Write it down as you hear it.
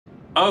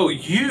Oh,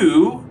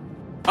 you?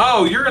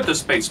 Oh, you're at the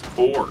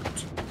spaceport.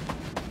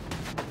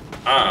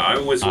 I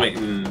was I,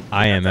 waiting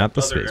I at am that at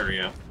the other spaceport.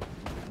 area.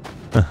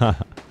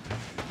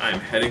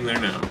 I'm heading there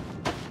now.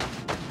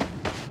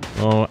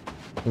 Well,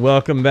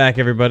 welcome back,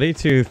 everybody,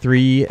 to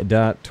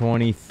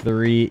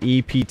 3.23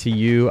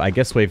 EPTU. I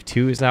guess Wave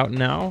 2 is out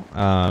now.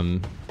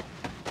 I'm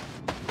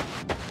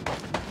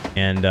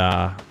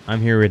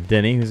here with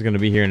Denny, who's going to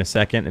be here in a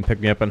second and pick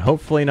me up. And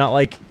hopefully not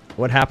like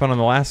what happened on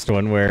the last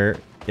one, where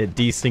it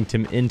desynced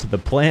him into the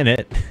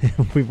planet.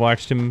 We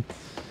watched him.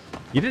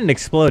 You didn't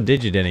explode,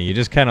 did you, Denny? You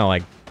just kind of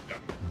like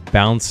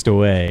bounced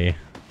away.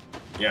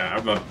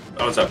 Yeah,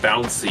 I was a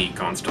bouncy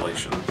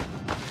constellation.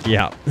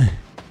 Yeah.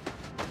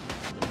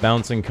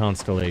 Bouncing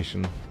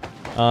constellation.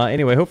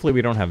 Anyway, hopefully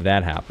we don't have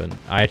that happen.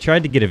 I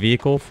tried to get a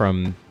vehicle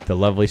from the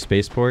lovely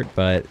spaceport,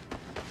 but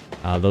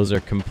those are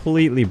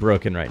completely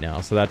broken right now,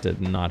 so that did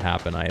not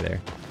happen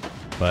either.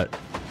 But,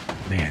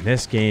 man,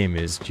 this game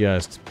is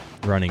just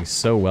running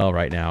so well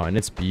right now, and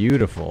it's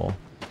beautiful.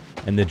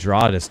 And the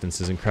draw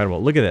distance is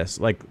incredible. Look at this.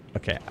 Like,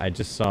 okay, I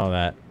just saw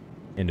that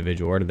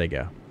individual. Where did they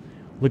go?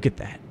 Look at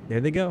that.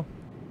 There they go.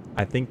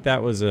 I think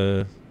that was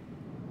a...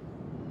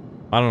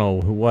 I don't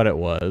know what it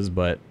was,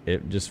 but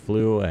it just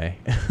flew away.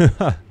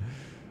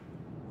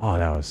 Oh,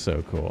 that was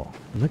so cool.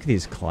 Look at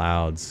these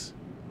clouds.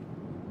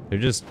 They're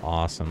just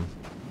awesome.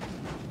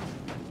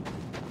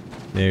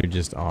 They're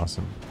just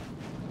awesome.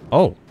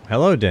 Oh,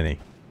 hello, Denny.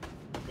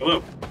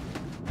 Hello.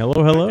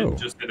 Hello, I hello. didn't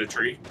just hit a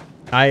tree.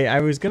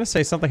 I was going to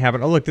say something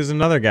happened. Oh, look, there's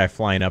another guy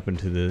flying up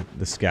into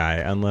the sky,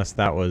 unless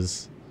that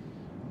was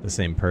the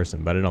same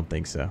person, but I don't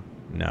think so.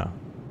 No,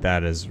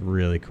 that is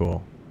really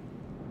cool.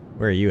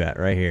 Where are you at?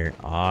 Right here.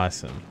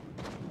 Awesome.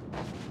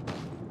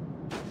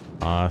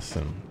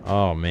 Awesome.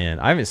 Oh, man.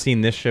 I haven't seen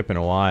this ship in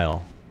a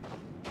while.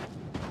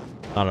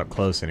 Not up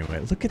close,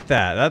 anyway. Look at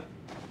that.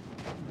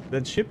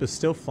 That ship is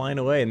still flying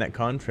away, and that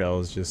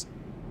contrail is just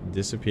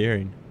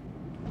disappearing.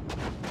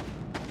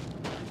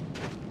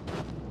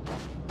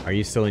 Are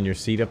you still in your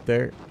seat up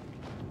there?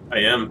 I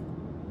am.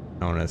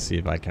 I want to see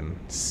if I can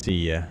see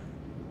you.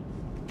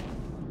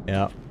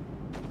 Yep.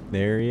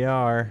 There you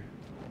are.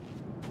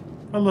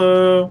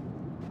 Hello.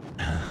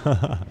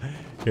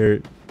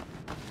 Here.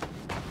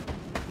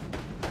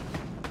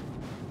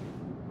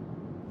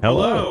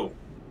 Hello.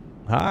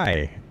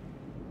 Hi.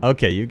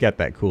 Okay, you got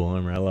that cool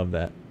armor. I love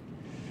that.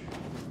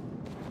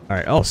 All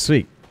right. Oh,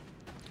 sweet.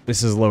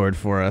 This is lowered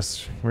for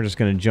us. We're just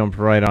gonna jump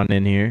right on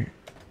in here.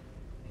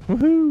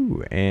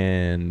 Woohoo!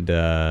 And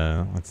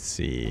let's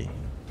see.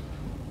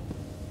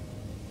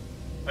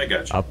 I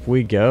got you. Up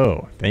we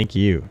go. Thank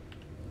you.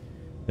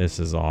 This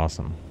is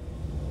awesome.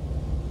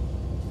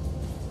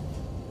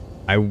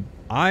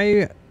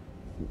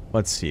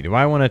 Let's see. Do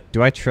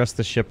I trust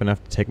the ship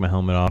enough to take my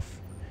helmet off?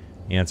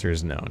 The answer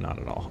is no, not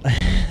at all.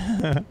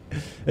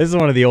 This is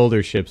one of the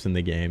older ships in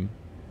the game.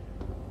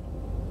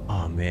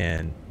 Oh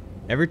man.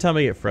 Every time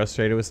I get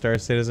frustrated with Star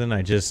Citizen,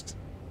 I just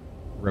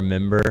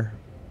remember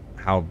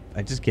how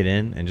I just get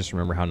in and just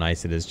remember how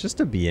nice it is just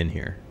to be in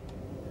here.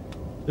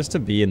 Just to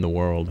be in the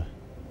world.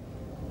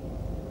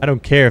 I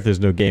don't care if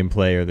there's no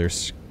gameplay or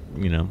there's,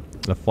 you know,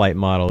 the flight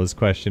model is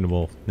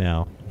questionable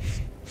now.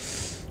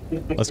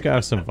 Let's go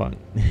have some fun.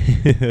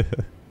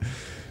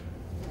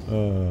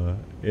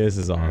 This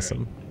is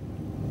awesome.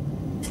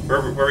 Where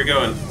are we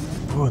going?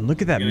 Oh, and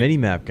look at that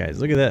mini-map,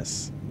 guys. Look at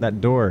this. That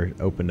door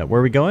opened up.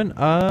 Where are we going?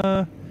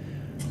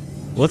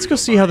 Let's go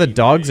see how the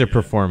dogs are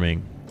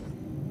performing.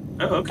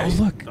 Oh, okay. Oh,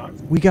 look.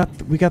 Dogs. We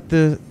got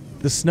the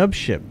snub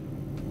ship.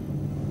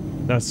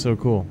 That's so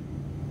cool.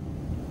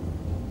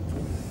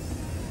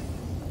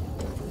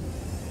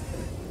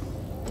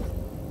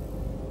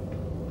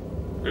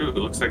 Ooh, it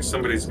looks like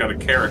somebody's got a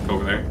carrack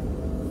over there.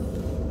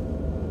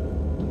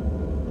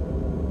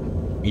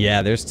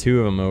 Yeah, there's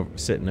two of them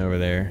sitting over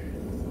there.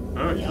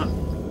 Oh, yeah.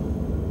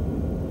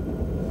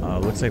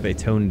 Looks like they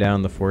toned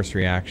down the force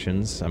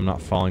reactions. I'm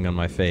not falling on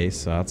my face,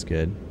 so that's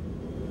good.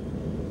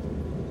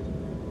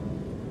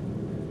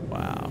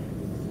 Wow.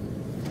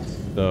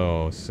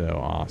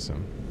 So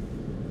awesome.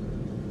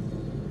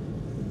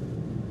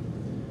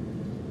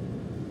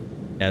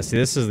 Yeah, see,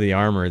 this is the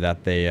armor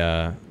that they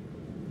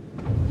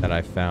that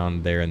I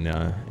found there in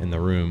the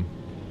room.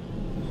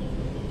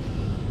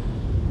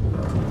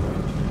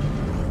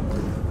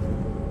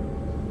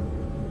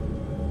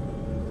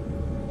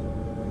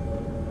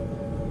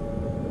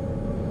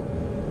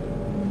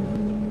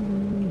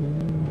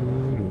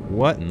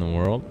 What in the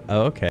world?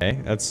 Oh, okay.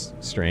 That's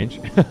strange.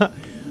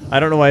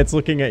 I don't know why it's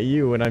looking at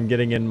you when I'm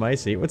getting in my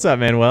seat. What's up,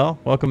 Manuel?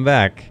 Welcome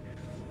back.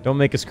 Don't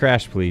make us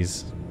crash,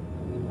 please.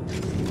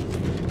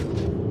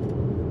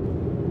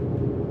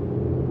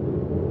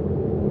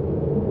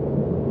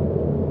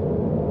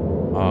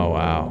 Oh,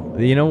 wow.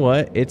 You know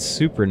what? It's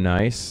super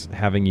nice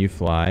having you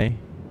fly.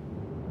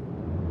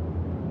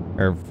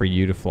 Or for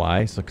you to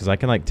fly. So, because I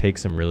can, like, take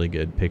some really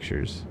good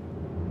pictures.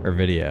 Or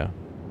video.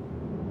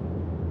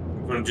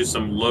 Want to do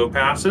some low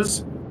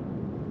passes?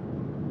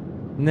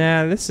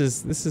 Nah, this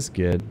is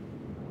good.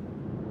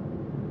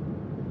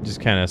 Just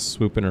kind of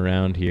swooping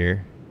around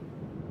here.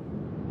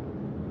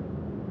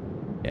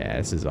 Yeah,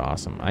 this is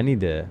awesome. I'm going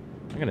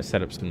to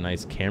set up some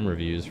nice camera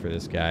views for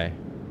this guy.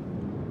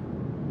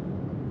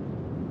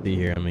 See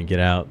here, I'm going to get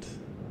out.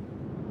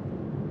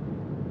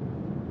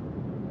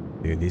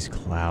 Dude, these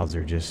clouds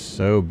are just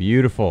so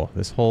beautiful.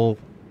 This whole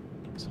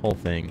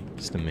thing,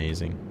 just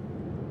amazing.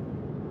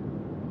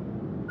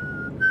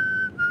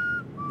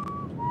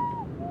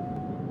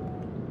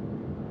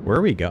 Where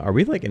are we go? Are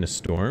we like in a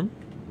storm?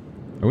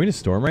 Are we in a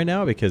storm right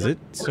now? Because it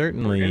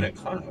certainly... We're in a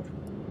cloud.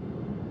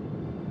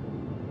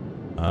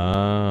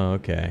 Oh,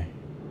 okay.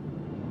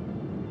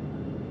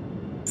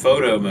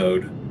 Photo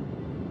mode.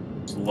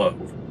 It's low.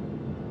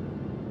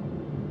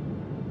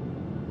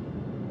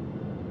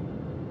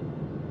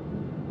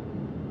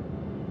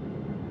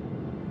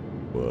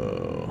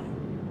 Whoa.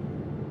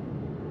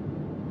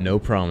 No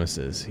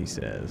promises, he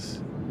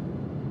says.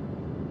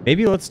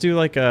 Maybe let's do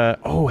like a...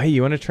 Oh, hey,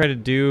 you want to try to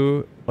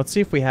do... Let's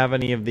see if we have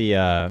any of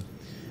the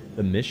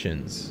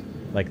missions.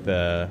 Like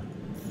the...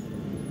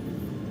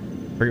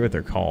 I forget what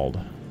they're called.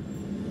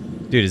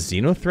 Dude, is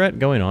Xenothreat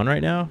going on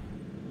right now?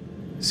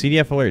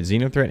 CDF alert,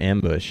 Xenothreat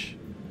ambush.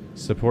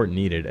 Support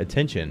needed.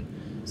 Attention.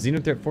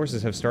 Xenothreat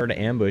forces have started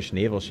to ambush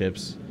naval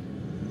ships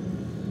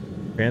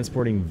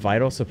transporting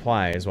vital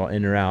supplies while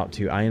en route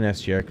to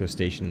INS Jericho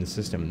Station in the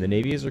system. The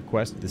Navy has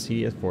requested the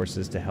CDF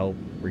forces to help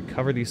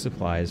recover these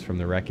supplies from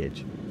the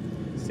wreckage.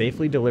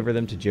 Safely deliver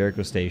them to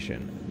Jericho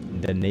Station.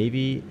 The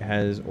Navy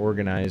has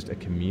organized a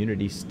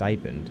community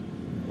stipend.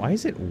 Why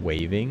is it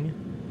waving?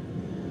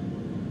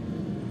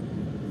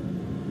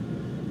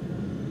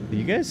 Do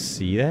you guys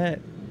see that?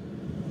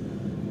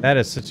 That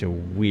is such a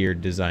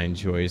weird design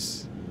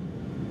choice.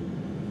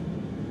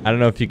 I don't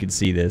know if you can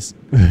see this.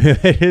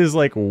 It is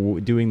like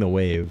doing the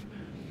wave.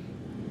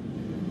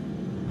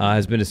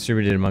 Has been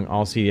distributed among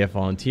all CDF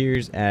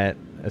volunteers at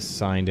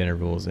assigned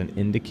intervals. An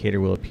indicator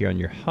will appear on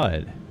your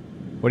HUD.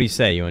 What do you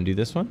say? You want to do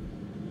this one?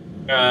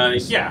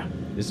 Yeah.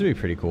 This would be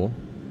pretty cool.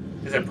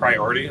 Is it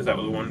priority? Is that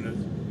what the one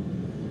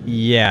is?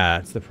 Yeah,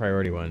 it's the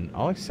priority one.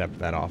 I'll accept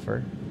that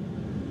offer.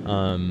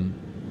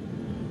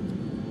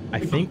 I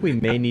think we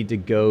may need to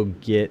go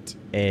get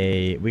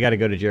a... We got to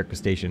go to Jericho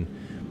Station.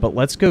 But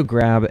let's go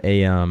grab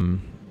a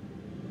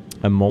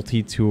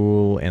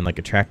multi-tool and like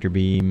a tractor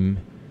beam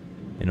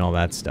and all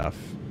that stuff.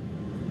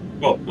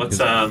 Well, let's,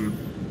 do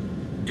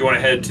you want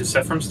to head to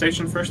Sephram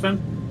Station first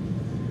then?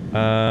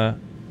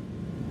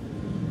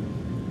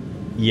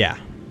 Yeah.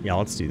 Yeah,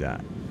 let's do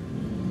that.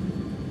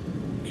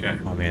 Okay.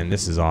 Oh man,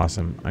 this is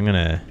awesome. I'm going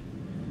to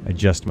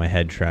adjust my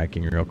head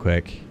tracking real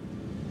quick.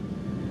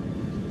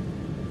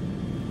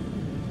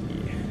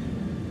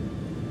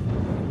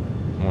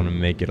 I want to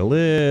make it a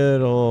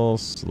little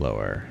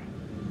slower.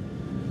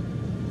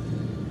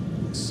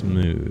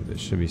 Smooth. It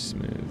should be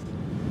smooth.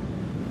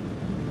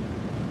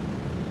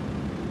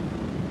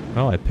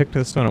 Well, I picked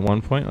this one at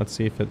one point. Let's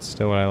see if it's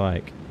still what I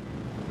like.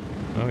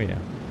 Oh, yeah.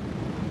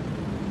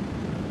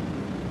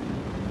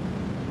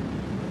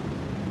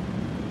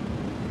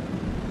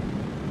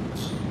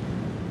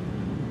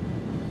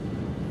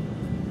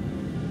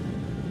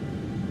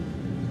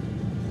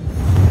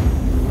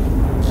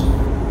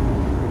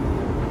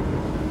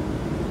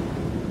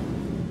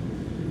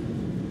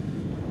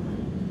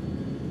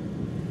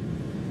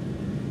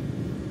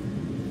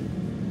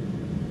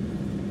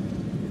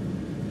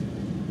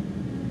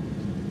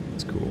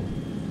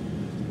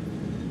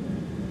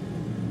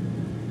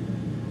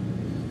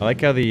 I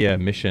like how the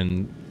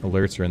mission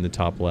alerts are in the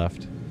top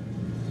left.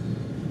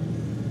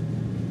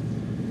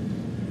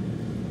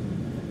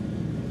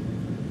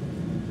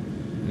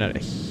 Not a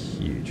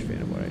huge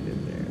fan of what I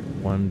did there.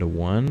 1 to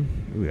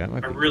 1. Ooh, that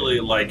might be... I really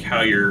like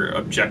how your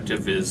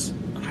objective is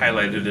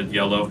highlighted in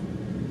yellow.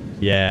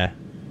 Yeah.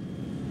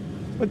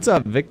 What's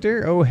up,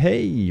 Victor? Oh,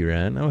 hey,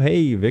 Ren. Oh,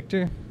 hey,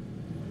 Victor.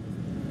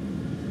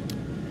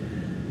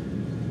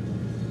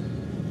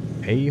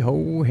 Hey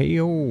ho, hey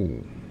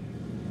ho.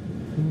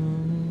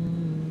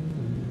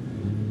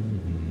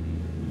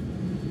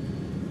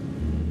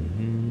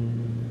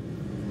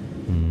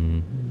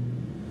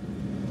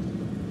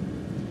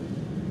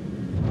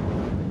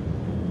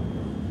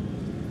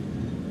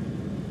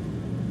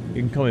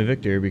 You can call me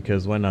Victor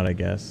because why not, I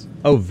guess.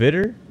 Oh,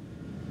 Vitter?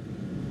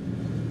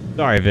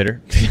 Sorry,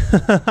 Vitter.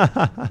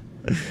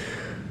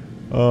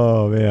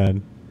 Oh,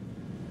 man.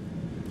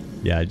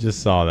 Yeah, I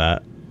just saw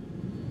that.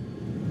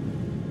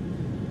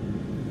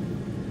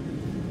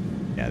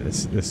 Yeah,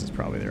 this is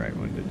probably the right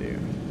one to do.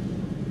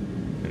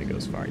 And it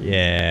goes far.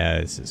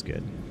 Yeah, this is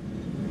good.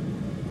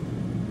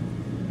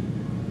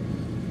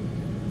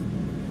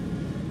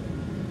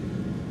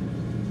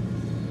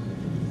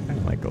 Kind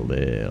of like a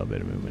little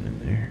bit of movement in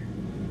there.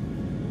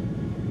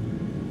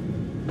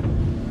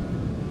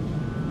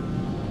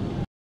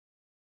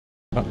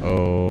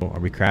 Uh-oh. Are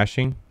we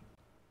crashing?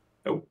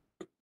 Nope.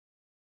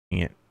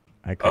 Dang it.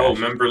 I crashed. Oh,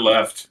 member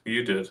left.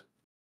 You did.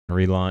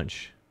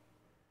 Relaunch.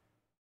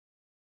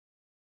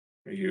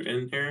 Are you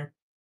in here?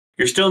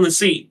 You're still in the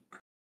seat.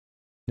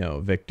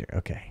 No, Victor.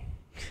 Okay.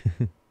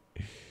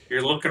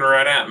 You're looking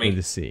right at me. In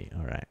the seat.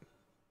 All right.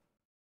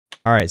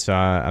 All right, so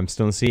I'm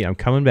still in the seat. I'm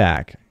coming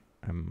back.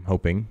 I'm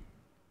hoping.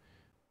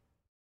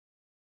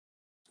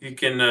 You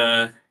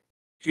can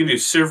do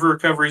server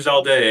recoveries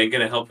all day. Ain't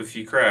gonna help if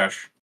you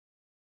crash.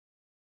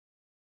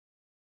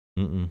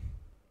 Mm-mm.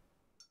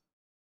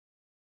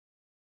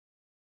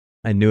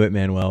 I knew it,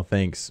 Manuel.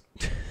 Thanks.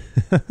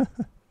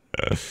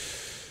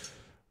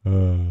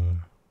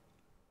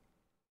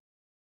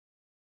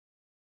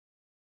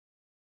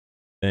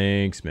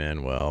 Thanks,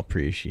 Manuel.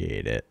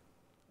 Appreciate it.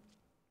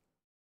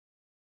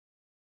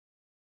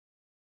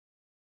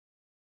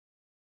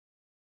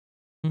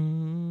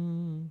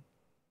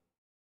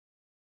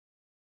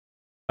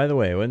 By the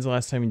way, when's the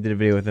last time you did a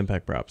video with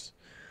impact props?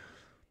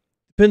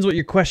 Depends what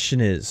your question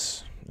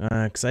is.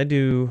 Because I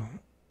do...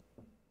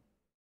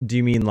 Do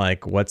you mean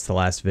like, what's the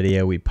last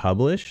video we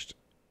published?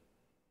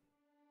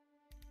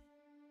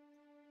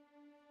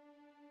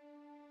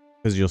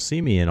 Because you'll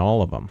see me in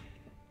all of them.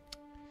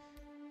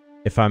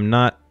 If I'm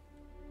not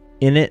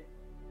in it,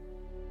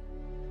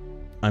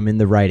 I'm in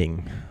the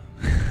writing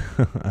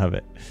of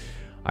it.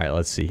 All right,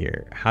 let's see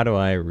here. How do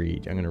I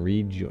read? I'm going to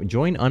read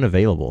join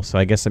unavailable. So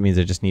I guess that means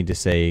I just need to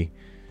say,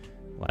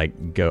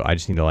 like, go. I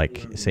just need to,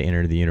 like, say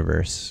enter the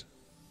universe.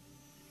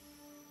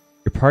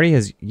 Your party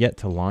has yet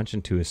to launch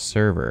into a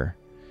server.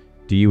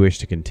 Do you wish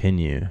to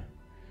continue?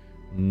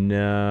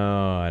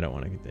 No, I don't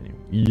want to continue.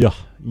 Yeah.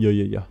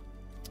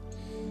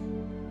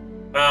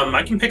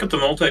 I can pick up the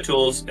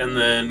multi-tools and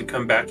then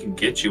come back and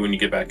get you when you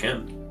get back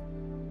in.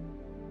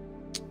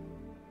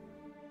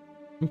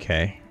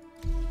 Okay.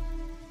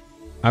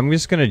 I'm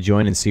just gonna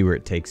join and see where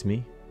it takes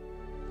me.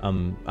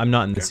 I'm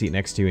not in the seat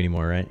next to you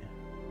anymore, right?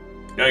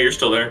 No, you're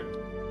still there.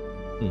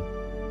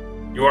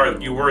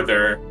 You were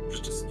there.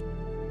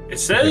 It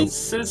says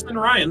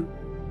CitizenRyan.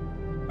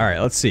 All right,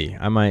 let's see.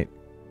 I might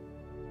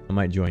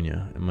join you.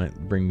 It might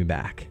bring me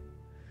back.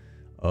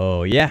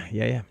 Oh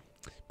yeah.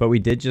 But we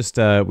just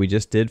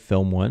did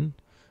film one.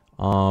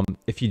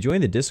 If you join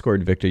the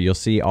Discord, Victor, you'll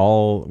see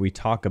we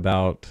talk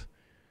about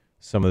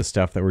some of the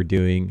stuff that we're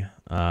doing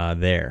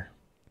there.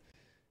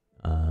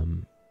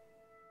 And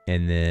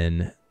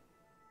then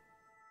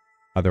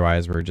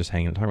otherwise we're just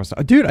hanging and talking about stuff.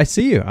 Oh, dude, I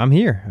see you. I'm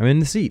here. I'm in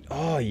the seat.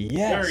 Oh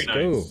yes. Very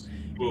nice.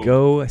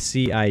 Go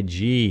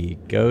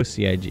CIG. Go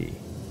CIG.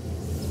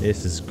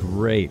 This is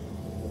great.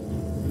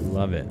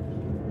 Love it.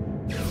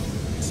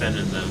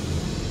 Sending the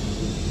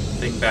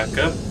thing back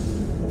up.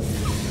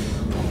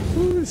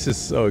 Ooh, this is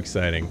so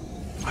exciting.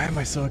 Why am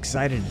I so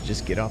excited to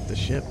just get off the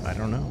ship? I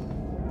don't know.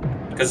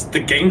 Because the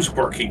game's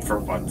working for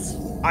once.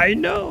 I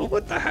know.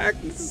 What the heck?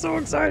 This is so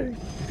exciting.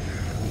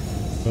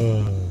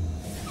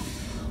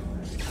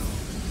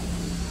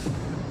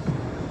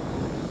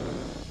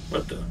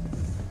 What the?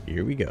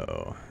 Here we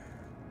go.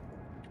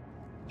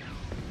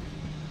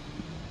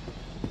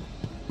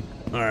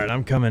 All right,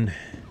 I'm coming.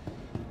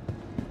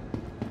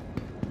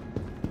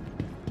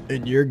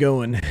 And you're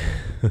going.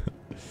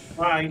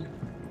 Bye.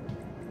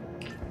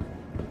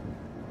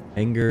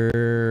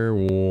 Hangar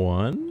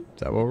 1? Is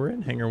that what we're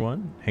in? Hangar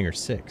 1? Hangar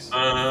 6.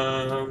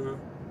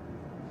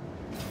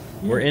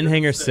 We're in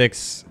Hangar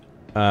 6,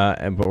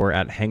 but we're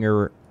at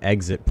Hangar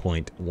Exit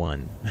Point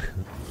 1.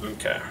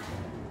 Okay.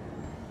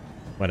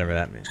 Whatever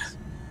that means.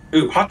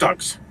 Ooh, hot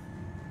dogs.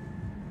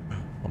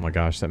 Oh my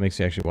gosh, that makes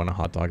me actually want a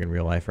hot dog in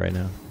real life right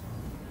now.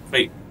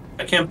 Wait,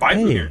 I can't buy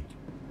them here.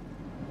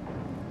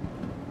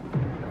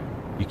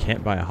 You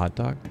can't buy a hot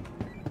dog?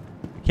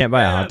 You can't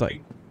buy a hot dog?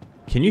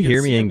 Can you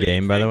hear me in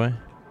game, by the way?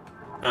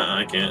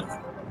 I can't.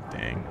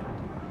 Dang.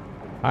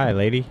 Hi,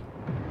 lady.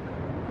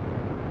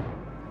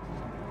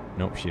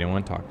 Nope, she didn't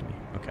want to talk to me.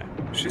 Okay.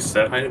 She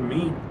said hi to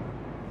me.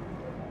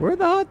 Where are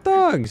the hot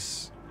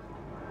dogs?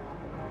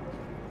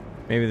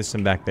 Maybe there's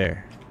some back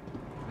there.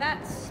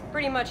 That's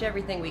pretty much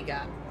everything we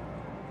got.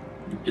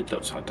 You get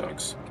those hot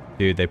dogs.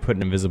 Dude, they put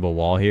an invisible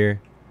wall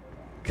here.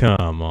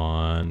 Come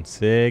on,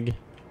 Sig.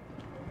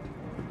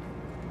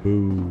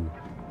 Ooh.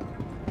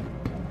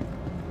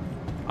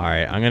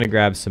 Alright, I'm gonna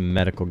grab some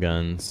medical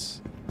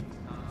guns.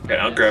 Okay,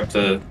 I'll grab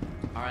the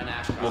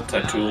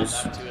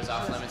multi-tools.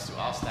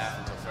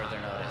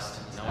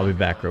 I'll be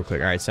back real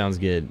quick. Alright, sounds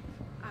good.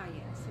 Ah,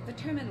 yes. The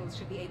terminals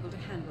should be able to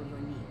handle your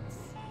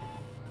needs.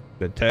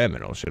 The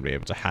terminal should be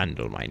able to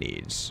handle my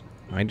needs.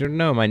 I don't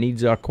know, my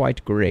needs are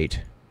quite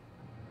great.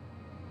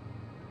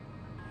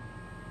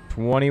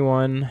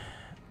 21.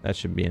 That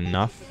should be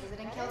enough.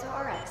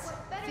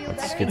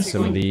 Let's get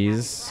some of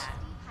these.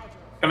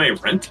 Can I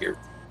rent here?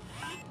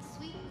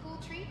 Some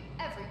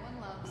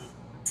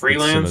of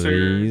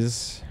Freelancer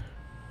these.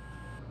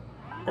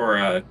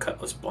 or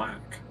Cutlass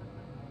Black?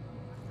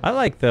 I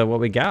like what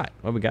we got.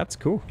 What we got's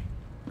cool.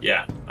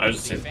 Yeah, I was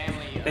just saying.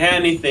 If they had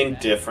anything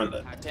different.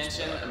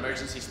 Attention,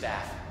 emergency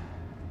staff.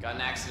 Got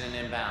an accident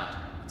inbound.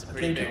 It's a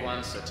pretty big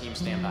one, so team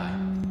stand by.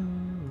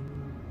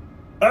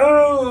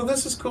 Oh,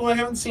 this is cool. I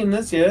haven't seen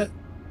this yet.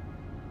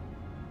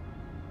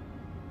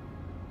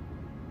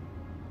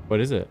 What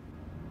is it?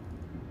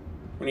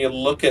 When you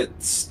look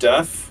at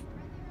stuff,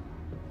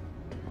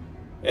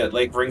 it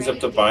like brings up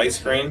the buy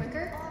screen.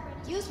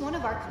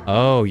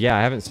 Oh, yeah,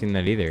 I haven't seen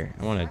that either.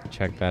 I want to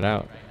check that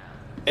out.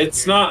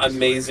 It's not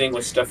amazing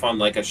with stuff on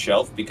like a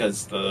shelf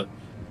because the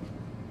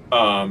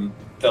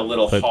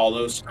little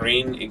hollow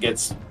screen, it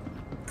gets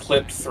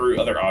clipped through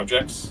other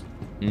objects.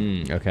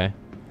 Okay.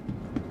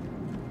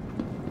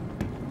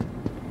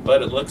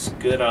 But it looks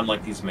good on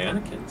like these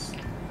mannequins.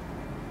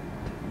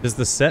 Does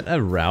the set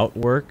a route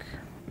work?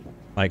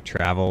 Like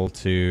travel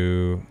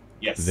to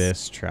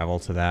this, travel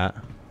to that?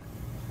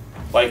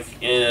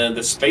 Like in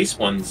the space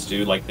ones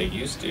do, like they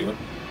used to.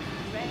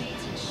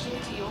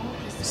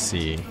 Let's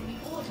see.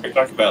 Are you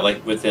talking about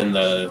like within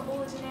the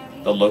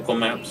local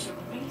maps?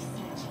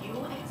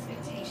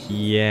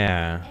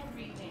 Yeah.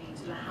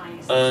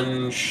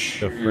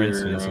 Unsure. So for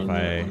instance, if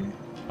I...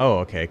 Oh,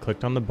 okay.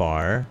 Clicked on the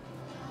bar.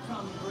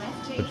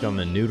 Clicked on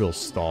the noodle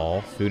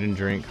stall. Food and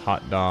drink,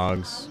 hot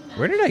dogs.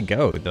 Where did I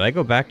go? Did I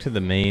go back to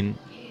the main...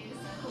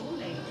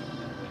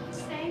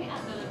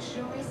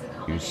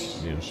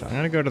 I'm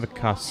gonna go to the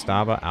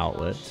Costaba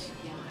outlet.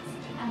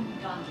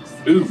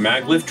 Ooh,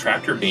 maglift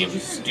tractor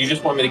beams. Do you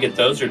just want me to get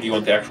those, or do you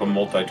want the actual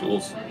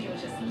multi-tools?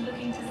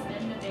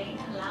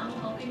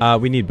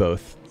 We need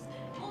both.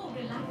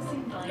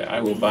 Okay,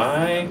 I will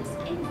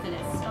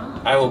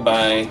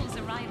buy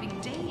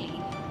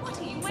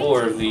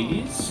 4 of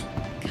these.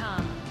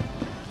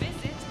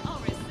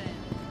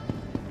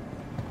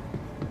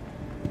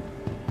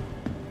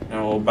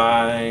 I will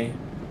buy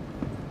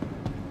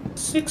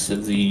 6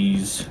 of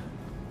these.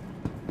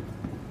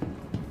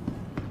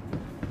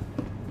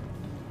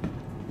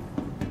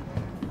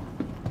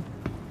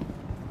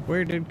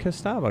 Where did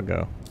Costaba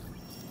go?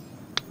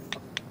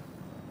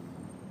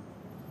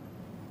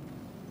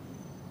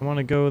 I want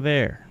to go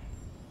there.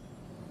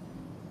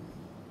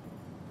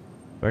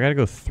 Do I gotta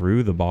go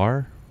through the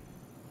bar?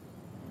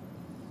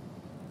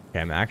 Okay,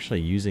 I'm actually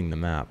using the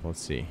map.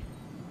 Let's see.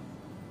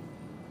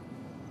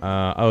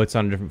 Oh, it's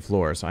on a different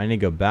floor. So I need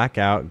to go back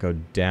out, go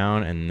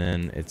down, and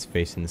then it's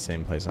facing the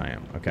same place I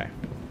am. Okay.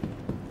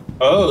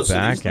 Oh, so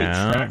back these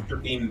are tractor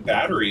beam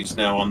batteries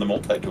now on the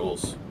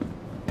multi-tools.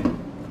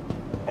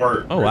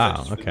 Oh,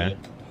 wow. Okay.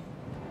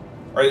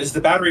 Or is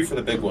the battery for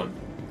the big one?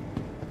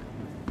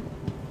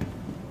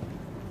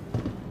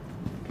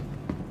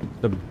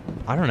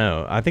 I don't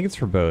know. I think it's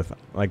for both.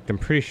 Like, I'm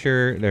pretty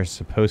sure they're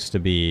supposed to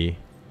be...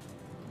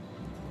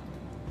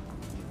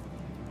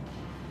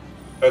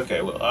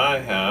 Okay, well, I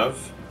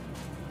have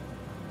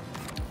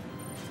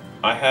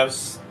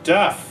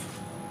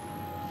stuff.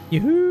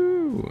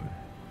 Yoo-hoo!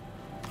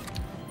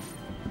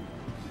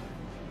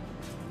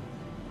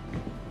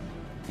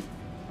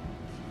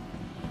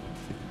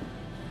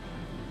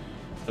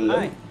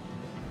 Hi.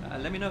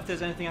 Let me know if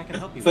there's anything I can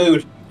help you with.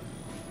 Food.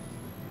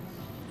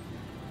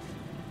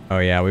 Oh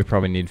yeah, we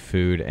probably need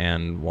food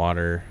and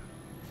water.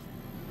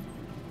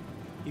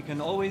 You can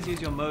always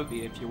use your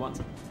Mobi if you want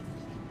to.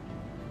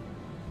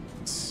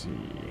 Let's see.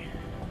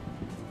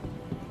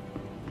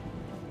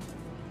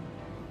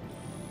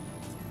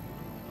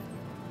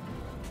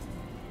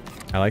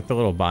 I like the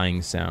little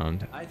buying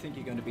sound. I think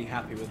you're going to be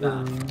happy with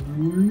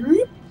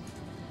that.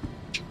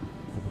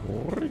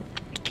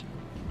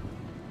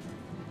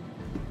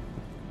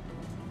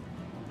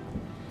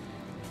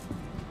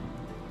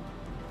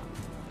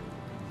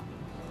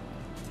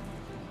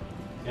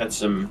 Had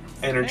some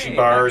energy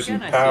bars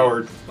and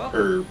powered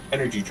or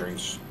energy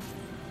drinks.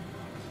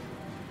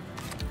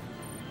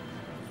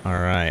 All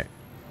right.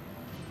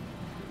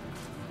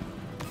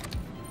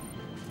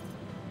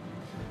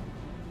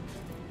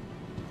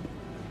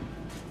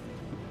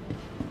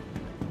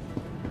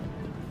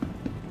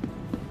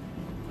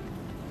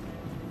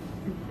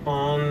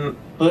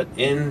 Put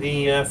in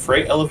the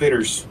freight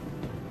elevators.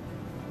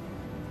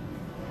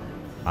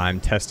 I'm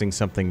testing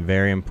something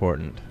very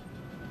important.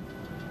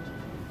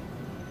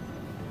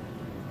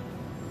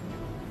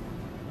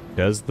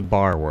 Does the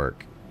bar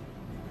work?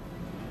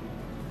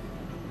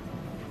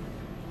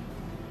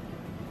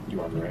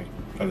 You are right.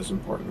 That is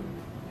important.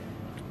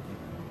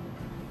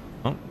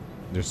 Oh,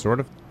 they're sort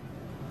of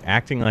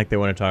acting like they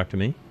want to talk to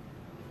me.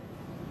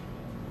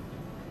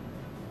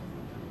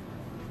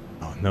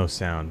 Oh, no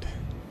sound.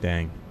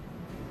 Dang.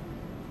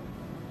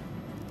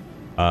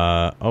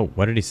 Oh,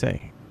 what did he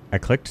say? I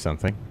clicked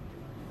something.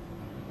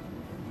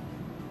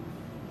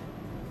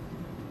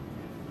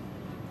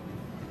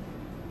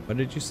 What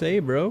did you say,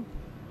 bro?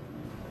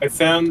 I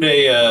found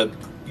a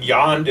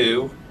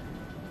Yondu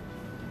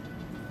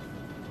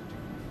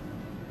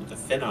with a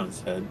fin on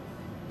his head.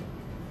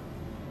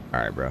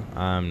 Alright, bro.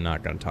 I'm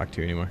not gonna talk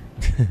to you anymore.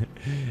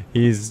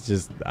 He's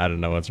just... I don't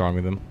know what's wrong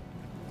with him.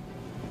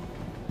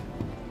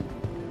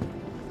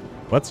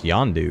 What's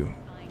Yondu?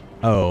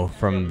 Oh,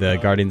 from the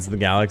Guardians of the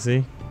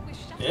Galaxy?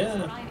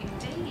 Yeah.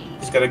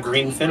 He's got a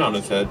green fin on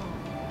his head.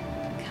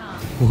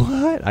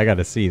 What? I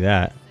gotta see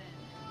that.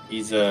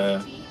 He's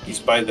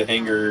by the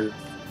hangar.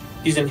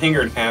 He's in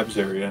Hangar and Habs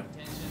area.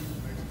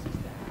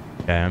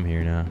 Okay, I'm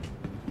here now.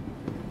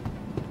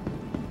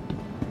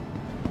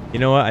 You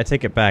know what? I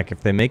take it back.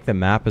 If they make the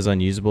map as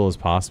unusable as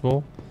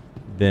possible,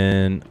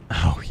 then...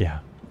 Oh, yeah.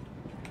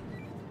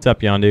 What's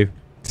up, Yondu?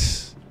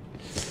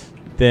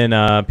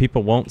 Then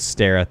people won't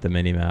stare at the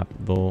minimap.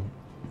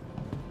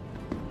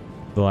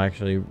 They'll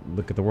actually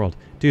look at the world.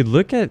 Dude,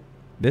 look at...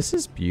 This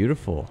is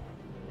beautiful.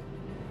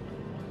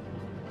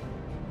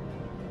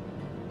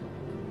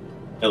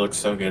 It looks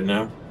so good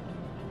now.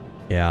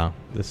 Yeah,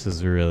 this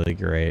is really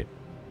great.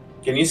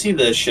 Can you see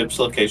the ship's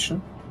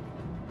location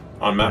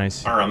on map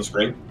or on the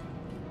screen?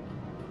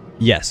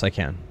 Yes, I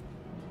can.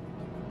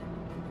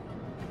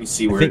 You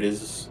see where it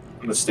is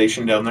on the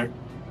station down there?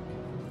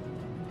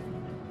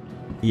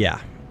 Yeah,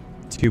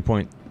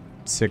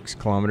 2.6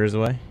 kilometers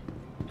away.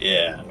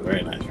 Yeah,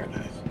 very nice, very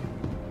nice.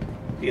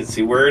 You can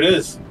see where it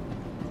is.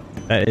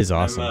 That is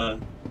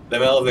awesome.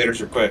 Them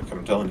elevators are quick,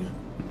 I'm telling you.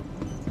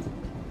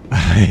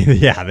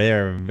 Yeah, they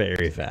are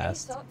very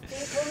fast.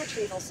 Vehicle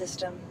retrieval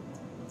system.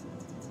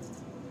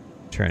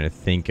 Trying to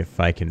think if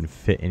I can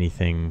fit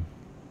anything.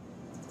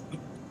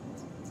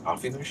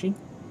 Coffee machine?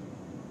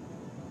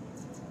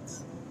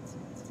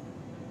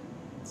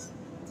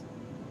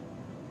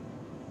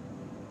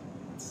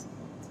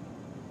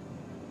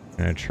 I'm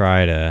gonna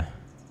try to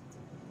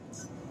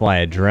fly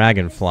a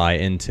dragonfly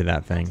into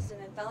that thing.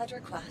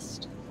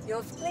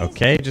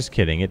 Okay, just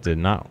kidding. It did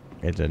not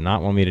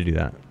want me to do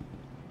that.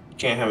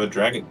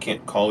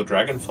 Can't call a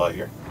dragonfly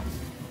here.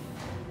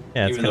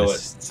 Yeah, even though it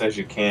says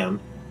you can.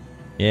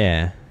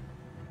 Yeah.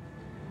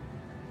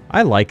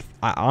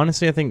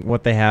 Honestly, I think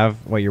what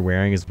you're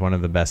wearing is one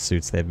of the best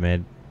suits they've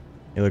made.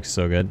 It looks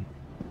so good.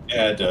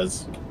 Yeah, it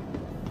does.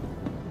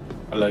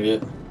 I like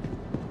it.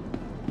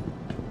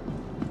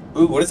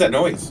 Ooh, what is that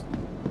noise?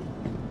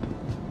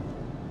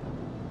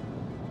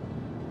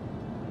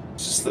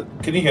 It's just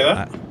can you hear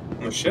that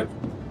on the ship?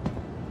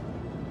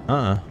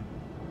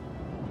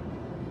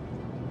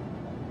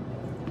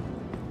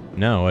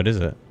 No, what is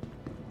it?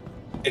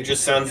 It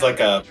just sounds like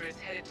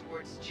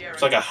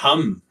it's like a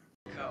hum.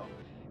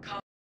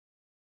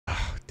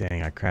 Oh,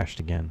 dang, I crashed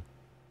again.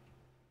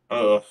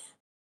 Oh,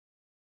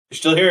 you're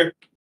still here.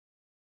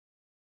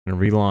 I'm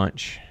gonna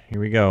relaunch. Here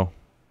we go.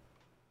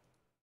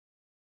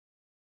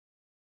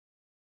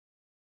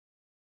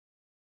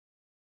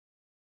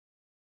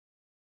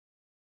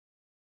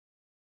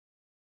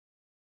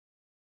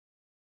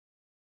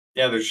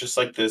 Yeah, there's just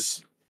like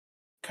this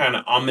kind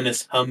of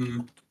ominous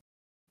hum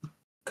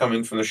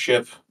coming from the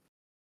ship.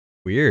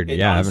 Weird.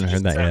 Yeah, I haven't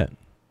heard that yet.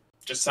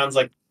 Just sounds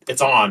like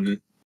it's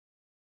on.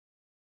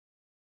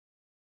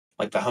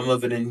 Like the hum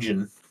of an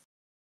engine.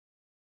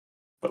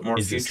 But more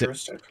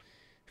futuristic.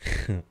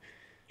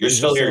 You're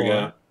still here,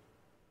 yeah.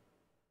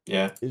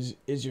 Yeah.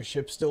 Is your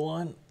ship still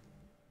on?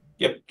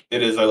 Yep,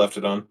 it is. I left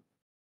it on.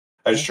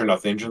 I just turned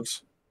off the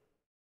engines.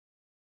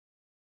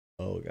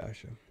 Oh,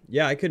 gotcha.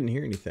 Yeah, I couldn't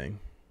hear anything.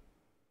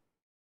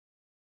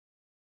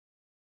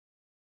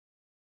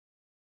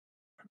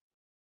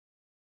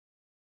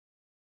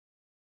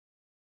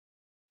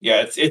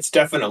 Yeah, it's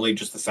definitely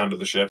just the sound of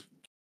the ship.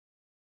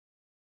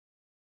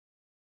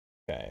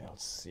 Okay,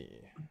 let's see.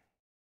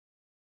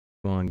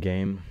 Come on,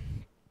 game.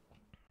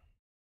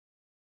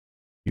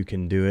 You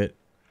can do it.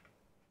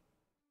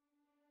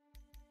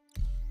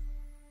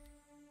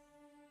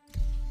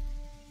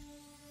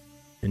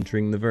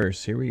 Entering the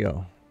verse. Here we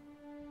go.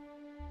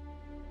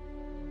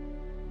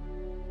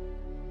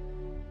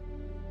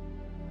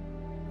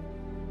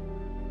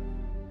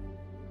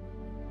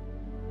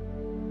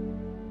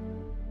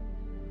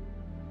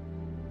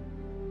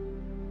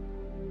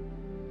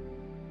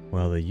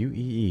 While the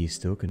UEE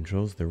still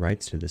controls the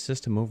rights to the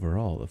system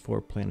overall, the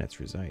 4 planets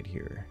reside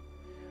here.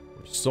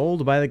 Were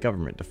sold by the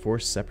government to 4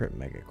 separate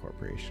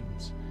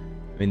megacorporations.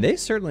 I mean, they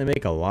certainly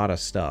make a lot of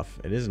stuff.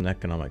 It is an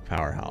economic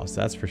powerhouse,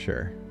 that's for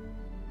sure.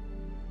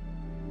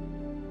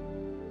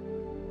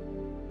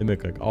 They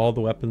make like all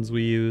the weapons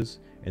we use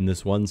in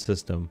this one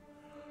system.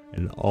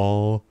 And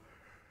all...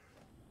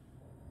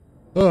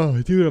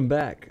 Oh, dude, I'm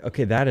back.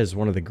 Okay, that is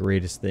one of the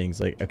greatest things.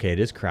 Like, okay, it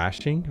is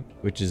crashing,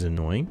 which is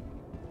annoying.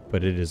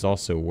 But it is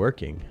also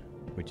working,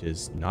 which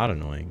is not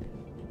annoying.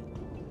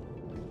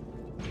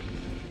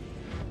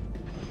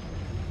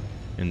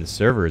 And the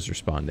server is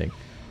responding.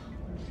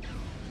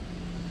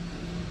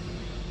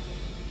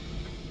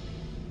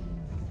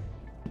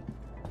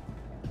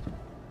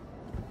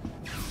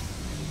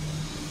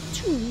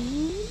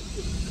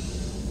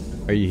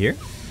 Are you here?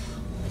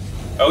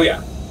 Oh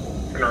yeah.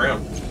 Turn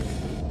around.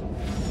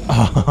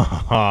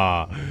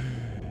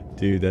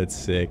 Dude, that's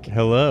sick.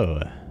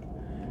 Hello.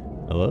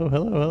 Hello,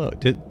 hello, hello.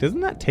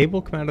 Doesn't that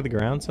table come out of the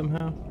ground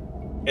somehow?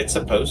 It's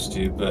supposed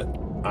to, but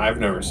I've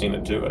never seen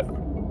it do it.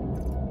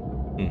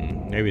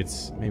 Maybe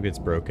it's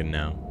broken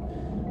now.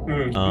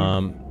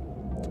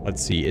 Mm-hmm.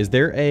 Let's see. Is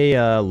there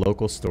a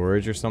local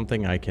storage or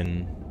something I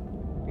can?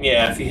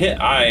 Yeah, if you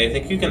hit I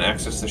think you can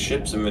access the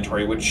ship's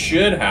inventory, which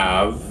should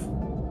have,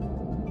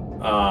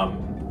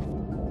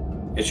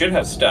 it should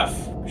have stuff.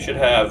 It should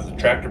have the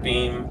tractor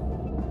beam.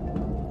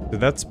 So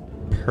that's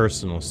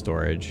personal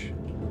storage.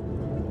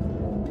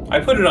 I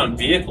put it on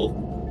vehicle.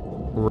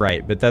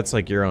 Right, but that's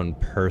like your own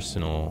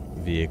personal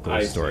vehicle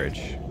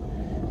storage.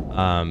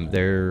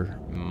 There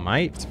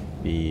might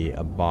be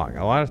a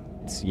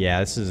box. Yeah,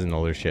 this is an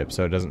older ship,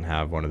 so it doesn't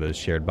have one of those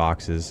shared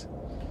boxes.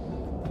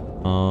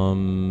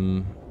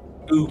 Ooh,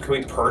 can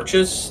we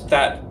purchase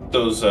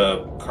those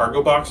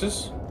cargo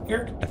boxes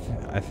here?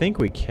 I think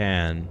we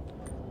can,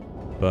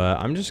 but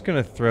I'm just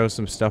gonna throw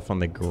some stuff on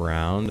the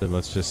ground and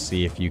let's just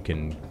see if you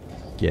can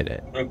get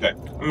it. Okay,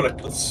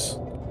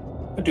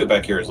 I'll do it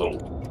back here is a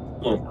little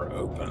more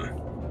open.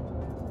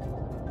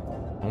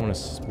 I want to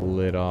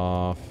split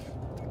off.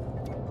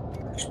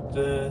 There's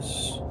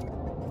this.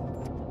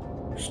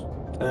 There's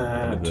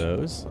that. One of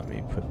those. Let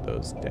me put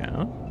those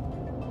down.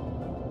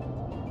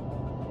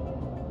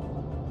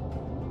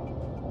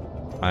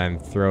 I'm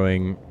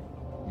throwing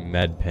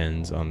med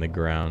pins on the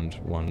ground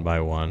one by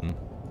one,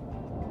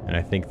 and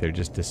I think they're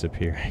just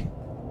disappearing.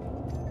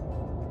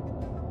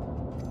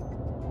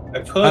 I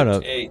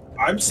put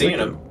I'm seeing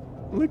them.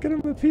 Look at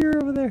them appear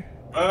over there.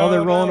 Oh,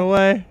 they're rolling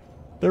away.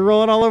 They're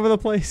rolling all over the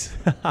place.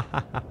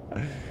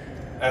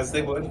 As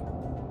they would.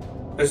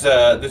 There's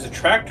a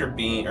tractor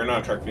beam, or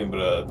not a tractor beam, but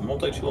a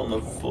multi-tool on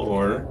the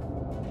floor.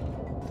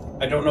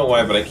 I don't know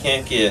why, but I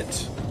can't get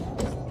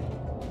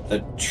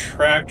the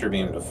tractor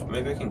beam to.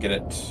 Maybe I can get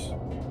it.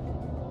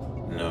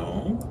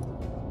 No.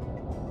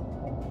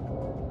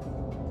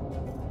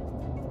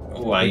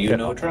 Why you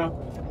no drop?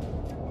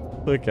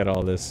 Look at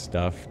all this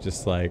stuff,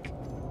 just like,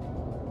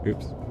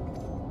 oops,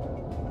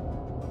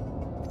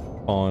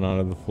 falling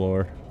onto the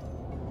floor.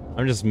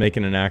 I'm just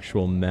making an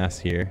actual mess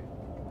here.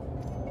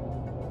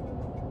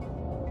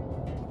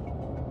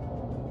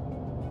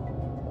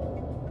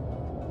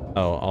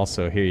 Oh,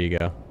 also, here you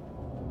go.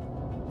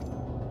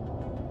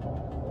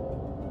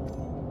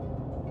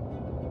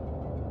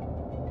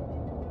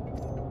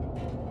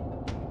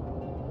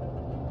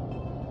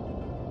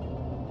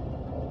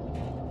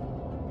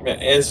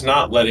 It's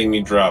not letting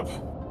me drop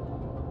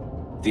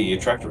the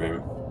tractor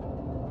beam.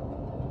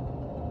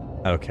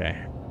 Okay.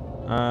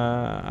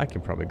 I can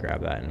probably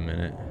grab that in a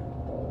minute.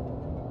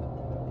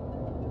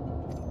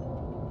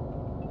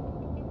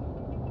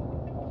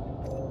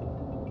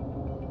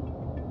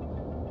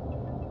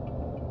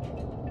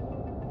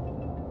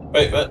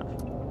 Wait, what?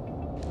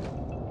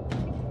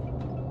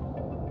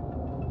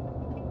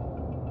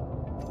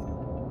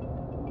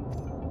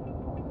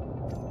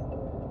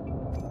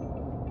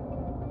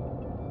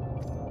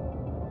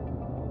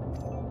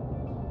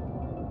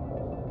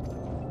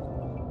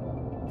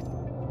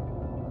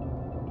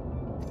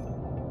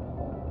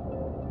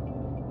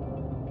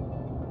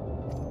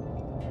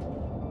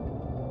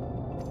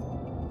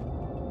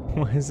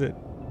 Why is it?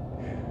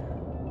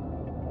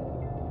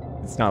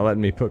 It's not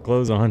letting me put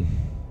clothes on.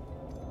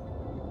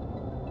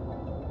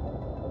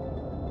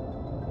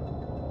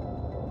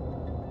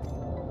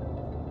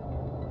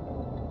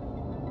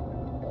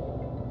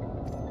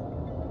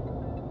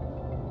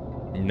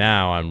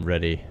 Now I'm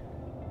ready.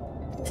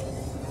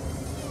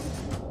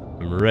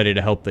 I'm ready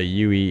to help the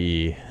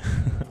UEE.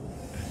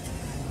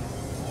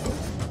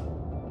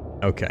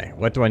 Okay,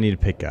 what do I need to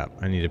pick up?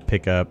 I need to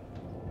pick up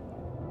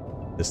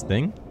this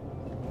thing.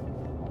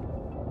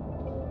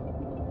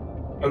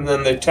 And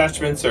then the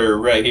attachments are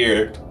right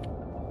here,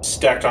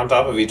 stacked on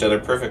top of each other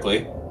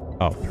perfectly.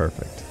 Oh,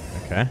 perfect.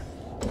 Okay.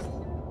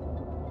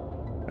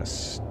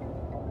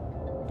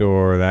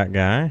 Store that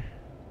guy.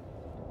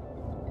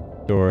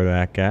 Store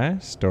that guy.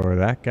 Store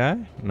that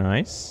guy.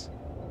 Nice.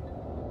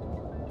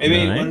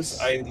 Maybe nice. Once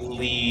I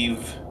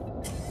leave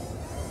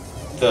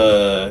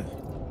the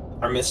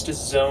Armistice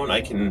zone,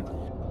 I can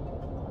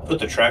put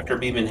the tractor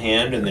beam in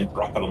hand and then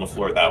drop it on the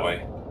floor that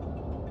way.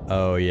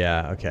 Oh,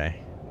 yeah. Okay.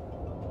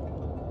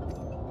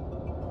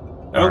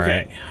 Okay. All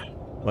right.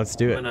 Let's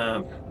do it. I'm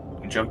gonna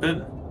jump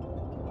in.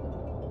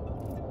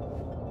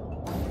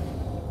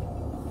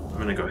 I'm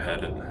gonna go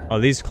ahead and... Oh,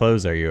 these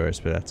clothes are yours,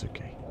 but that's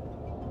okay.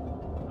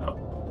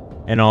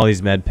 Oh. And all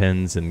these med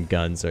pins and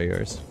guns are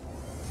yours.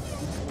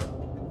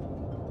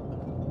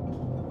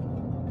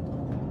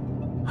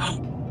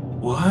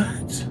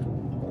 What?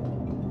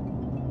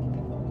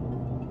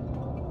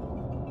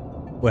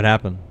 What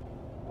happened?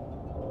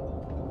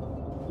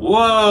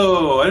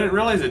 Whoa! I didn't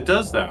realize it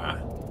does that.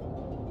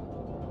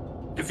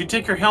 If you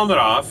take your helmet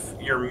off,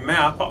 your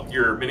mini-map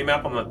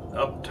on the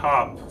up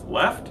top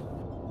left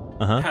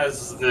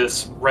has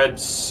this red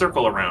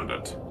circle around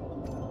it.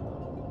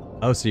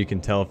 Oh, so you can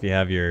tell if you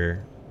have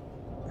your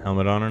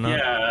helmet on or not?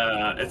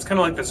 Yeah, it's kind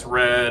of like this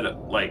red,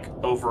 like,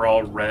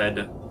 overall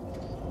red...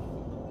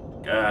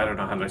 I don't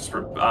know how to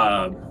describe...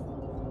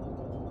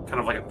 kind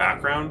of like a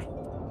background.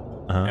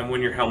 And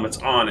when your helmet's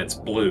on, it's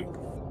blue.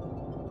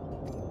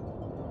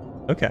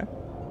 Okay.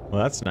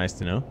 Well, that's nice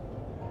to know.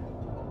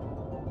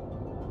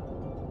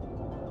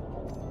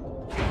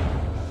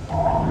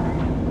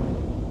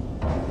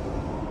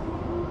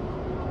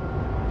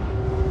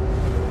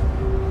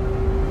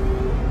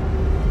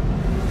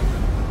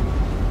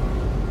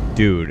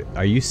 Dude,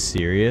 are you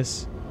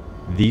serious?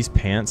 These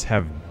pants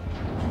have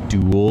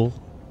dual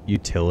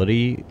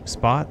utility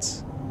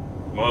spots?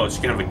 Whoa, so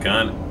you can have a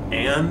gun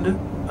and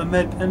a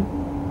med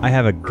pen? I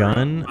have a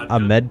gun, a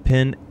med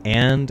pen,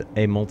 and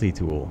a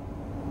multi-tool.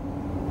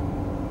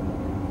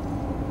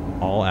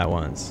 All at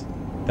once.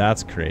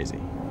 That's crazy.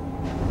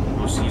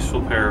 Most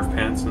useful pair of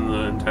pants in the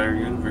entire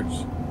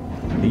universe.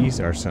 These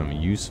are some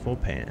useful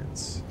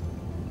pants.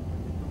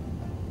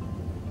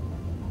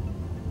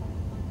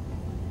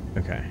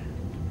 Okay.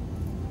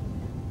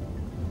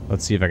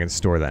 Let's see if I can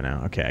store that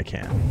now. Okay, I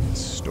can.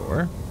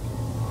 Store.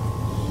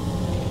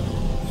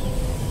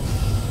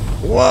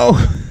 Whoa!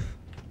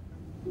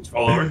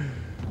 All over?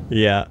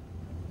 Yeah.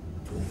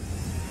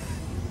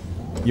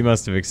 You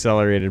must have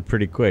accelerated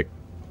pretty quick.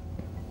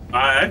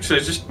 I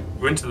just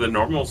went to the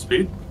normal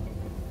speed.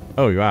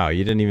 Oh, wow.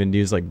 You didn't even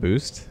use, like,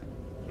 boost?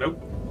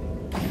 Nope.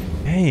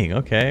 Dang,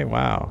 okay,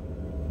 wow.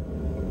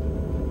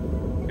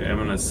 Okay, I'm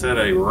gonna set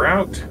a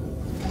route.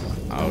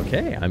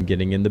 Okay, I'm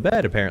getting in the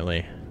bed,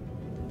 apparently.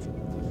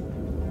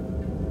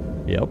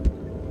 Yep.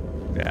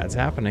 That's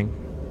happening.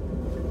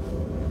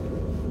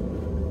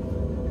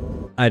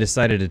 I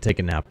decided to take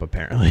a nap,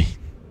 apparently.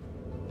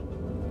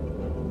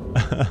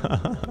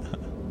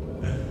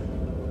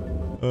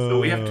 So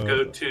we have to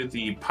go to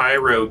the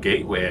Pyro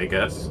Gateway, I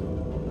guess.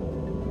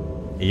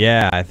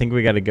 Yeah, I think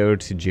we got to go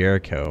to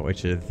Jericho,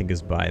 which I think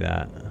is by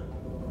that.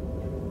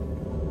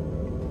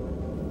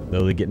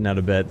 Slowly getting out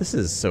of bed. This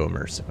is so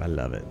immersive. I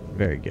love it.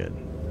 Very good.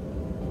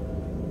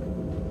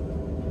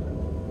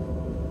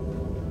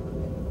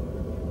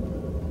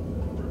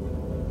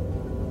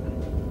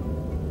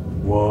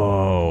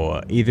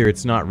 Whoa. Either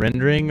it's not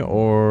rendering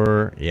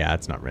or... Yeah,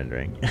 it's not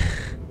rendering.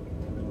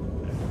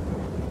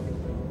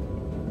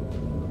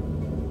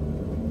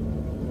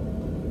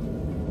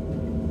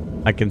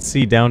 I can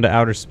see down to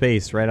outer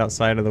space right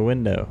outside of the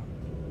window.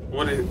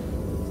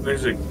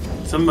 There's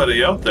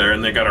somebody out there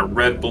and they got a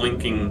red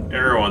blinking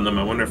arrow on them.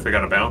 I wonder if they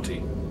got a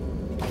bounty.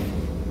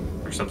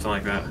 Or something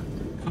like that.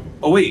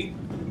 Oh, wait.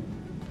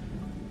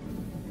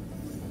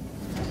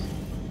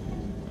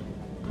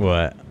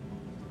 What?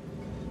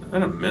 Is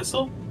that a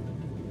missile?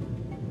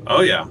 Oh,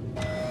 yeah.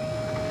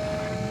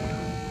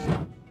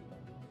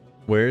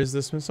 Where is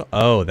this missile?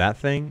 Oh, that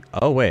thing?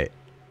 Oh, wait.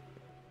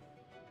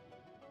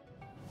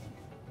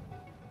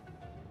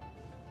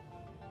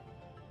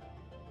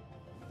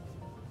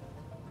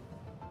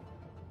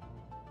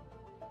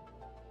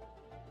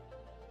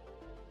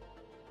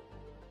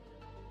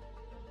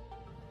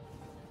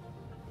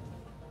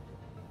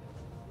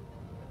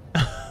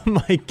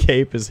 My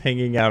cape is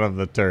hanging out of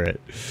the turret.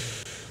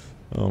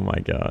 Oh my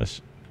gosh.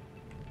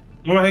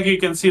 Well, I think you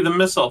can see the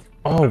missile.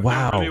 Oh,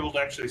 wow. I'm able to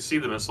actually see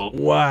the missile.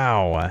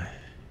 Wow.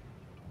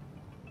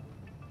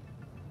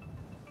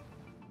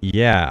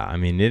 Yeah, I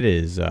mean, it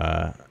is,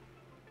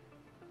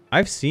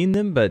 I've seen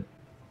them, but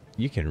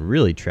you can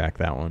really track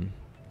that one.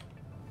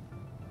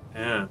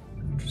 Yeah,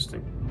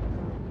 interesting.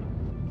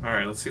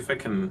 Alright, let's see if I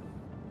can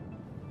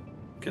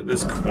get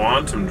this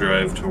quantum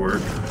drive to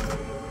work.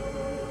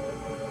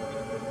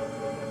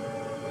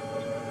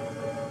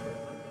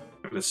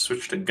 I'm gonna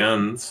switch to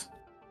guns.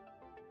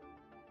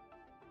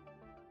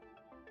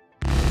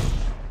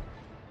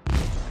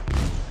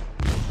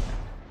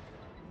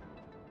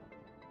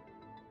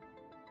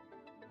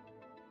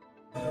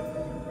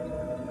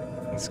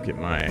 Let's get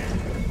my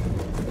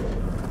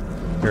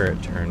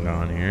turret turned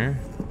on here.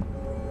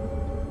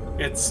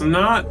 It's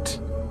not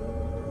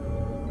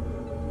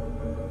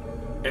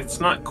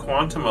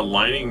quantum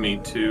aligning me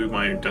to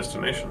my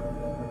destination.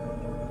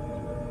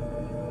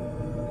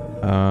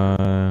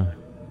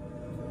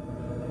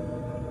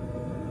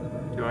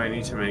 Do I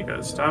need to make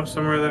a stop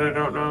somewhere that I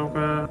don't know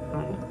about?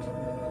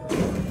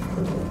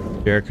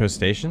 Jericho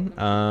Station?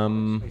 Space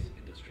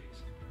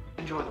Industries.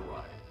 Enjoy the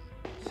ride.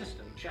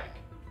 System check.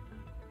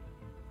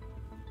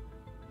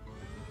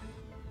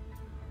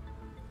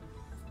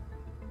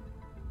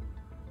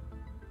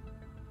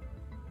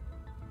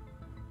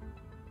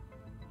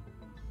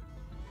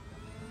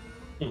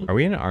 Are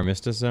we in an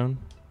armistice zone?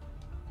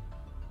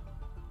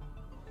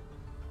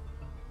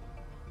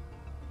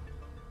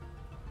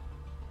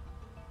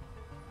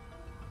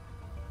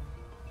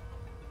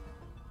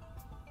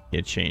 Yeah,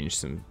 change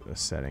some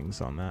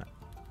settings on that.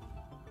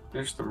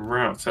 There's the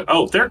route.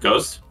 Oh, there it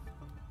goes.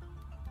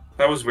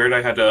 That was weird.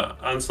 I had to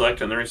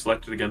unselect and then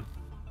reselect it again.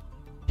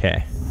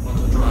 Okay.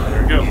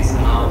 There we go.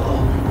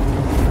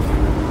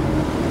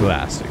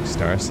 Classic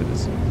Star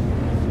Citizen.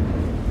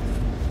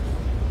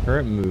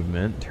 Turret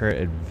movement,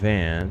 turret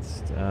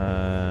advanced,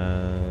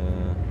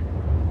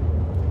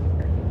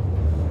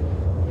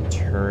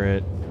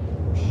 turret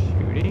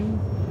shooting?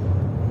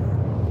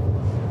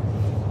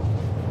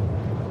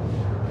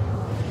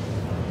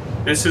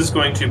 This is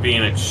going to be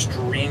an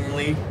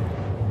extremely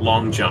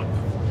long jump.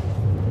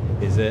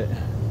 Is it?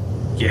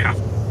 Yeah.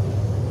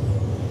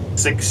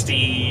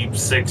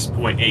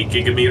 66.8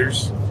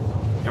 gigameters.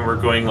 And we're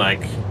going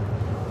like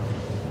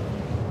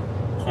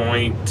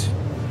 0.08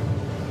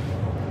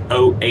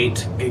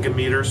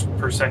 gigameters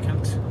per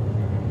second.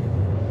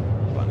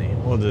 Funny.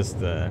 We'll just,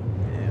 yeah,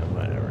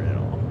 whatever.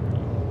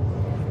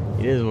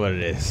 It is what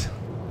it is.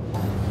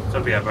 So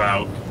it'll be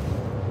about,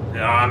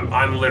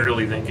 I'm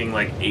literally thinking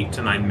like 8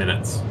 to 9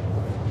 minutes.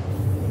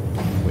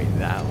 Wait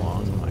that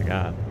long? Oh my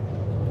god.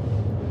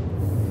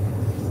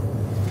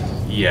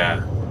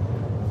 Yeah.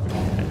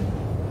 Okay.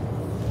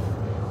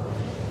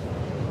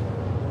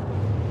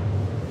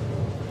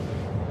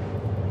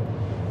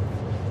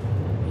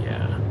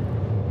 Yeah.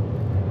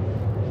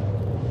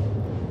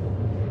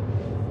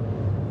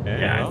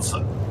 Okay, Yeah,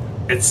 well,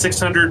 it's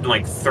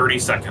 630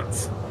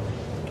 seconds.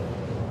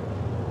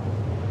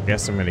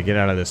 guess I'm gonna get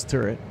out of this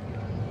turret.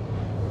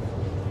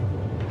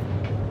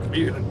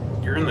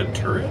 You're in the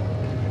turret?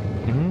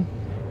 Mm-hmm.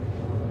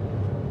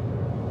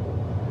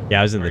 Yeah,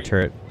 I was in the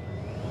turret.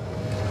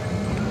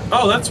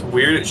 Oh, that's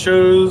weird. It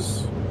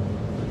shows.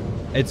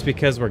 It's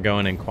because we're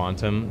going in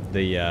quantum.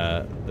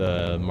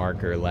 The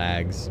marker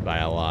lags by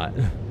a lot.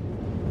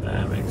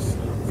 That makes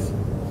sense.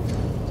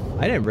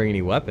 I didn't bring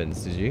any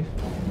weapons, did you?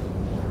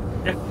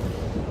 Yeah.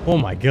 Oh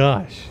my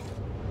gosh.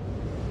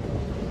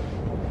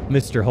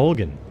 Mr.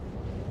 Holgan.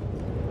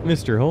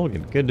 Mr.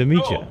 Holgan, good to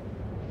meet you.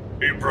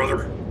 Hey,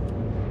 brother.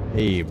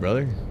 Hey,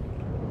 brother.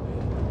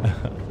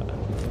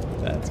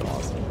 That's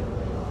awesome.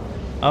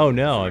 Oh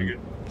no, I'm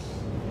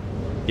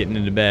getting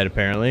into bed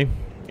apparently.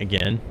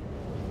 Again.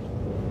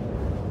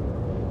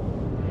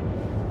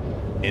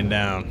 And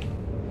down.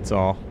 That's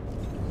all.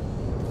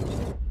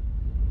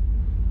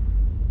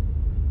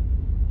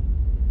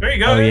 There you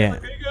go. Oh, man. yeah.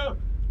 There you go.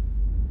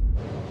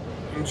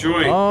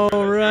 Enjoy. All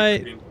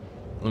right.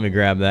 Let me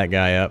grab that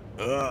guy up.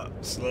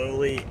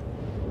 Slowly.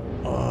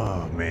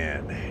 Oh,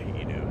 man.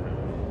 You know.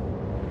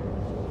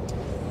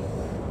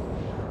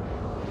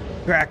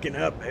 Cracking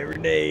up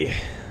every day.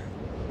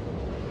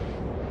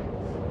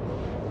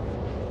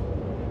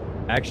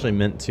 I actually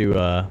meant to,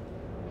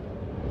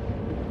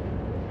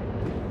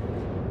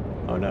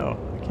 oh no,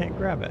 I can't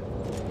grab it.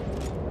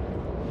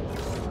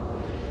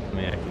 I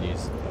mean, I can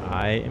use the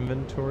eye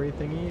inventory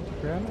thingy to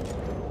grab it.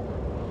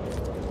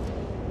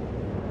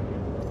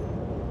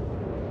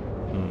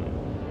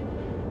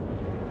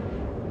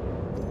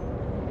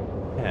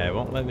 Yeah, it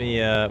won't let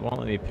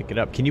me pick it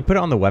up. Can you put it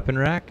on the weapon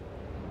rack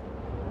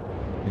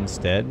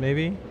instead,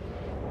 maybe?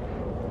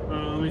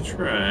 Let me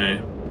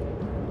try.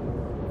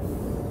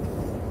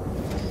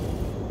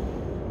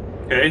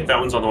 Okay, that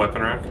one's on the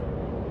weapon rack.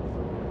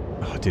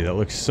 Oh, dude, that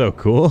looks so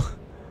cool.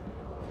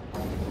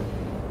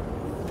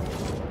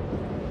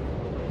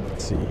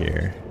 Let's see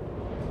here.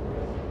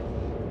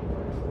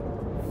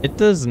 It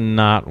does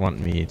not want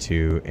me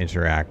to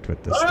interact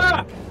with this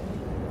thing.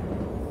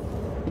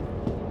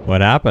 What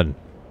happened?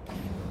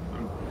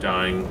 I'm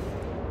dying.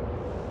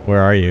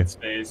 Where are you?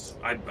 Space.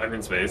 I'm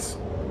in space.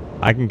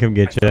 I can come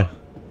get you.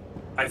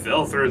 I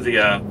fell through the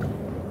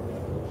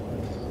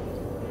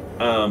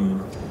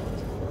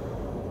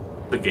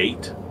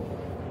gate.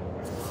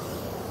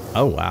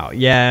 Oh wow,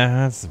 yeah,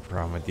 that's the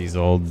problem with these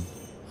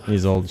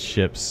old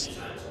ships.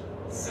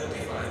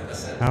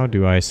 How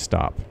do I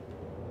stop?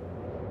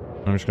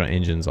 I'm just gonna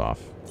engines off.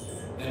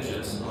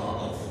 Engines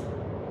off.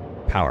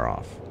 Power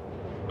off.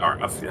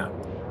 RF, yeah.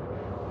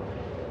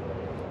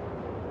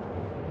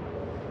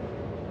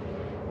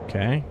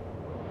 Okay.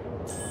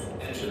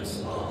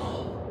 Engines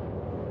on.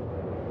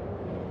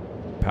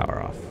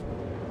 Power off.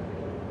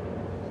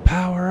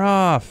 Power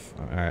off!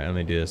 Alright, let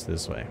me do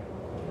this way.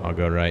 I'll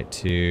go right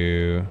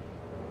to...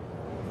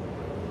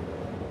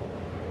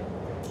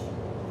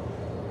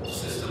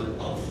 System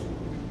off.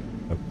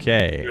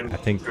 Okay, I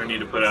think... Do I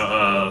need to put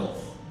out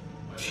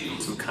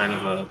some kind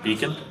of a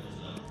beacon?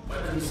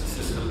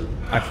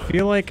 I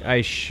feel like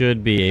I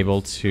should be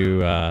able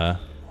to...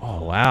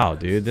 Oh wow,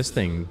 dude, this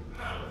thing...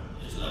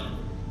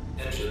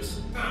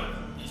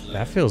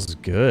 That feels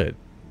good.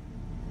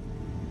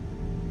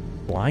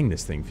 Flying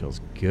this thing feels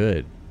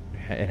good.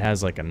 It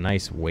has like a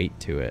nice weight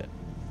to it.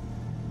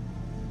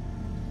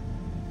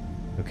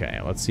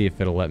 Okay, let's see if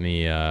it'll let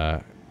me,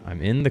 I'm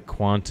in the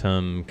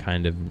quantum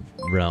kind of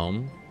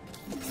realm.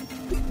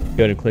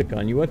 Go to click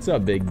on you. What's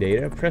up, big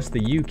data? Press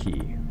the U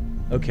key.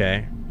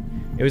 Okay.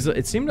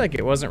 It seemed like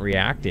it wasn't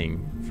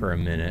reacting for a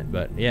minute,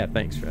 but yeah,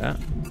 thanks for that.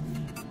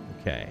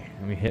 Okay,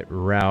 let me hit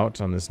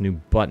route on this new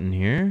button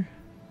here.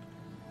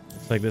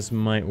 Looks like this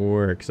might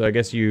work. So I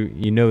guess you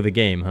know the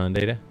game, huh,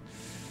 Data?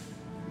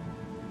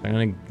 I'm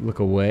gonna look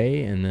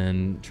away and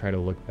then try to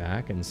look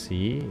back and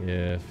see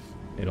if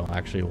it'll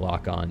actually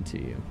lock on to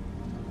you.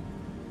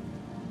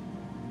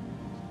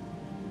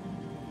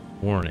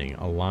 Warning,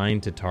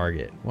 align to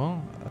target.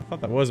 Well, I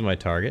thought that was my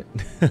target.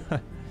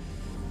 Let's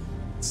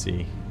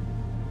see.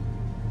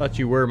 Thought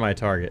you were my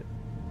target.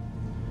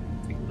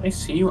 I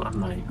see you on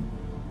my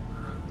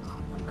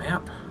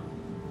map.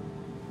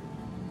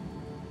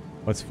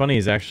 What's funny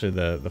is actually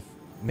the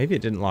maybe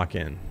it didn't lock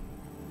in.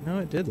 No,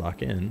 it did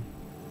lock in.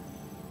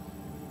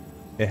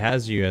 It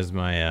has you as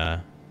my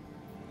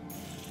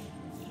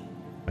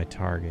my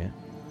target.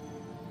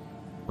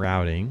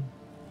 Routing.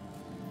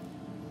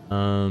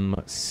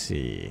 Let's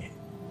see.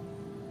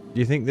 Do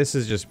you think this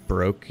is just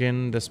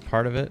broken, this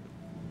part of it?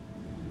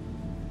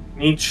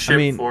 Need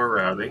ship for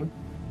routing.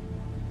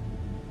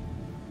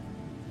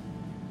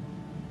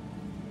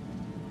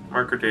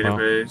 Marker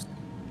database.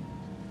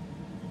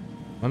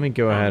 Let me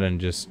go ahead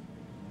and just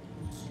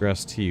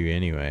stress to you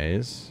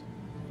anyways.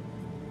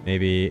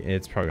 Maybe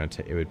it's probably gonna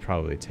take. It would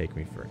probably take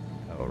me for.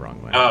 Oh,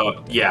 wrong way.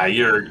 Oh yeah,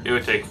 it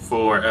would take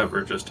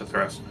forever just to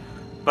thrust.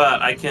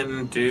 But I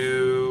can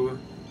do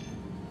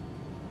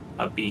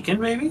a beacon,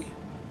 maybe.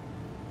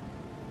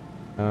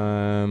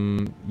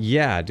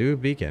 Yeah, do a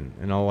beacon,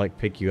 and I'll like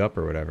pick you up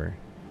or whatever.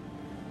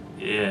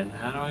 Yeah,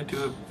 how do I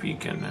do a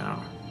beacon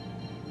now?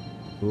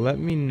 Let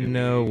me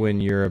know when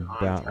you're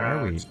about. Where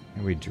are we?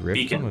 Are we drifting?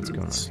 Beacons. What's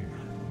going on here?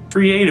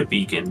 Create a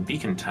beacon.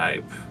 Beacon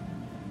type.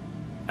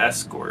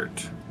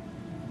 Escort.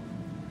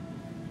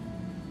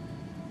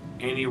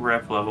 Any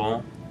rep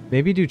level.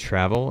 Maybe do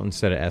travel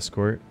instead of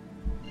escort.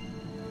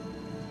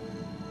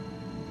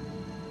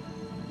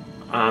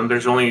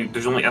 There's only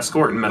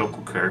escort and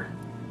medical care.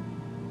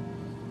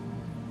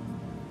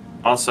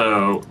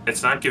 Also,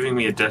 it's not giving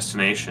me a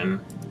destination.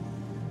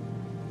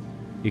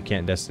 You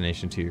can't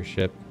destination to your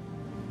ship.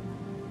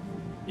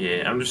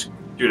 Yeah, I'm just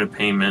doing a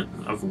payment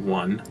of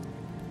 1.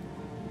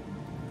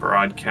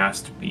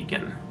 Broadcast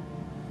beacon.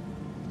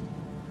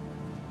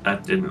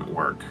 That didn't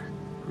work.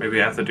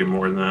 Maybe I have to do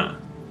more than that.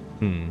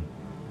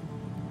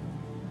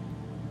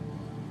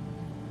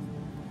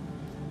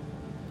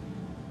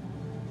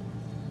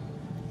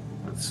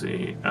 Let's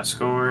see.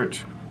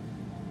 Escort.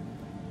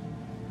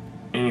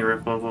 Any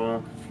rep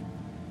level.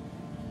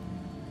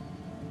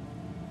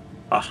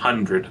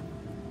 100.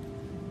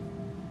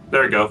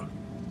 There we go.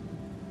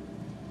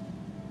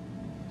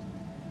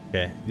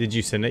 Okay. Did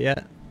you send it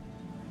yet?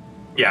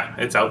 Yeah,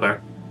 it's out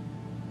there.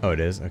 Oh, it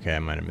is? Okay, I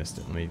might have missed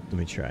it. Let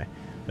me try.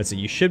 Let's see.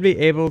 You should be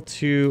able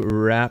to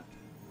wrap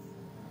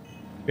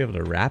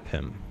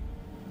him.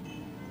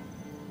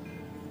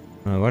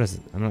 What is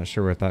it? I'm not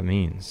sure what that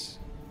means.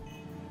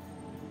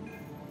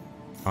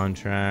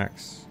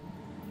 Contracts.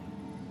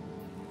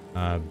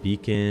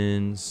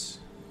 Beacons.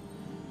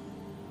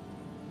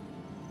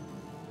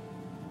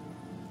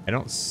 I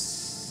don't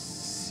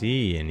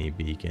see any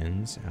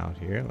beacons out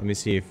here. Let me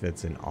see if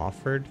it's an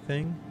offered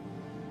thing.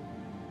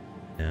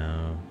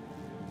 No.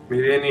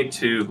 Maybe I need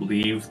to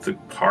leave the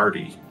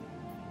party.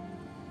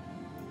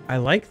 I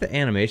like the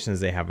animations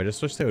they have. I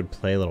just wish they would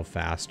play a little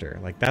faster.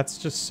 Like, that's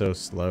just so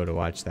slow to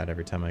watch that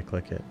every time I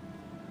click it.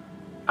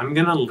 I'm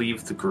gonna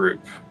leave the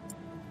group.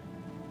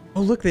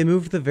 Oh, look, they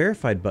moved the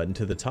verified button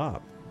to the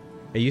top.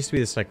 It used to be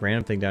this, like,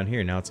 random thing down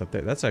here. Now it's up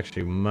there. That's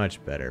actually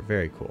much better.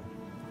 Very cool.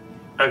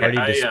 Okay,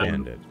 Party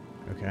disbanded.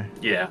 Okay.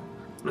 Yeah.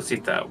 Let's see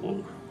if that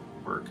will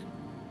work.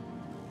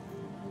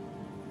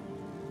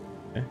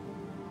 Okay.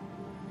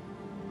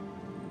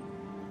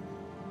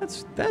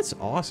 That's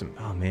awesome.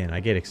 Oh, man, I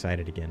get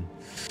excited again.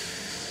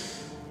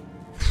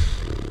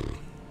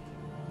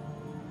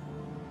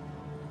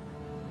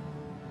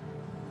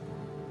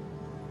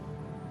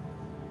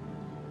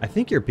 I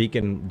think your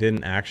beacon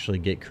didn't actually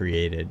get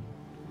created.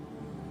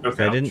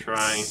 Okay, I I'll didn't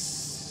try.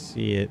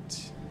 see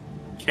it.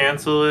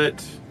 Cancel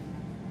it.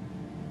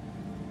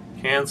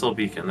 Cancel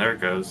beacon. There it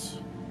goes.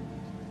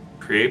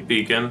 Create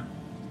beacon.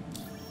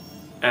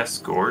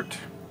 Escort.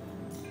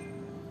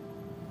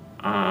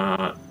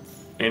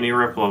 Any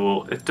rep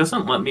level. It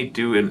doesn't let me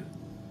do an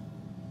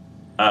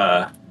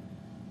okay,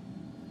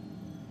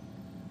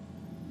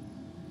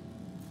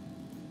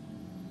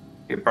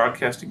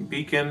 broadcasting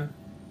beacon.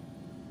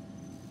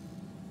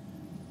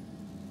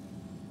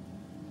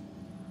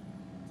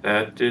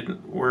 That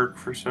didn't work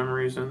for some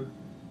reason.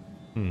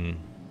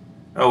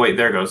 Oh wait,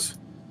 there it goes.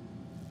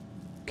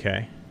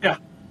 Okay. Yeah.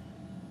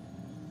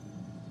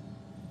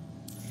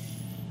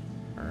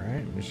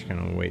 Alright, I'm just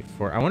gonna wait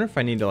for... I wonder if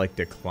I need to, like,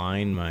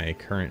 decline my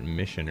current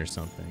mission or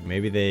something.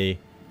 Maybe they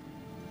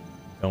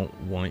don't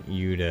want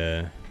you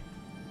to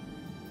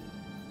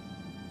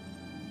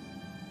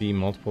see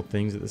multiple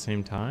things at the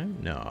same time?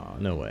 No,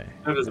 no way.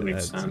 That doesn't make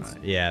That's sense.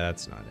 yeah,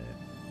 that's not it.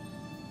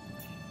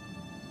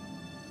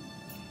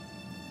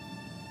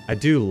 I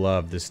do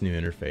love this new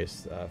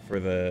interface for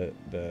the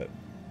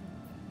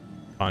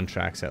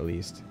contracts, at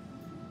least.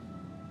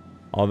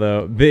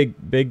 Although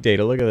big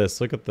data, look at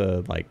this. Look at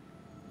the like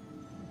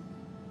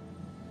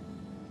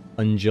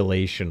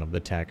undulation of the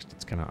text.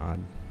 It's kind of odd.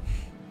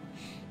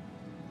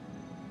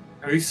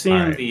 Have you seen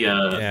Alright. the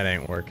Yeah, it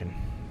ain't working.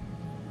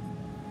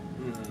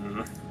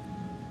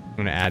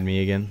 Gonna add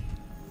me again?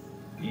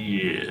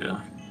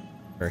 Yeah.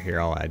 Or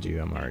here, I'll add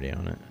you. I'm already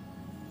on it.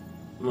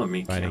 Let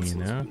me Fighting you cancel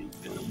now? this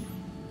beacon.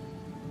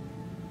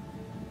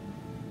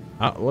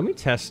 Let me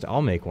test.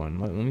 I'll make one.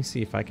 Let me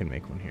see if I can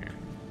make one here.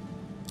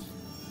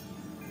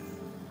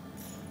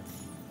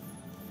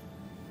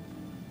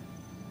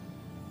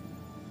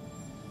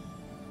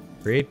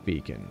 Create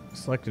beacon.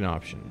 Select an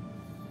option.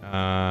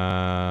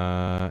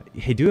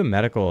 Hey, do a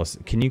medical.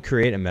 Can you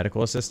create a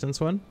medical assistance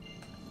one?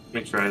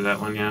 Let me try that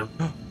one, yeah.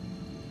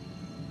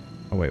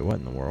 Oh wait, what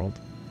in the world?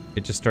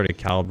 It just started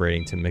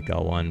calibrating to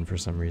Mikael 1 for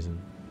some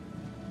reason.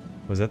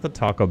 Was that the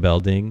Taco Bell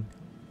ding?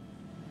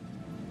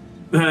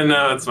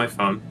 No, it's my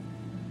phone.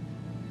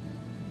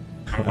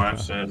 My wife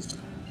says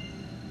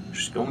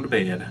she's going to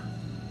bed.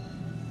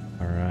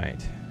 All right.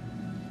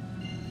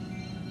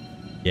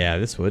 Yeah,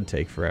 this would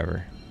take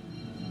forever.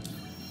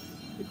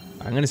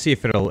 I'm gonna see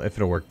if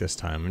it'll work this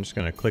time. I'm just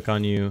gonna click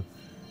on you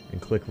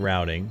and click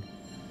routing,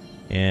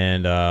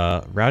 and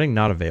routing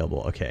not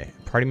available. Okay,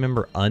 party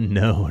member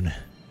unknown.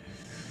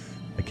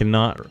 I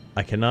cannot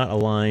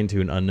align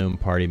to an unknown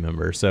party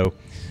member. So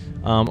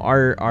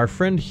our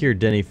friend here,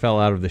 Denny, fell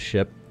out of the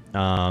ship,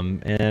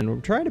 and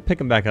we're trying to pick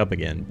him back up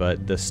again,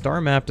 but the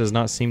star map does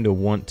not seem to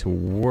want to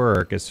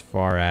work as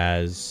far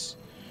as...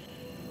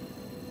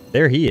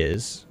 There he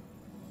is.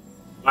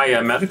 My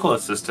medical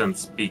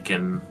assistance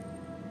beacon.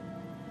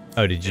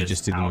 Oh, did you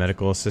just do the out.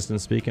 medical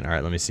assistant beacon? All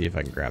right, let me see if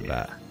I can grab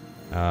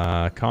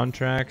that.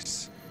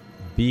 Contracts,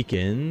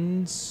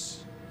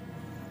 beacons.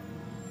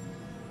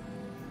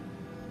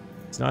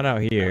 It's not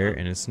out here,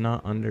 and it's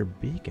not under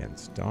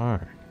beacons.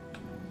 Darn.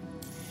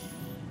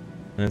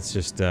 That's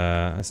just,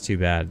 that's too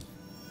bad.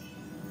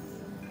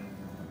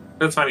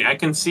 That's funny. I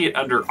can see it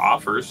under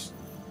offers,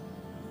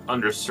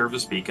 under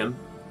service beacon.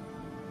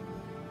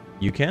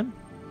 You can?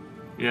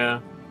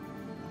 Yeah.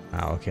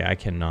 Oh, okay, I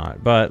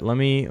cannot. But let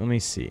me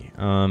see.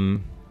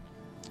 Oh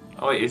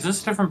wait, is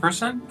this a different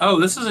person? Oh,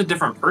 this is a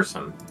different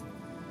person.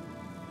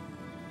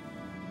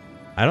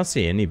 I don't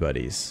see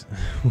anybody's,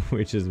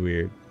 which is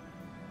weird.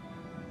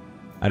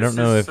 I don't This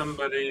know is if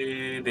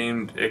somebody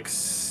named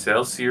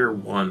Excelsior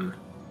 1.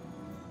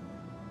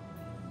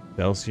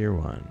 Excelsior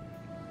 1.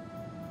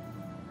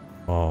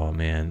 Oh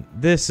man,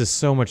 this is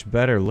so much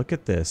better. Look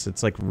at this.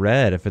 It's like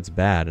red if it's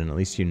bad, and at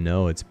least you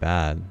know it's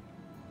bad.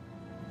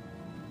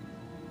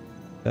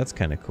 That's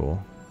kind of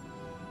cool.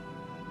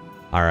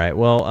 All right,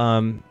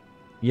 well,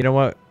 you know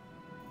what?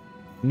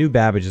 New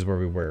Babbage is where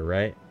we were,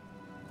 right?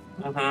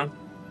 Mm-hmm.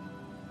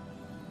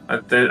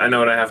 I know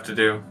what I have to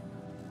do.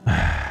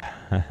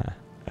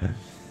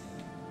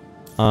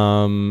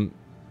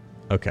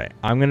 Okay,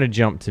 I'm gonna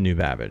jump to New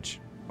Babbage.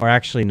 Or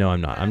actually, no,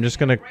 I'm not. I'm just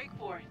gonna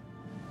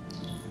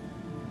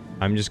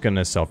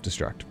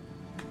self-destruct.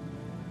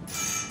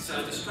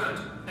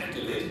 Self-destruct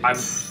activated. I'm okay.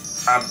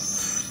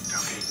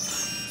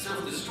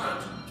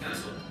 Self-destruct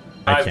cancelled.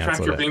 I've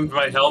canceled tractor it. beamed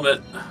my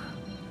helmet.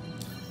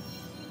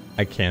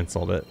 I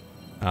canceled it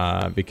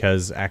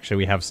because actually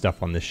we have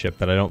stuff on this ship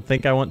that I don't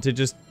think I want to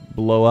just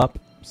blow up.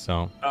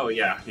 So. Oh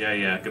yeah.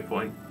 Good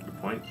point.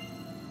 Good point.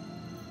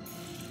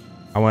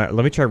 Let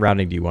me try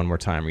routing to you one more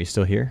time. Are you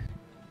still here?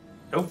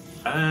 Nope.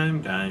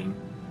 I'm dying.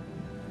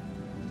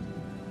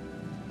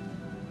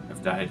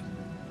 I've died.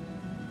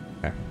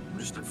 Okay. I'm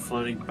just a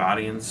floating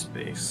body in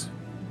space.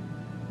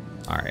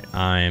 All right.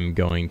 I'm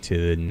going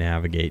to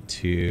navigate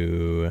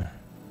to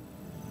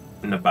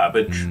In the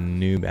Babbage.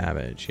 New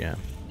Babbage. Yeah.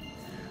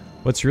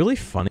 What's really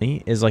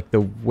funny is like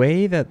the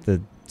way that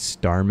the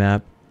star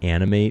map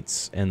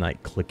animates and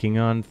like clicking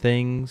on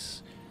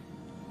things.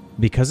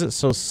 Because it's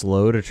so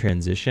slow to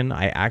transition,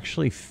 I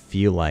actually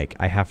feel like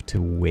I have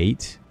to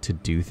wait to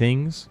do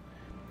things.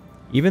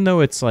 Even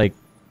though it's like,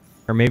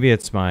 or maybe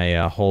it's my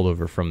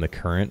holdover from the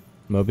current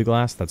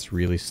Moby-Glass that's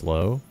really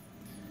slow.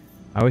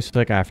 I always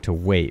feel like I have to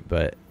wait,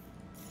 but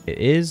it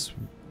is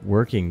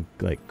working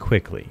like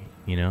quickly,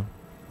 you know?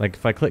 Like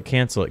if I click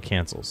cancel, it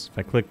cancels. If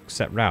I click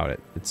set route,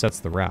 it sets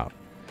the route,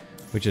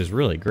 which is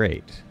really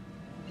great.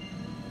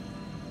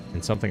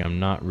 And something I'm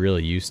not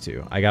really used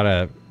to. I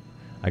gotta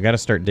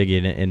start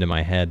digging it into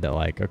my head that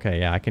like,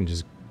 okay, yeah, I can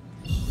just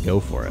go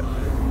for it.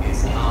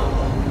 Is now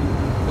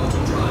on.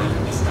 Auto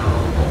drive is now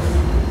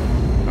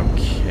off.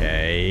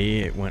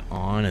 Okay, it went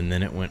on and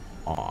then it went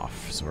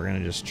off. So we're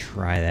gonna just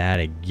try that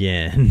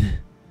again.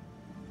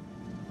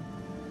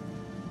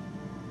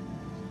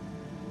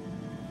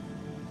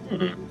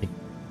 I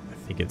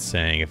think it's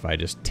saying if I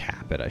just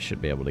tap it, I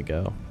should be able to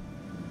go.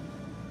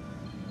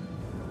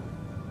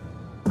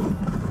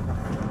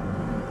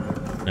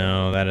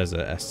 No, that is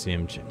a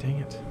SCM chip. Dang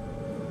it.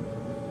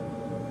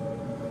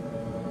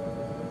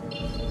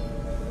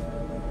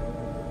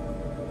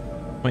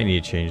 Might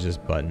need to change this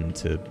button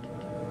to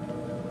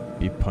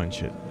be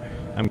punch it.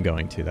 I'm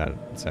going to.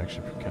 That's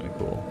actually kind of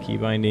cool. Key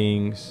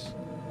bindings.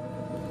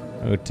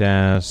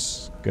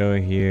 OTAS. Go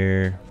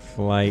here.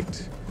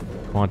 Flight.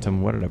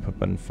 Quantum. What did I put?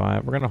 Button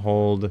 5. We're going to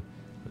hold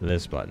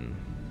this button.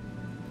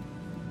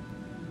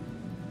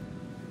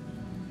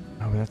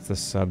 Oh, that's the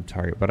sub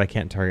target, but I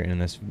can't target in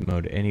this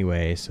mode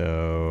anyway,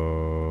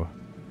 so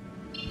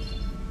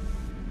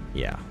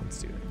yeah,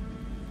 let's do it.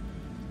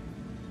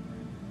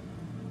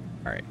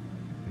 Alright,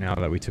 now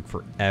that we took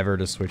forever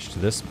to switch to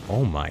this,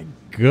 oh my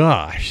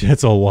gosh,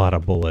 that's a lot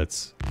of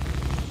bullets.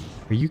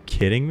 Are you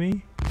kidding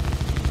me?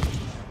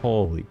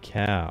 Holy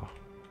cow.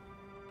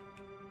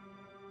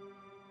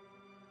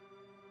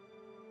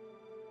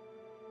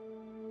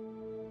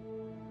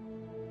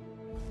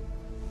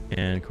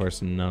 And of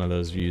course, none of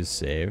those views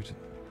saved.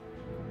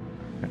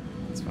 Okay,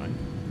 that's fine.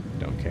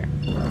 Don't care.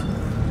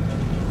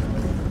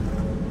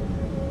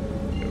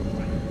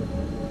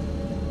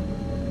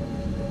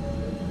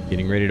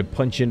 Getting ready to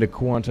punch into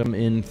Quantum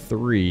in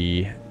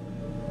 3,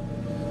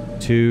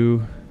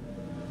 2,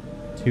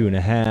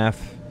 2.5,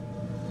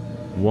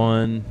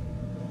 1,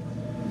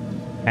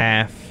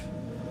 half,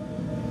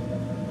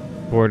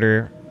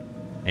 quarter,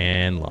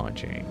 and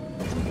launching.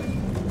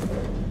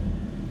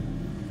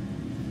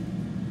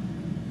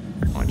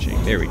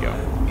 Launching. There we go.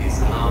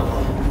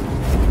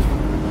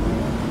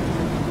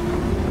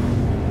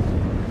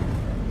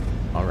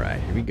 All right,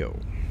 here we go.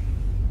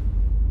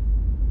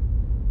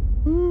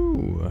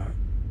 Ooh.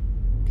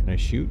 Can I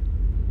shoot?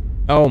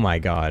 Oh my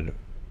god.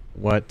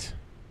 What?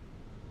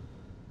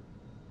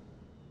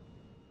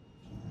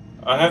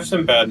 I have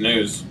some bad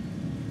news.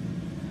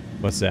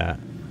 What's that?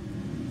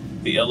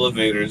 The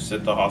elevators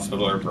at the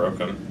hospital are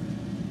broken.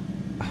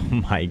 Oh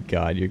my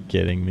god, you're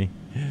kidding me.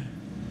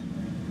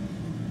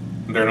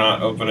 They're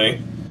not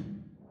opening.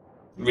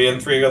 Me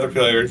and 3 other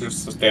players are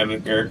just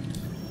standing here.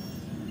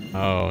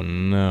 Oh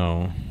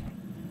no.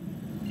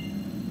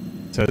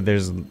 So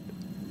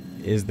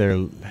is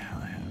there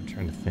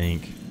trying to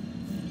think.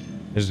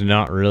 There's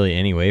not really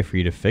any way for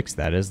you to fix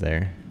that, is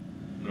there?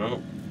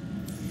 No.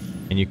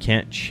 And you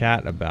can't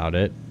chat about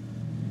it.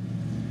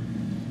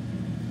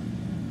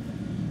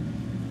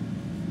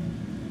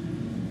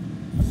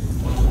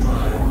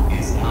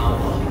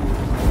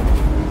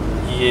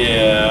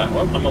 Yeah,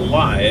 well, I'm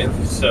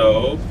alive,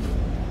 so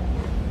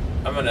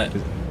I'm gonna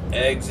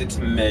exit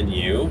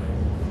menu.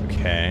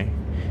 Okay.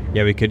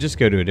 Yeah, we could just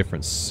go to a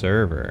different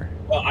server.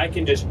 Well, I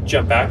can just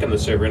jump back in the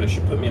server and it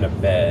should put me in a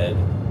bed,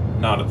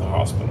 not at the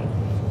hospital.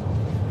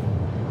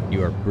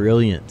 You are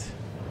brilliant.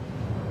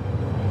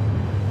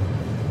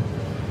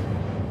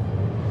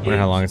 Wonder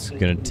how long it's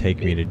gonna take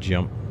me to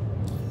jump.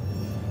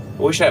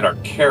 I wish I had our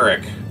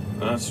Carrick.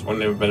 That's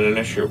wouldn't have been an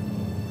issue.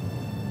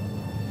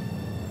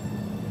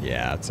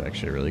 Yeah, that's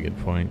actually a really good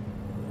point.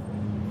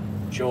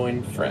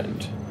 Join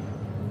friend.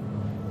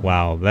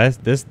 Wow,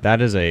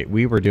 that is a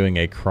we were doing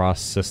a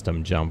cross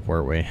system jump,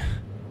 weren't we?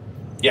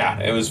 Yeah,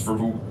 it was for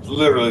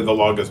literally the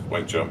longest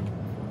point jump.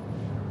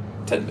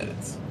 10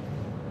 minutes.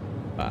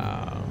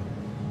 Wow.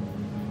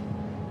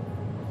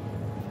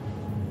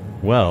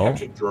 I Well, have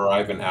to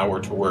drive an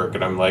hour to work,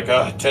 and I'm like,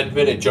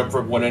 10-minute jump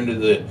from one end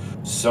of the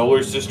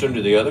solar system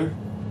to the other?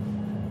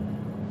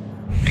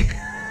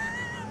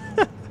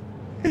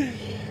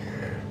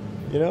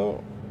 you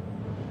know,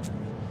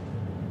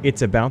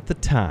 it's about the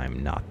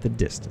time, not the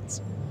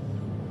distance.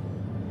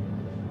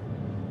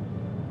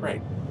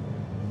 Right.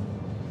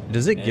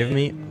 Does it give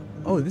me...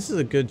 Oh, this is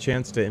a good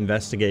chance to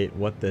investigate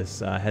what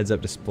this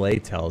heads-up display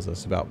tells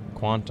us about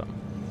quantum.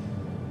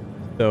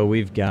 So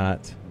we've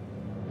got...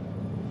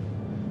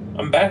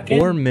 I'm back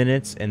 4 in.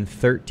 minutes and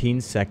 13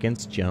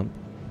 seconds jump.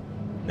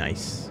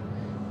 Nice.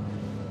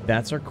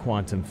 That's our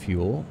quantum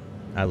fuel.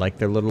 I like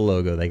their little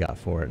logo they got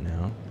for it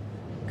now.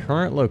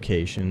 Current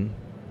location.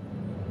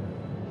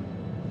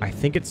 I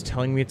think it's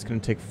telling me it's going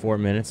to take 4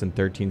 minutes and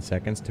 13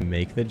 seconds to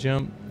make the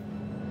jump.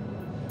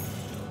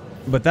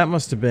 But that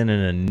must have been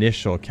an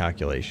initial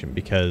calculation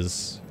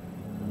because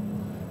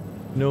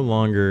no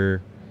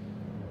longer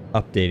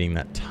updating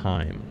that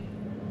time.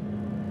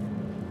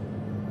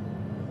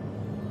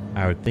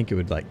 I would think it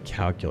would like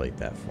calculate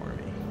that for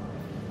me.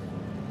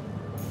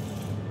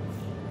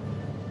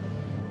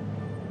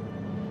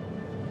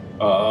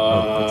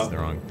 Oh, that's the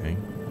wrong thing.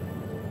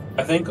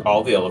 I think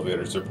all the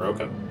elevators are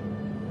broken.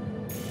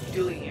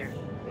 Dooley here.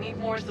 Need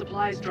more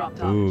supplies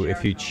dropped off. Ooh,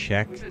 if you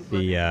check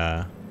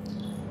the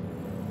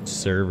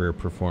server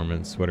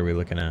performance, what are we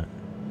looking at?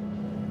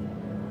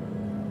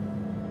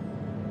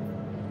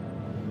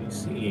 Let me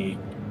see.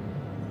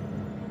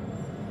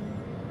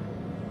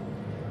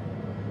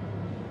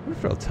 I wonder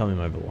if it'll tell me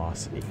my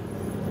velocity.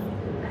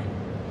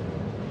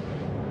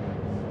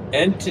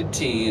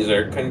 Entities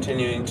are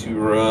continuing to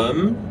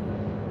run.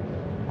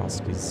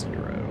 Velocity 0.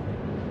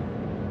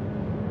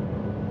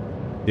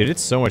 Dude,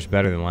 it's so much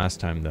better than last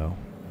time, though.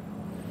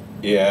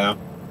 Yeah.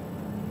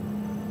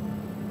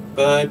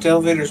 But the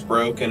elevator's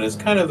broken. It's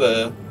kind of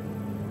a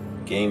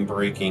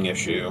game-breaking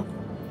issue.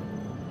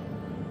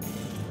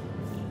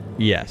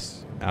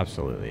 Yes,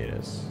 absolutely it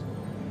is.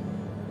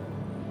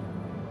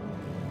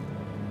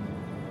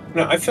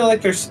 No, I feel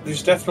like there's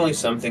definitely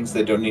some things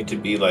that don't need to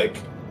be like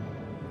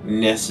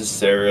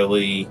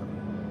necessarily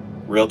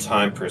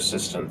real-time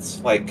persistence,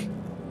 like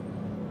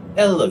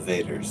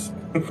elevators.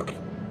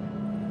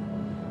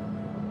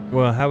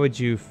 Well, how would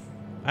you...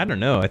 I don't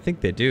know. I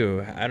think they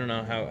do. I don't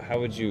know. How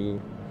would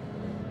you...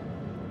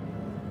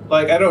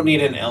 Like, I don't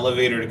need an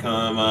elevator to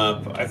come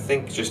up. I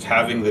think just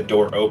having the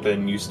door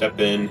open, you step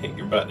in, hit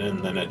your button,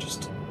 and then it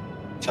just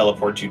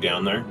teleports you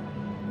down there.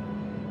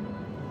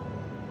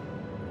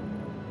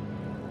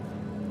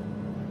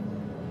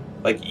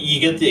 Like, you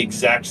get the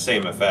exact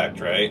same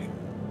effect, right?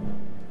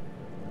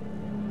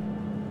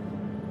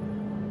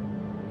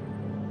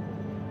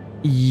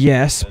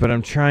 Yes, but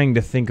I'm trying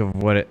to think of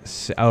what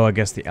it's... Oh, I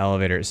guess the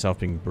elevator itself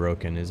being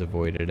broken is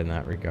avoided in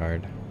that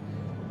regard.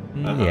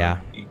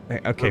 Yeah.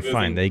 Okay,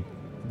 fine.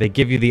 They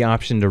give you the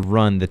option to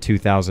run the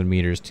 2,000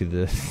 meters to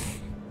the...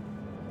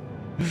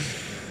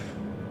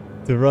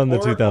 to run the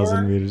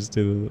 2,000 meters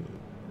to the...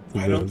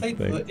 Why don't they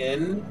put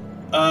in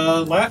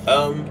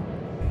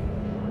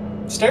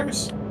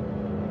stairs?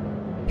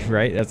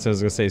 Right? That's what I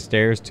was going to say.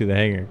 Stairs to the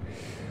hangar.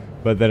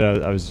 But then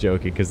I was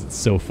joking because it's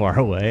so far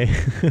away.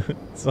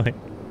 It's like...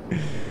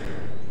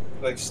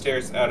 Like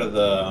stairs out of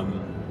the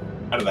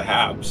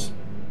habs.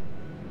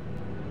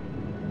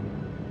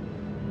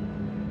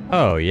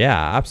 Oh,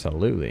 yeah,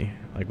 absolutely.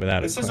 Like without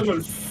a This says question. I'm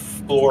on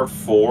floor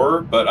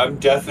 4, but I'm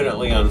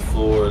definitely on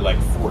floor like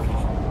 40.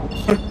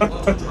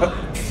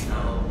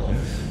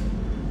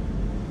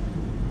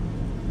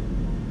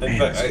 In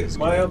fact,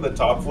 am I on the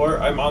top floor?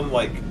 I'm on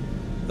like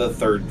the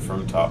 3rd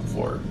from top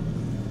floor.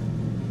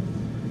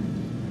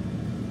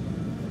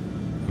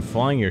 I'm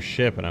flying your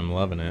ship and I'm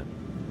loving it.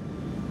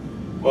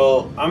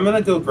 Well, I'm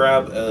gonna go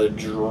grab a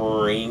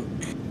drink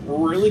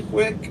really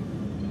quick.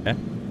 Okay.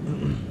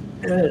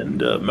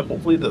 And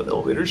hopefully the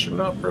elevators should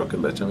not be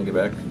broken by the time we get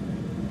back.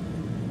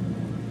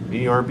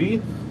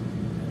 BRB.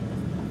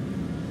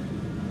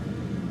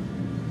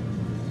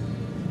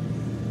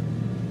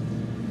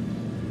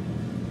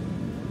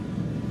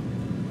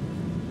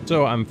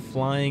 So I'm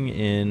flying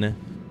in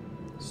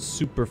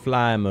super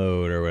fly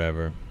mode or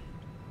whatever.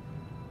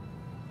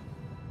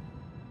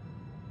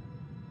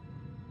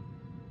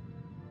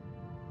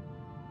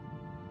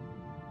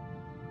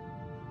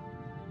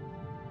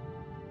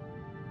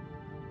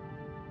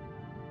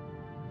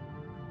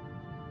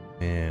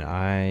 And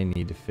I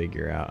need to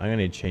figure out, I'm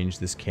gonna change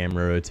this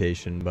camera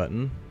rotation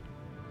button.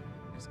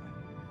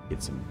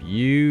 Get some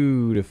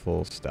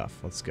beautiful stuff.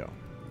 Let's go.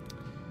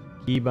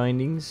 Key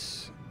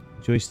bindings,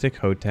 joystick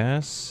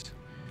HOTAS.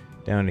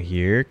 Down to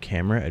here,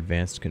 camera,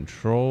 advanced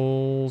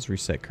controls,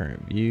 reset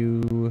current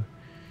view,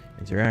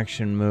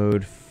 interaction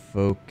mode,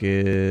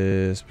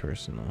 focus,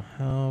 personal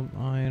help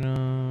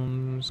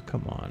items.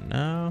 Come on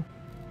now.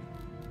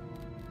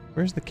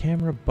 Where's the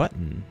camera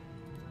button?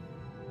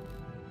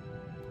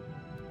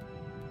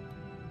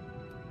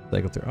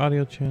 Cycle through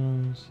audio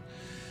channels.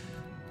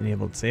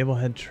 Enable disable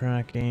head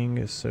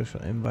tracking, social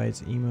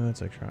invites,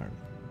 emotes, electronic.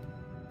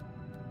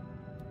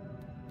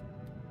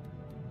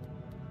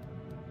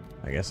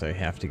 I guess I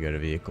have to go to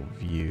vehicle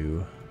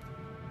view.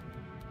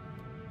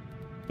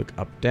 Look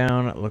up,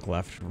 down, look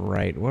left,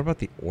 right. What about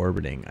the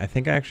orbiting? I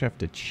think I actually have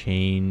to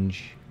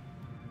change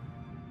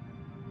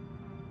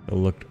the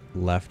look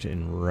left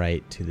and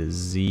right to the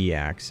Z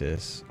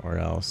axis, or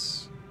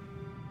else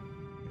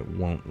it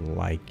won't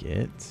like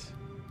it.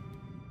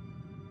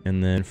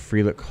 And then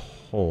free look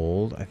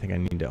hold. I think I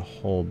need to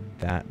hold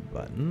that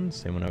button.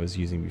 Same one I was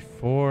using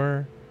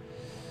before.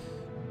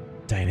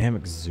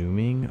 Dynamic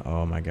zooming.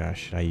 Oh my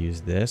gosh. Should I use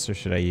this or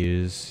should I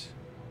use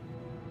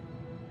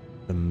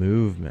the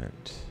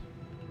movement?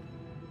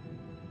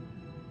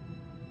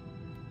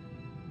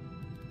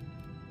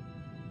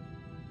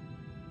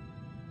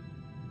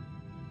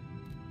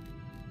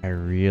 I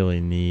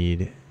really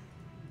need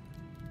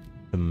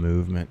the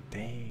movement.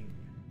 Dang.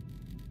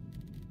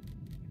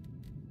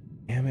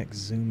 Dynamic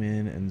zoom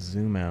in and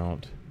zoom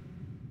out.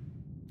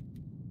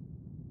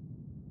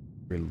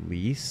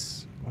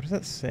 Release? What does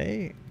that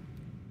say?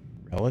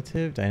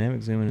 Relative?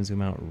 Dynamic zoom in and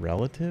zoom out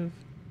relative?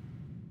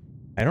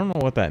 I don't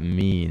know what that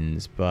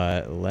means,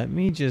 but let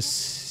me just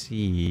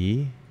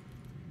see.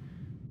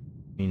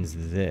 It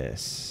means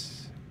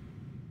this.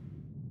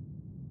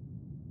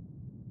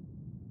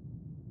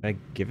 Did I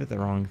give it the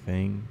wrong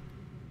thing?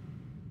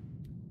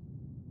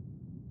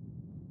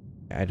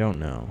 I don't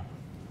know.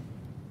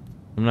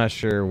 I'm not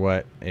sure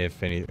what,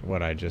 if any,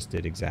 what I just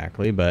did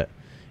exactly, but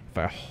if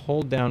I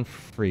hold down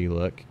free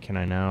look, can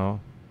I now?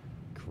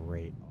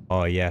 Great.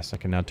 Oh yes, I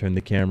can now turn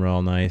the camera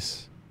all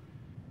nice.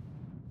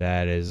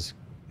 That is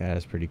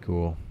pretty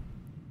cool.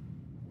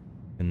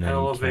 And then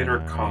Elevator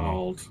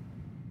called.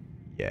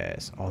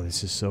 Yes. Oh,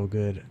 this is so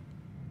good.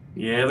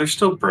 Yeah, they're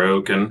still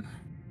broken.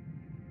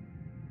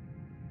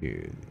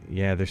 Dude,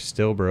 yeah, they're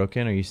still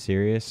broken. Are you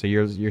serious? So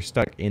you're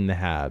stuck in the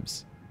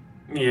habs.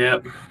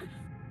 Yep.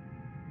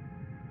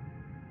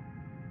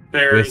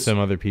 There's With some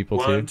other people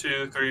too? 1,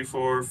 2, 3,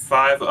 4,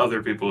 5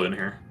 other people in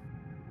here.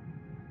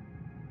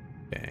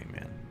 Dang,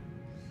 man.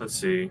 Let's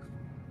see.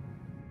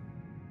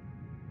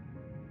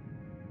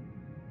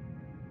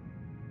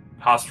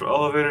 Hospital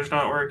elevator's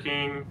not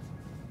working.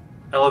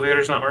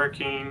 Elevator's not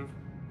working.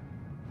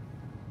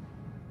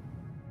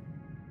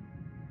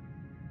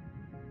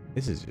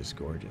 This is just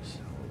gorgeous.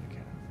 Holy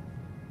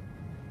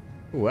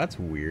cow. Ooh, that's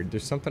weird.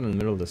 There's something in the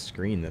middle of the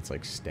screen that's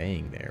like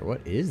staying there.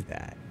 What is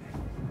that?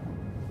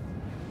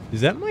 Is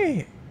that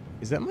my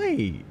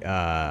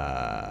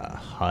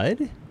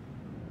HUD?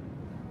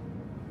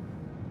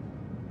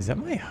 Is that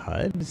my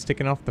HUD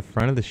sticking off the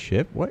front of the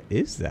ship? What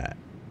is that?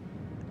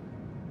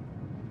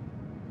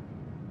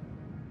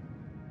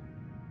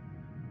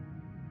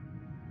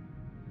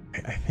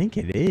 I think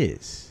it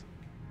is.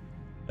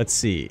 Let's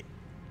see.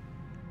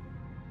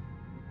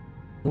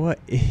 What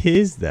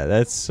is that?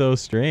 That's so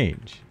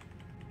strange.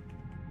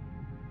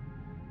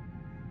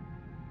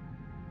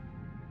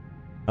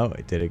 Oh,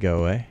 did it go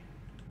away?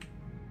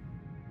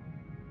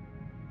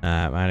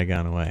 It might have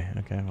gone away.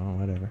 Okay, well,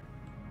 whatever.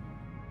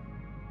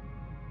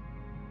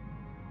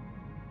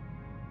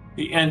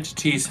 The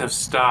entities have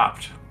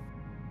stopped.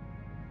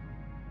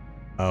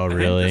 Oh,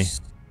 really?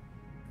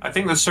 I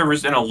think the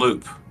server's in a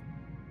loop.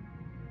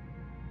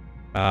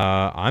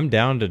 I'm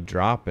down to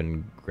drop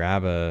and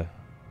grab a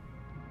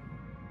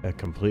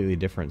completely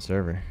different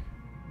server.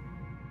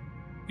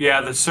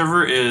 Yeah, the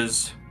server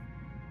is...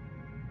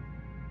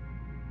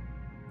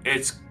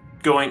 It's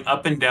going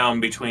up and down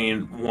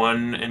between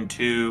 1 and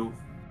 2.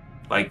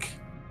 Like,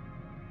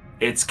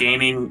 it's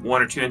gaining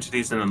 1 or 2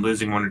 entities and then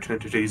losing 1 or 2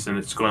 entities, and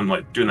it's going,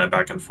 like, doing that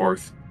back and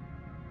forth.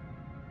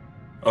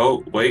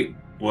 Oh, wait,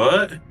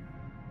 what?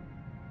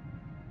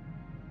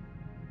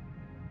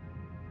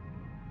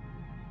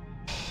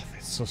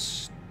 That's so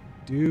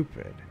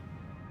stupid.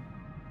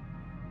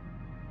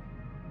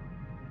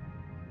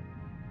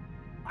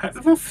 I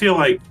don't feel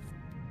like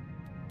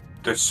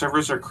the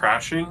servers are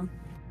crashing,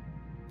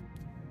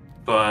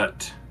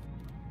 but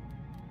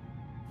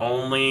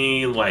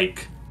only,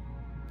 like,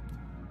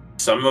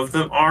 some of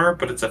them are,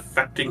 but it's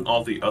affecting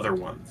all the other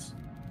ones.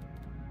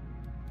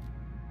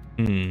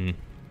 Hmm.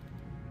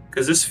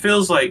 Because this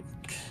feels like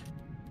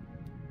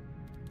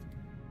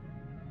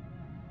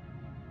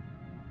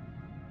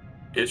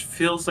it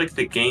feels like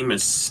the game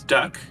is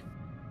stuck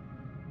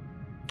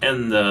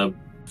and the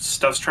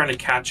stuff's trying to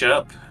catch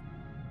up,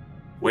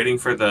 waiting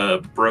for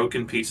the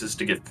broken pieces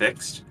to get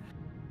fixed.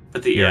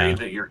 But the area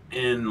that you're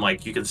in,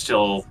 like, you can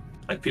still,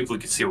 like, people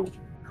can see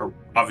are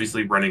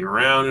obviously running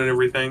around and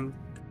everything.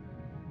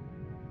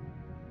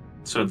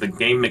 So the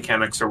game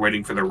mechanics are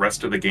waiting for the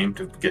rest of the game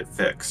to get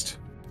fixed.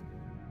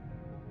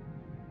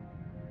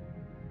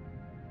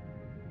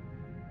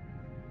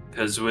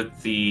 Because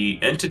with the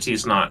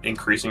entities not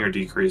increasing or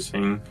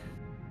decreasing,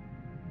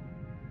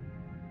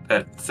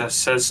 that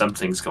says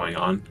something's going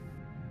on.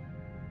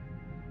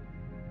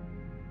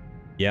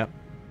 Yep.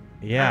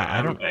 Yeah,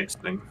 I don't...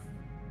 exiting.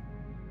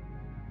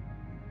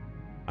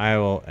 I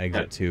will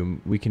exit too.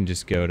 We can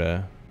just go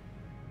to...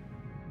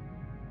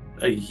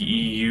 A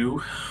EU?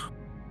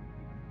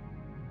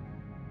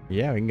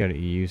 Yeah, we can go to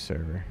EU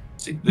server.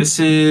 See, this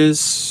is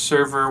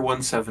server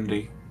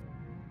 170.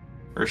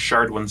 Or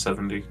shard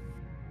 170.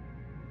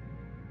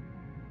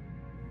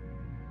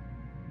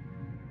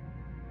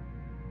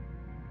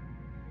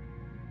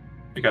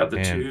 I got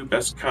the two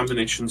best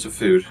combinations of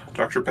food.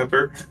 Dr.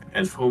 Pepper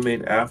and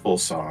homemade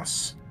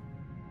applesauce.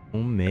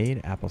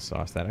 Homemade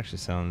applesauce. That actually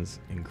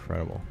sounds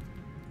incredible.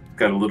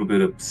 Got a little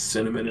bit of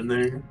cinnamon in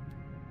there.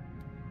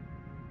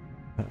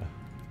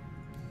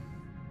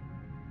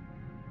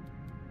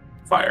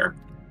 Fire.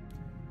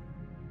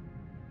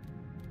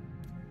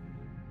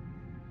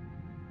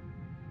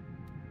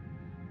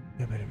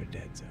 A bit of a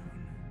dead zone.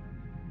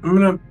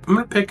 I'm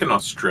gonna pick an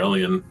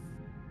Australian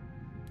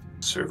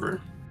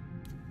server.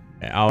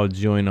 I'll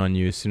join on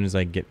you as soon as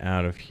I get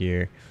out of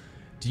here.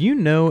 Do you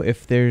know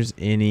if there's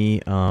any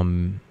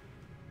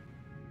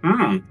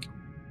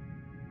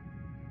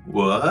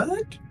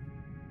What?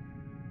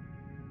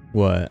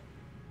 What?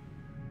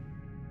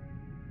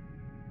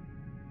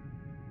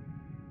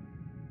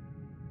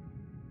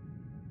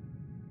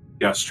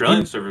 The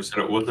Australian server said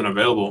it wasn't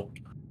available.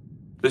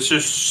 This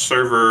is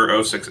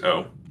server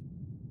 060.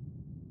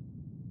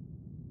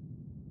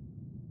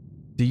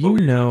 Do you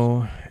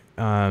know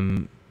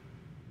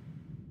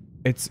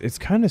it's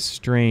kind of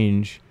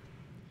strange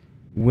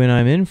when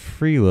I'm in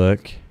free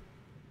look,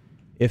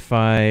 if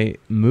I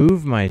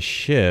move my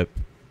ship,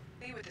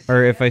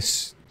 or if I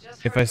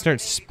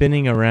start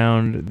spinning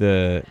around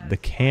the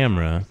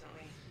camera,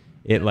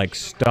 it like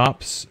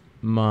stops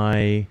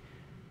my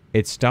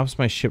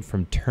ship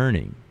from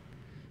turning.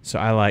 So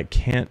I like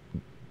can't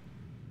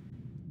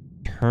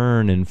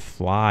turn and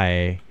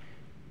fly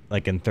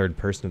like in third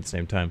person at the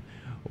same time.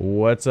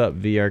 What's up,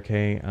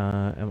 VRK?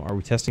 Are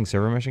we testing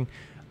server meshing?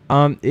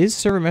 Is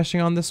server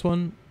meshing on this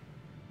one,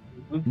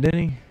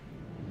 Denny?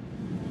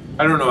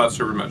 I don't know about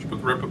server mesh, but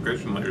the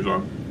replication layer's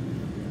on.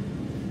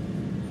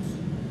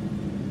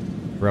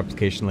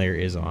 Replication layer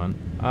is on.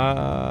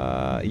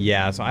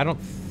 Yeah. So I don't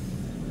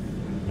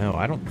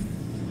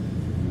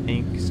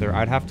think so.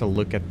 I'd have to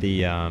look at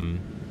the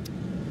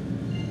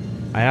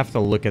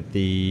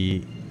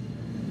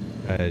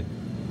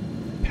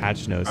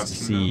patch notes to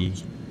see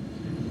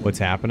what's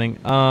happening.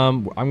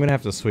 I'm gonna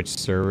have to switch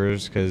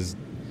servers because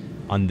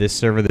on this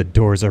server the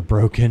doors are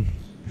broken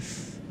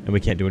and we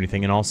can't do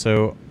anything. And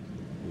also,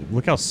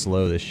 look how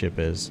slow this ship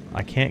is.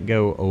 I can't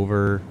go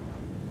over.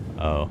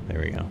 Oh, there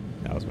we go.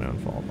 That was my own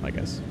fault, I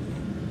guess.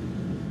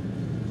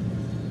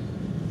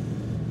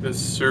 This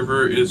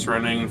server is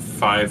running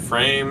 5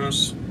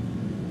 frames.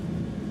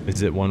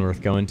 Is it one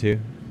worth going to?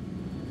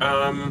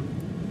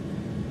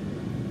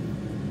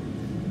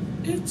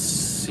 It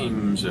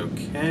seems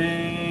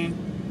okay.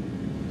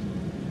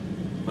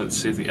 Let's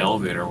see if the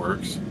elevator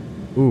works.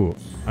 Ooh,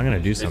 I'm gonna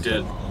do something.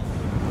 It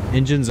did.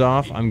 Engine's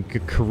off. I'm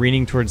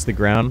careening towards the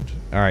ground.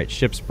 All right,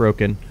 ship's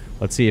broken.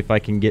 Let's see if I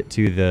can get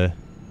to the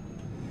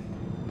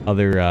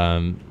other.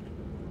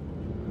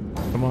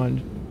 Come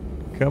on,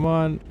 come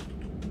on.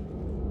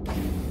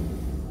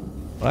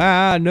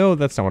 Ah, no,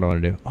 that's not what I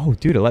want to do. Oh,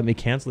 dude, it let me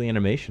cancel the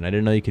animation. I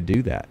didn't know you could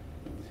do that.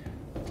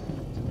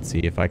 Let's see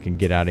if I can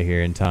get out of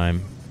here in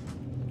time.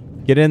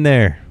 Get in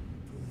there.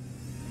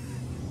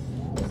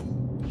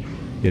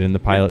 Get in the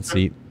pilot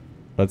seat.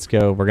 Let's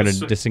go. We're gonna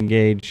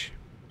disengage.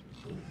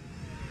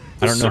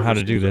 I don't know how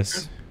to do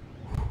this.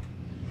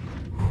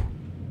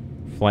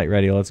 Flight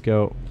ready. Let's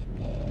go.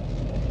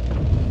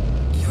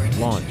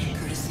 Launch.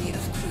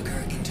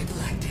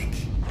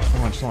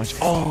 Launch, launch.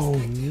 Oh,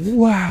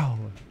 wow.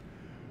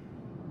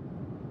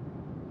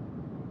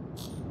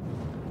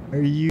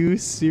 Are you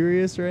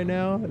serious right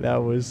now? That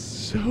was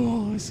so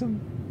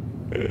awesome.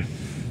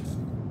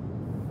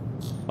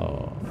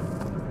 Oh.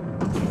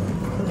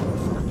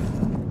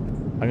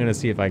 I'm gonna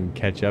see if I can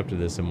catch up to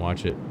this and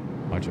watch it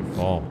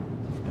fall.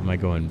 Am I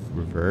going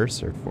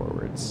reverse or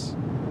forwards?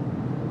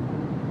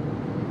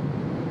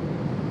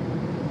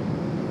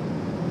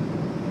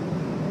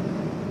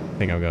 I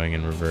think I'm going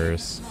in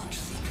reverse.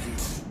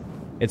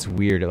 It's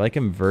weird. It like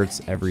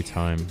inverts every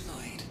time.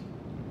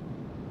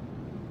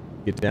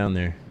 Get down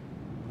there.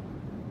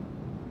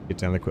 Get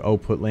down there. Oh,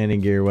 put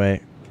landing gear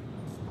away.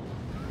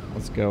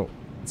 Let's go.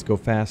 Let's go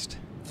fast.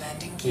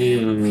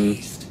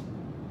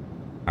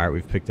 Alright,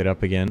 we've picked it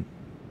up again.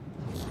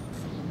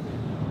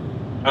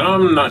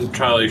 I'm not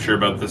entirely sure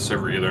about this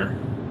server either.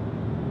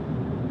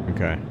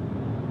 Okay.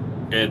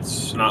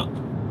 It's not.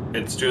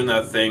 It's doing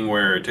that thing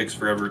where it takes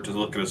forever to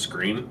look at a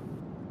screen.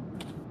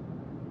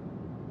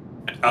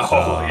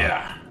 Oh,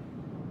 yeah.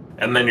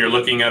 And then you're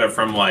looking at it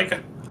from like,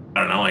 I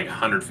don't know, like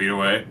 100 feet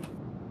away.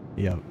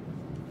 Yep.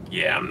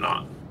 Yeah, I'm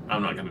not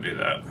gonna do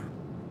that.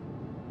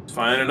 Let's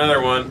find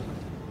another one.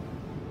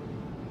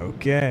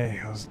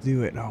 Okay, let's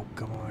do it. Oh,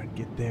 come on.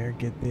 Get there,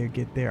 get there,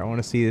 get there. I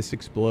want to see this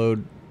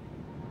explode.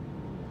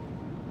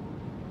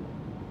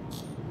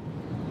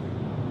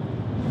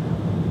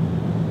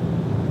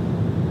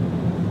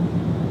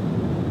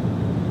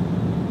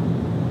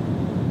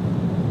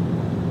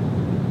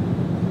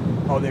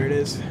 Oh, there it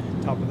is.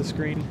 Top of the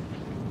screen.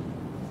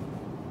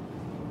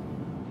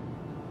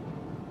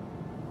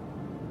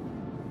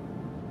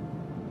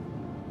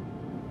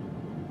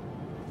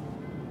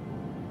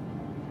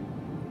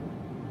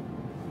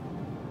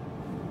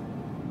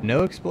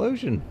 No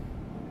explosion.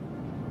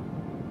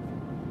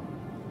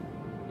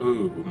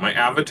 Ooh, my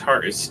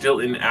avatar is still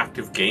in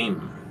active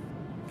game.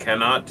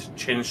 Cannot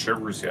change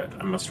servers yet.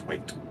 I must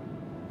wait.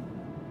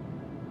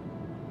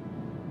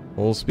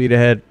 Full speed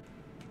ahead.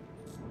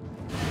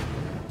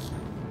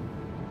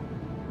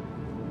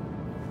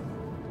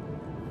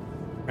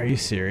 Are you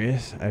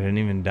serious? I didn't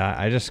even die.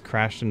 I just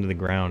crashed into the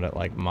ground at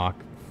like Mach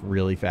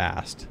really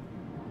fast.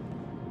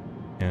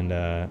 And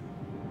oh.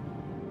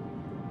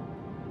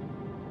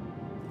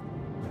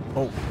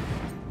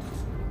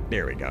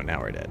 There we go.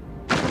 Now we're dead.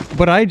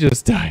 But I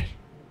just died.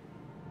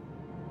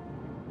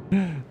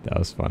 That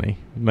was funny.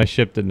 My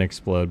ship didn't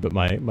explode, but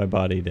my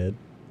body did.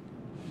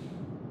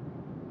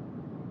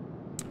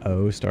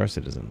 Oh, Star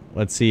Citizen.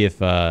 Let's see if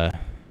so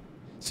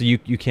you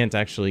can't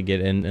actually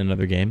get in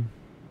another game?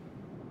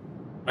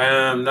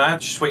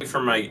 Not just wait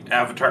for my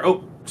avatar.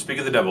 Oh, speak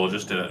of the devil,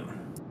 just did it.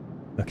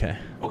 Okay.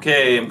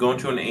 Okay, I'm going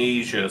to an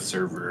Asia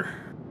server.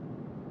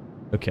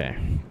 Okay.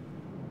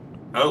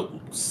 Oh,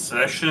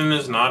 session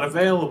is not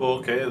available.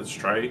 Okay, let's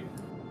try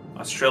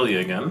Australia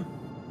again.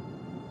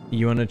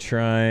 You want to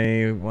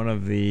try one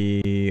of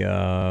the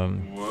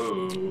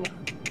Whoa.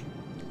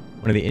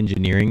 one of the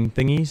engineering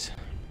thingies?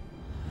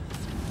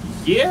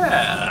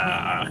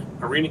 Yeah,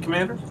 Arena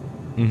Commander.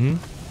 Mm-hmm.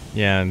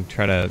 Yeah, and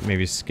try to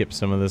maybe skip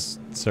some of this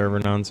server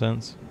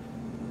nonsense.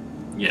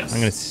 Yes.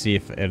 I'm gonna see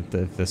if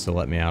this will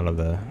let me out of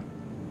the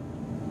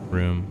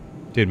room.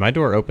 Dude, my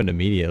door opened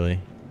immediately.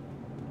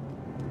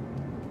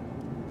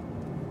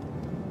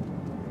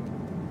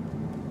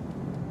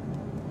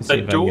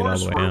 The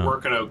doors were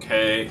working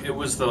okay. It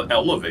was the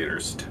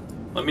elevators.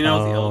 Let me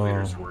know if the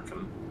elevators are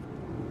working.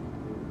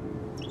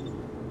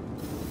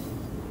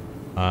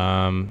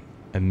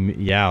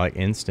 Yeah, like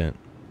instant.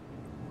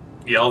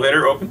 The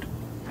elevator opened?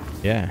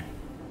 Yeah.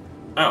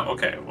 Oh,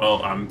 okay.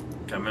 Well, I'm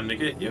coming to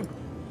get you.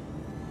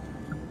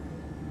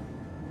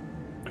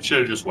 I should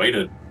have just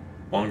waited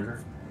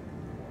longer.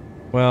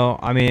 Well,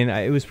 I mean,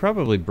 it was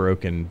probably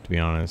broken, to be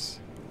honest.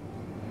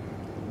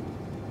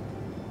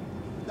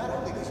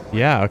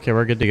 Yeah, okay,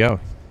 we're good to go.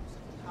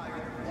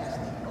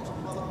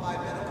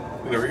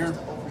 There we are.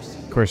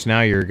 Of course,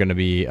 now you're going to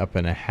be up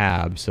in a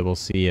hab, so we'll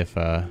see if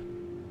that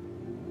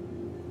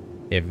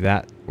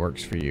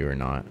works for you or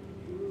not.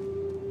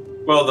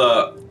 Well,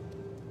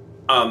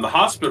 the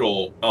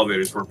hospital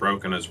elevators were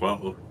broken as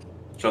well.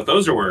 So if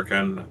those are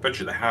working, I bet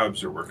you the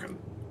habs are working.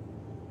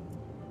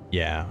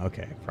 Yeah,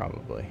 okay,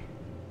 probably.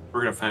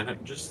 We're gonna find out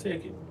in just a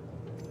second.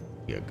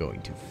 You're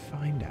going to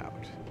find out.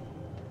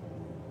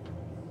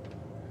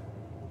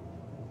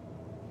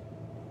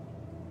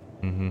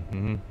 Okay,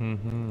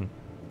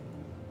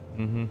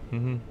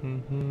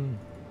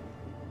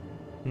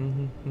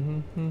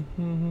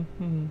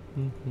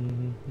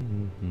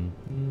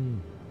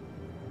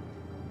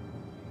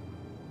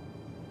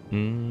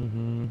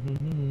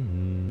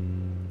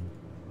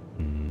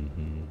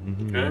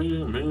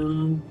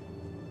 man.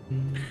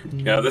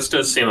 Yeah, this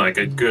does seem like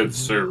a good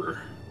server.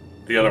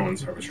 The other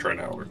ones I was trying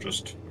out were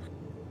just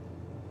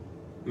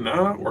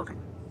not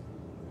working.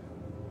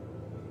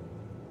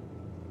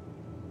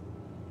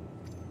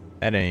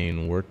 That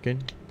ain't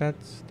working.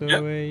 That's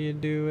the way you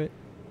do it.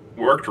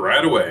 Worked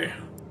right away.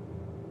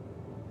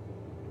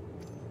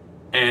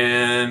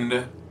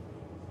 And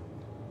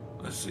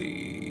let's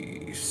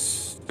see.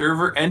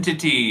 Server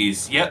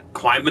entities. Yep,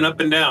 climbing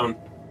up and down.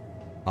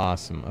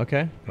 Awesome.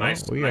 Okay.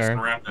 Nice. Well, we nice are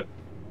and rapid.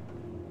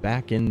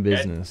 back in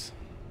business.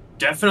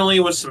 Definitely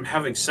was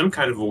having some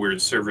kind of a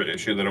weird server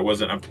issue that it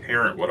wasn't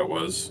apparent what it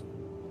was.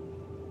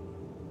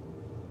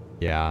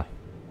 Yeah.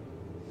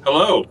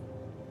 Hello.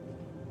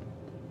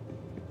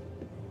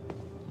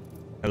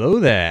 Hello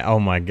there. Oh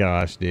my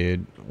gosh,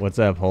 dude. What's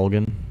up,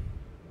 Holgan?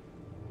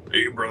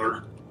 Hey,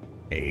 brother.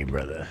 Hey,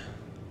 brother.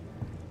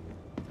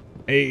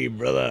 Hey,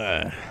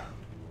 brother.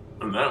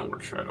 And that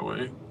works right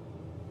away.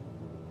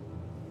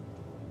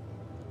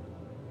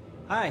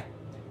 Hi.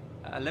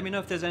 Let me know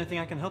if there's anything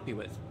I can help you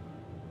with.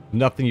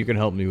 Nothing you can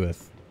help me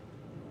with.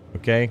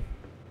 Okay?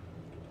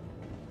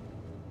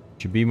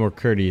 Should be more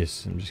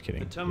courteous. I'm just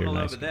kidding. The terminal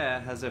You're nice. over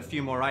there has a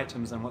few more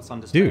items than what's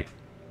on display. Dude.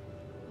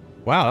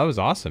 Wow, that was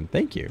awesome.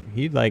 Thank you.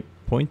 He like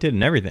pointed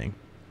and everything.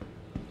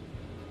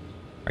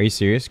 Are you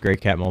serious? Gray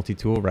Cat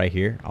multi-tool right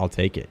here. I'll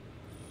take it.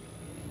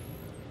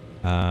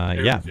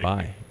 Yeah,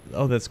 buy.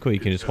 Oh, that's cool. You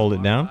can just hold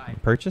it down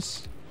and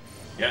purchase.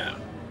 Yeah.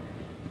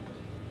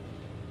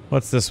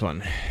 What's this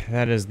one?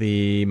 That is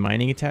the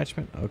mining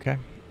attachment. Okay.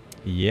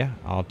 Yeah,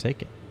 I'll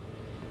take it.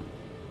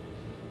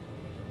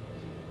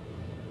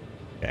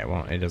 Okay,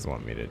 well, it doesn't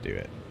want me to do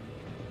it.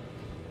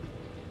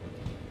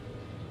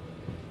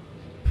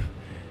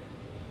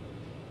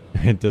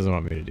 It doesn't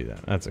want me to do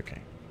that. That's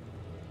okay.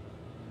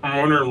 I'm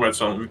wondering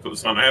what's on. Let me put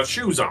this on. I have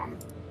shoes on.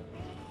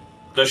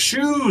 The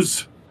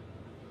shoes!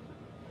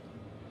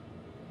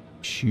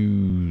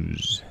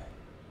 Shoes.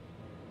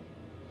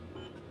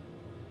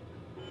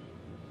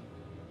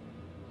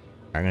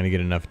 I'm gonna get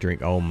enough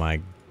drink. Oh my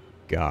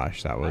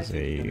gosh, that was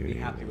be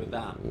happy with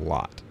that.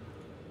 lot.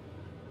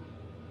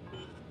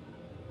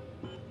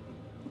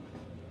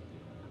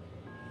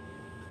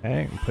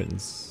 Okay, I'm putting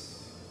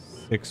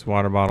 6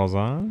 water bottles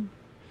on.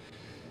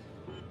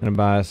 Gonna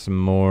buy some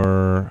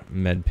more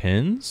med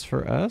pens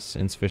for us.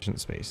 Insufficient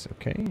space.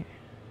 Okay.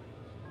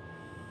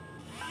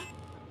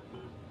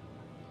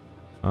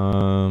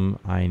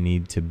 I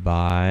need to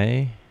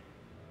buy.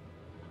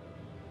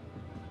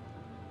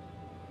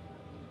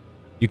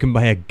 You can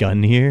buy a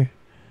gun here?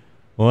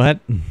 What?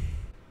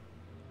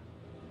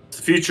 It's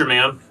the future,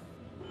 man.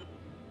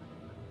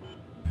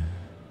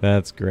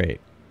 That's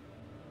great.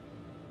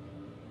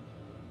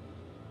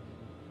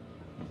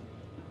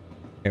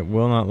 It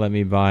will not let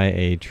me buy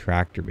a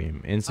tractor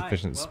beam.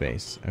 Insufficient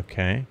space.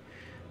 Okay.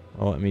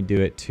 Well, let me do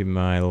it to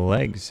my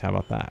legs. How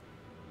about that?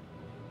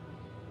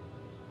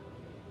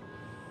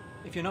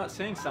 If you're not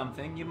seeing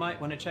something, you might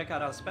want to check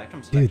out our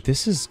spectrum selection. Dude,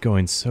 this is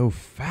going so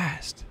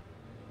fast.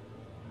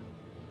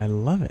 I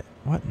love it.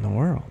 What in the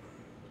world?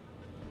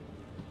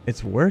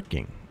 It's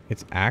working.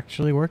 It's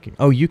actually working.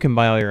 Oh, you can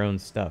buy all your own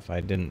stuff. I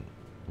didn't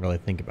really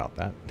think about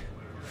that.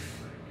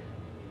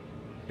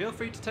 Feel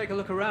free to take a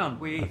look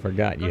around. I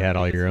forgot you had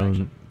all your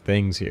own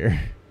things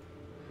here.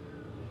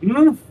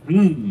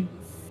 Mm-hmm.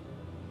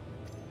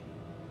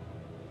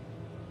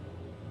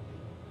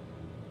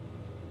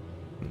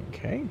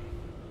 Okay.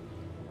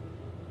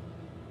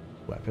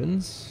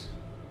 Weapons.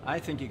 I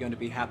think you're going to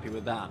be happy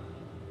with that.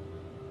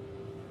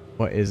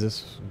 What is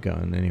this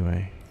gun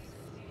anyway?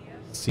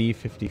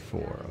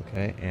 C54.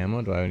 Okay.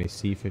 Ammo. Do I have any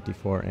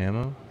C54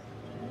 ammo?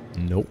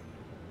 Nope.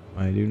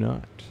 I do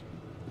not.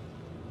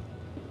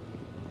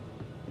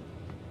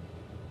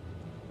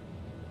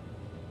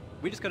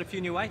 We just got a few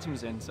new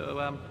items in,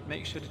 so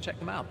make sure to check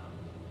them out.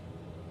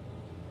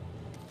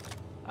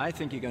 I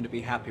think you're going to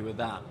be happy with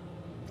that.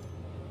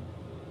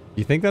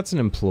 You think that's an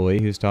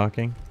employee who's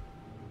talking?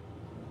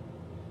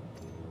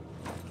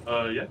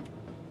 Yeah.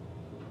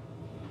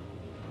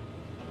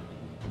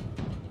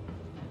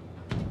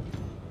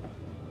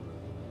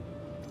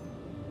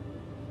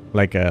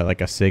 Like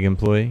a SIG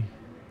employee?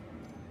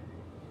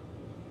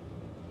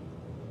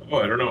 Oh,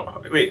 I don't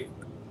know. Wait,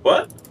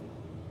 what?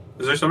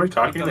 Is there somebody We've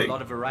talking? got a Like,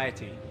 lot of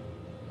variety.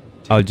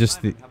 Oh,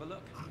 just the Have a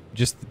look.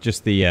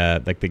 just the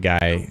like the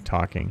guy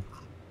talking.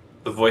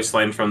 the voice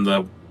line from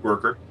the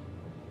worker?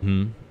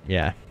 Hmm.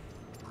 Yeah.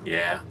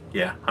 Yeah,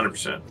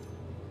 100%.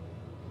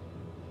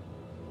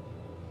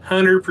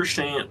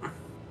 100%.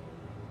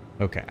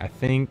 Okay. I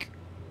think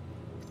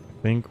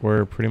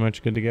we're pretty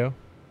much good to go.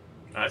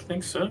 I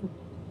think so.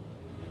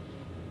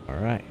 All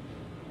right.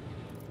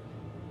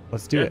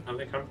 Let's do it. I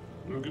think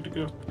I'm good to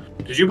go.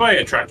 Did you buy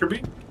a tractor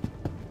beam?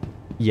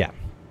 Yeah.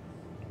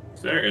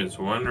 There is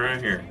one right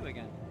here. You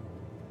again.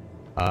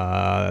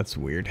 That's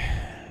weird.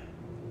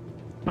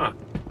 Huh.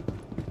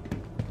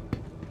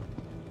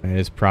 It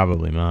is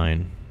probably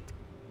mine.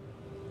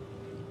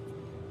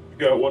 You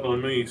got one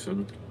on me,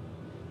 so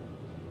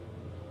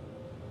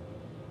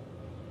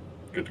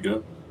good to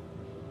go.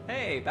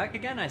 Hey, back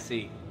again, I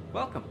see.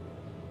 Welcome.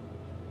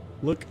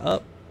 Look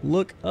up.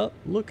 Look up.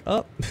 Look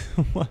up.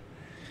 What?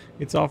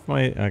 It's off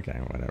my... Okay,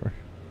 whatever.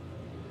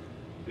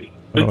 The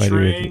What do I do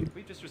with train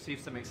We've just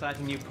received some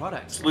exciting new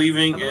products. is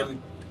leaving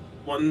in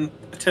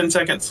 10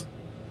 seconds.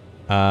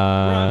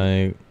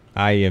 I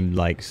am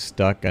like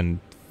stuck on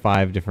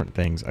 5 different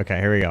things. Okay,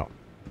 here we go.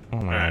 Oh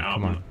my Alright, god,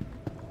 come on.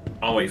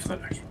 I'll wait for the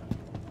next one.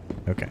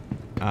 Okay,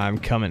 I'm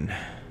coming.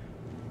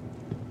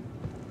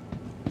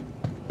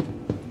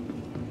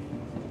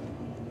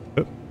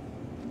 Oop.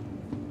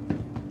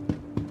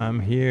 I'm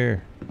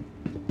here.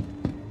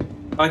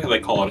 I like how they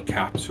call it a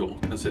capsule,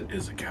 because it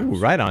is a capsule. Ooh,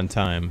 right on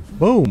time.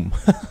 Boom.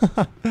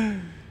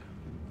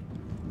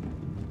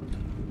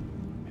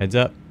 Heads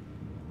up.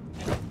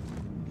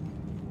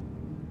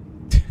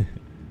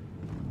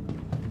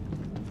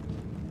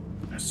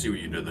 I see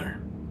what you did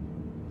there.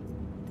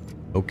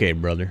 Okay,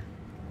 brother.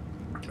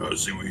 I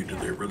see what you did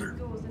there, brother.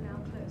 Doors are now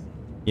closing.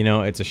 You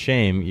know, it's a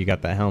shame you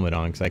got that helmet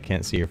on because I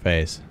can't see your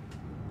face.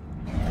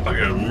 I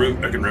can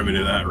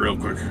remedy that real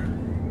quick.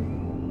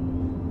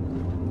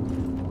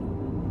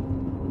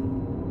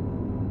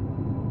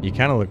 You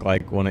kind of look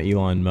like one of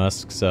Elon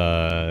Musk's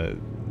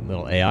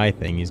little AI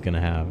thing he's going to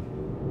have.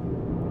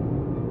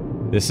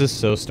 This is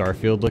so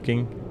Starfield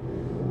looking.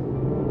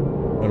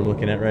 what I'm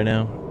looking at right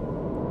now.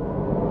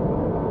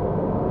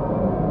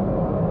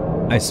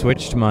 I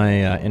switched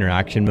my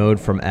interaction mode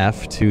from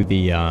F to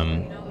the,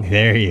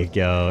 there you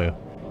go.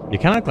 You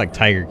kind of look like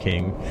Tiger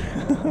King.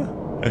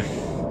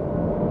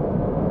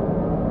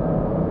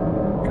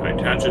 Can I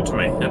attach it to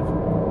my hip?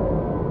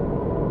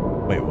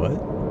 Wait, what?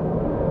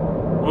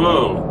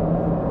 Whoa.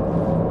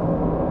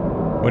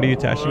 What are you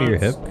attaching to your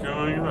hip? What's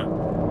going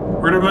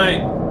on? Where did my...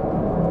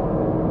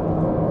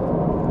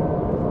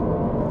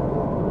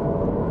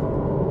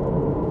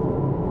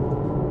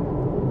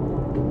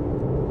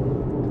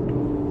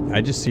 I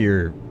just see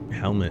your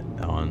helmet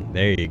on.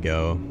 There you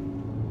go.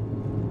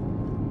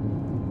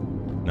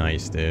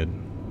 Nice, dude.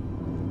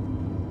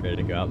 Ready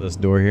to go out this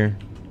door here?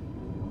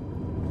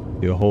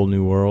 Do a whole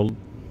new world.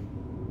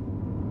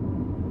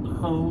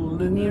 Whole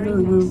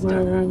new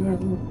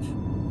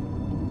world.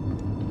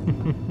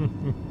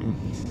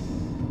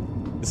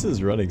 This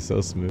is running so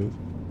smooth.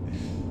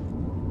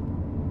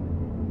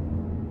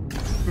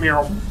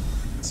 Meow.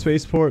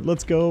 Spaceport,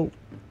 let's go.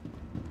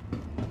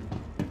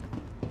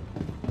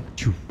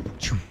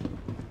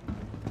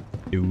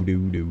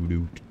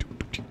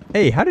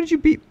 Hey, how did you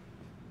beat?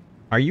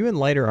 Are you in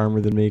lighter armor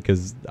than me?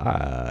 Because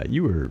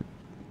you were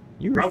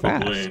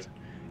Probably. fast.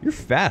 You're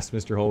fast,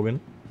 Mr.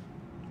 Hogan.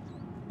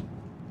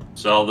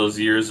 So all those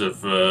years of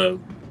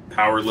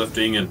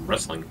powerlifting and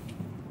wrestling.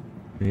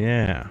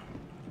 Yeah.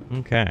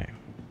 Okay.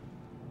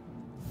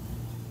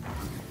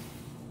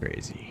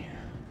 Crazy.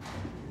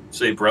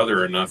 Say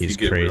brother enough. He's you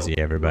get crazy,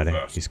 real everybody.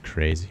 fast. He's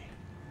crazy.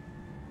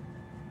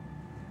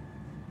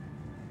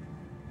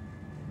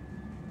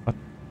 What?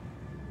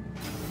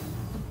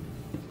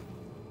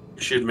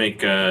 You should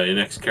make your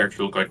next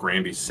character look like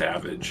Randy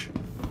Savage.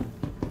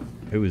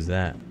 Who is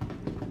that?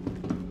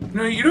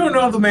 No, you don't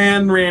know the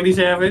man, Randy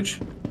Savage.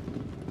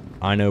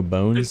 I know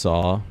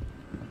Bonesaw.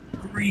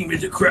 Cream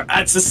is a crap.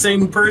 That's the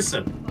same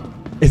person.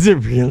 Is it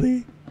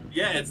really?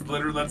 Yeah, that's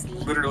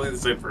literally the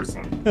same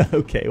person.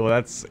 Okay, well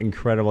that's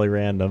incredibly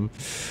random.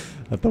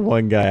 That the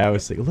one guy I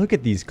was like, look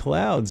at these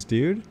clouds,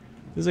 dude.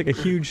 There's like a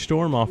huge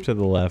storm off to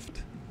the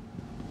left.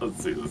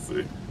 Let's see.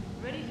 Oh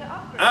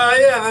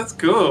yeah, that's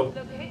cool.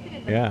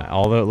 Yeah,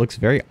 although it looks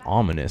very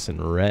ominous and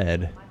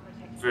red.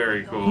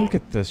 Very cool. Look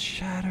at the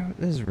shadow.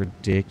 This is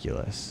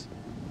ridiculous.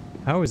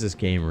 How is this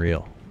game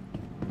real?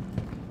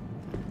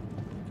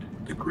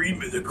 The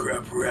cream of the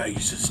crop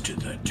rises to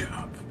the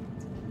top.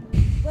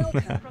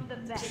 Welcome to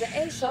the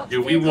ASOC.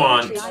 Do we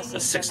want a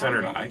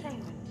 600i?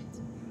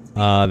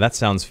 That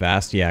sounds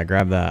fast. Yeah,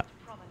 grab that.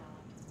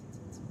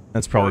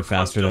 That's probably Or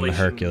faster than the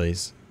Constellation.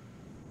 Hercules.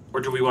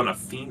 Or do we want a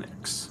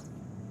Phoenix?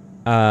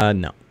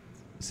 No.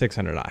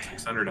 600i.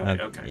 600i,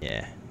 okay.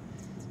 Yeah.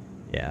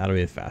 Yeah, that'll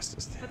be the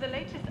fastest. For the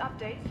latest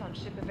updates on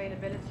ship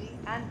availability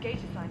and gate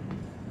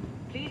assignments,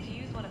 please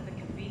use one of the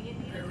convenient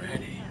We're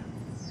ready.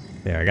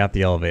 There, I got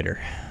the elevator.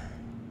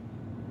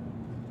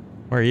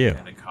 Where are you?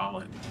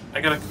 I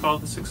gotta call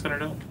the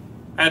 600i.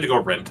 I had to go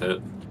rent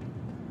it.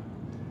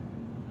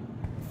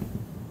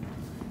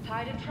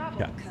 Tide and travel.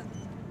 Yeah.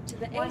 To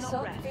the Why not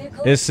ASOC rest?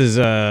 vehicle. This is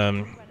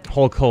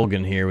Hulk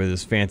Hogan here with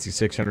his fancy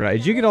 600i.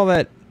 Did you get all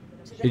that?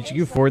 Did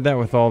you afford that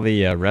with all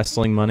the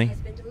wrestling money? Has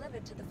been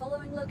delivered to the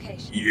following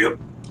location. Yep.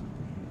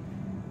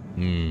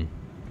 Hmm.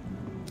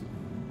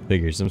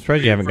 Figures. I'm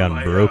surprised you haven't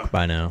gotten broke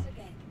by now.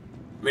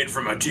 Made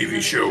for my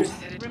TV show.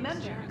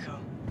 Remember,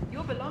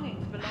 your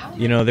belongings belong.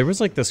 You know, there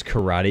was like this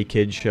Karate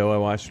Kid show I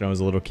watched when I was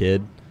a little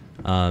kid.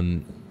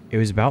 It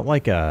was about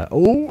like a...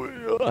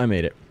 Oh, I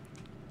made it.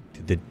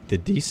 The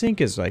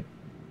desync is like...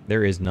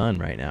 There is none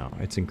right now.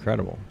 It's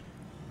incredible.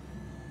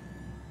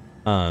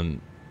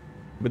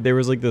 But there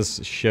was like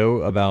this show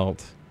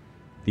about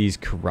these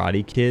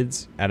karate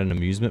kids at an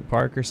amusement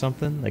park or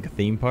something, like a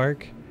theme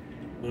park.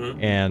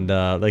 Mm-hmm. And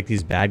like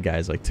these bad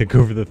guys like took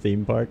over the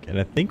theme park, and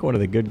I think one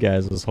of the good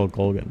guys was Hulk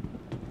Hogan.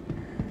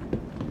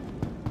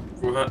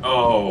 What?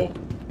 Oh.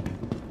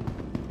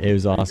 It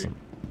was awesome.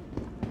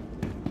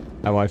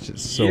 I watched it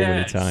so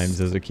many Yes.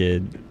 times as a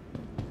kid.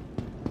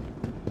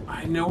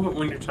 I know what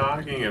one you're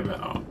talking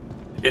about.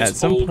 At It's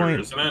some older, point-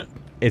 isn't it?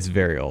 It's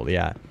very old,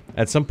 yeah.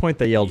 At some point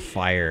they yelled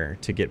fire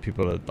to get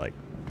people to like,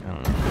 I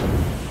don't know.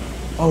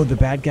 Oh, the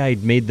bad guy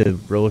made the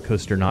roller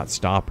coaster not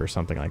stop or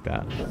something like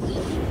that.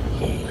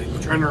 I'm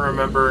trying to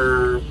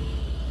remember.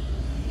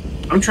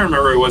 I'm trying to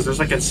remember what it was. There's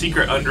like a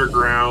secret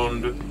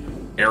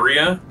underground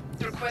area.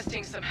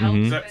 Requesting some help.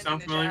 Mhm. Does that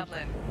sound familiar?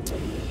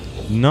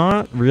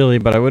 Not really,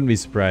 but I wouldn't be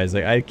surprised.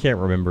 Like, I can't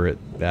remember it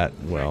that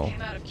well.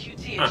 Came out of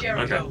QT Huh, and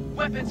Jericho. okay.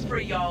 Weapons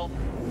free, y'all.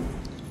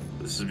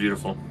 This is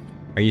beautiful.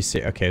 Are you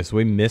serious? Okay, so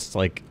we missed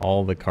like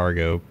all the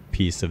cargo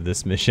piece of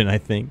this mission, I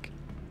think.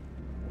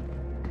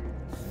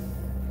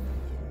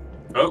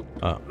 Oh,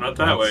 Oh, not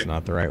that that's way.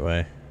 not the right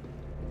way.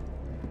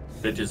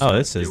 It just Oh,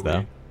 this went is that though.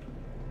 way.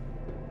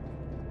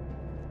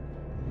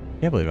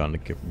 Can't believe how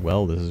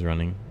well this is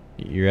running.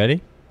 You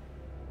ready?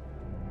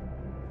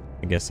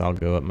 I guess I'll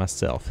go up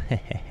myself.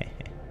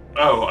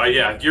 Oh,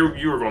 yeah, you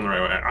were going the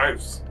right way.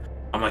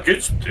 I'm like,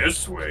 it's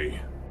this way.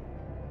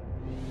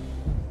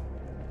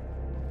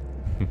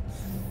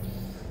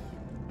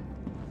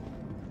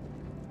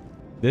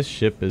 This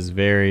ship is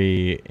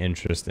very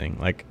interesting.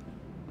 Like,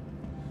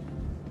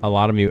 a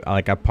lot of me,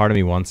 like, a part of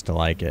me wants to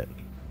like it.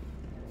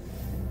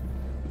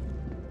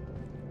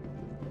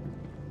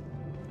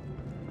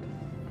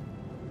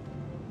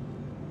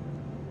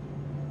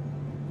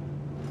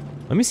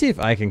 Let me see if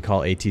I can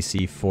call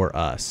ATC for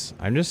us.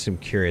 I'm just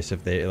curious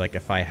if they, like,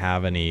 if I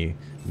have any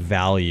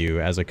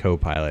value as a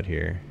co-pilot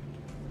here.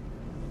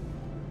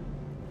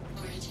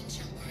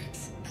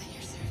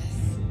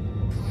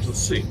 Let's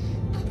see.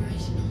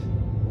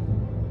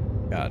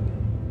 God.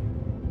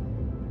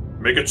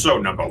 Make it so,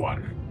 number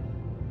one.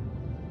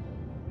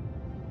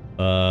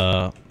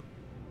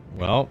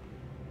 Well,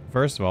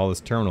 first of all,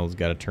 this terminal's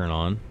got to turn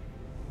on.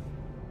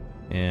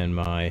 And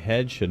my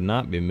head should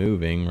not be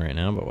moving right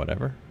now, but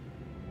whatever.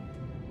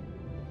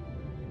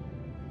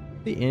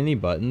 See any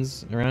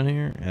buttons around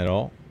here at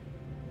all?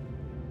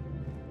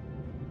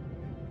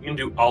 You can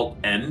do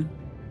Alt-N.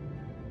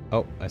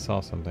 Oh, I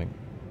saw something.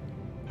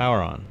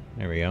 Power on.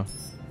 There we go.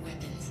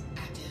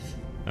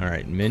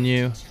 Alright,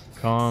 menu,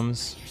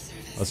 comms.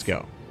 Let's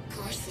go.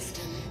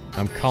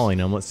 I'm calling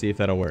them. Let's see if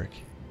that'll work.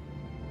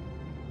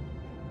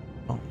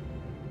 Oh.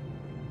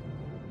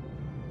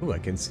 Ooh, I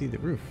can see the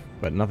roof,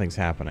 but nothing's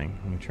happening.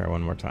 Let me try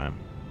one more time.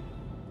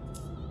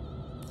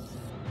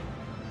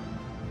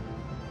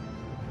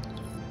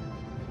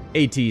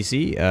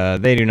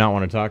 ATC, they do not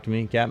want to talk to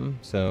me, Captain,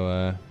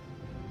 so,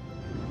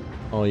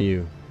 all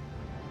you.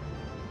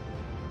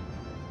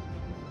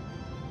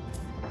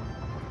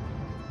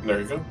 There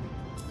you go.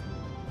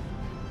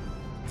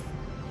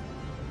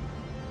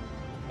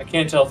 I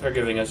can't tell if they're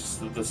giving us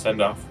the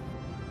send-off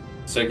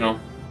signal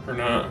or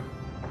not.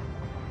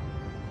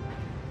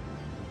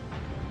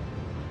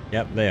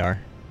 Yep, they are.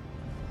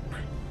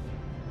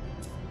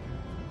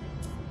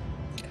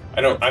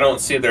 I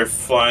don't see their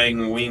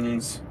flying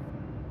wings.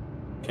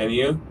 Can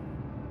you?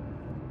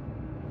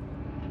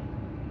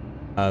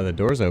 The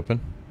door's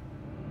open.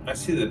 I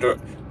see the door.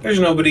 There's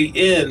nobody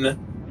in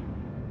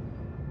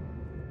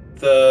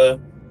the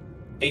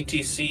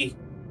ATC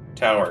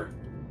tower.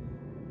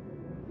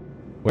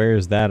 Where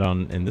is that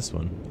in this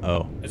one?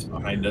 Oh. It's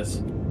behind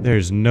us.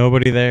 There's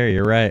nobody there,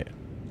 you're right.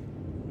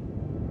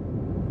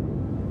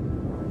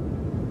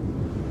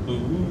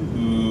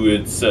 Ooh,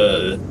 it's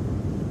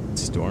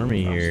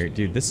stormy here.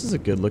 Dude, this is a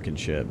good looking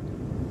ship.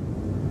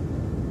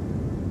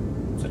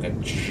 It's like a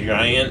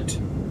giant,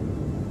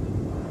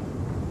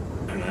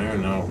 I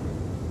don't know.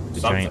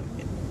 Giant,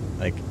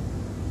 like,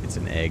 it's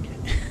an egg.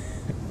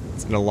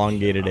 It's an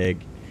elongated egg.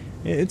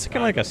 It's kind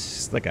of like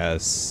a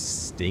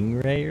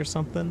stingray or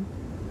something.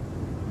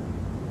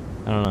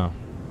 I don't know.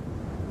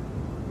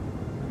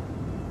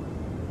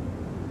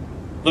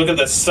 Look at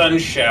the sun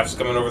shafts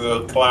coming over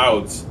the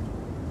clouds.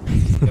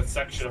 That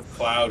section of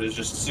cloud is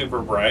just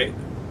super bright.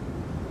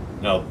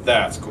 No,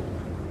 that's cool.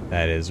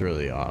 That is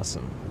really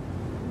awesome.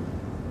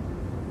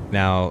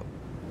 Now,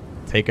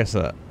 take us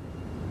up.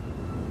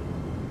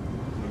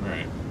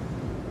 Alright.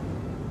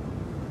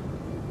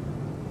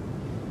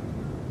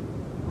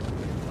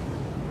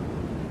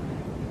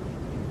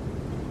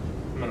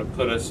 I'm gonna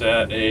put us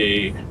at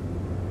a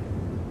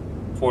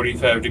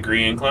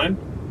 45-degree incline.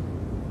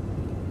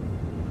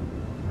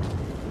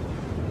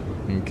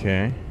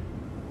 Okay.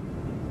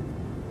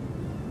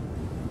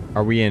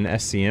 Are we in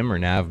SCM or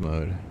nav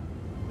mode?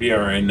 We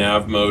are in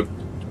nav mode.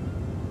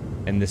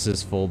 And this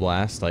is full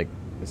blast, like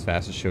as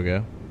fast as she'll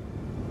go?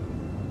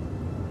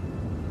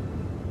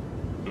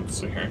 Let's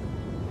see here.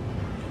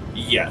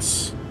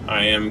 Yes,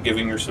 I am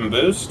giving her some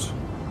boost.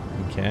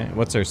 Okay,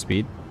 what's our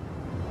speed?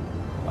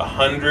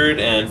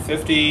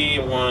 150,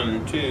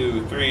 1,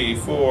 2, 3,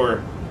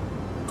 4.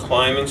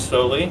 Climbing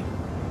slowly.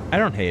 I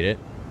don't hate it.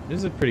 This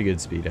is a pretty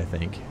good speed, I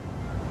think.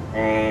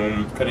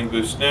 Cutting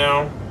boost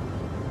now.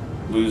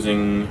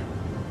 Losing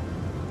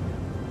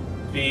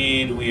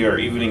speed. We are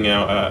evening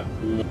out at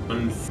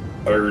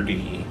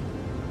 130.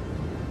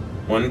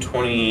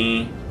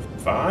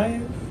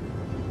 125?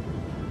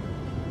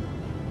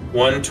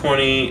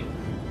 120,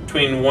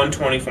 between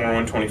 124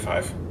 and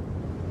 125.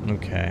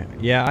 Okay.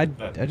 Yeah, I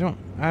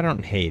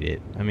don't hate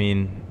it. I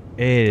mean,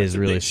 it is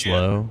really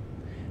slow.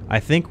 I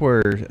think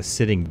we're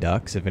sitting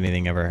ducks if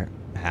anything ever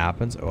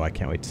happens. Oh, I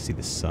can't wait to see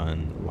the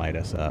sun light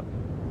us up.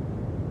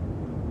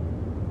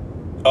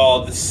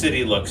 Oh, the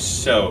city looks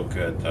so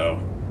good,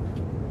 though.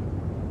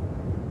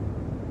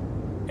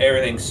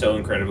 Everything's so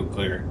incredibly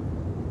clear.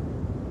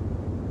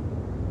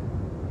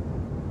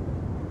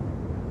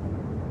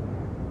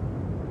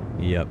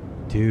 Yep.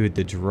 Dude,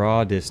 the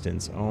draw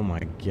distance. Oh my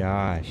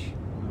gosh.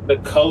 The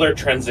color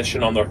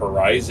transition on the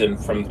horizon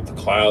from the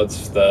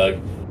clouds,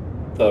 the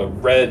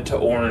red to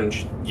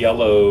orange,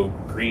 yellow,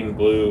 green,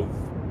 blue.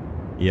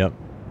 Yep.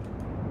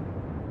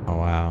 Oh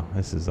wow,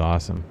 this is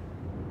awesome.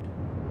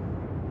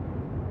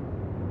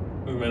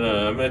 I'm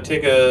gonna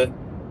take the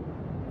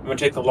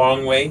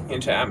long way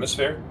into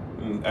atmosphere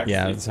and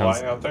actually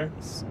fly out there.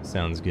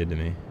 Sounds good to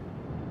me.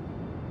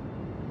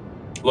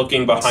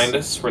 Looking behind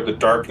us where the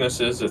darkness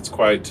is, the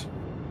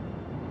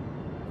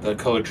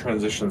color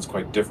transition is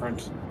quite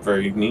different.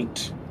 Very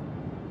neat.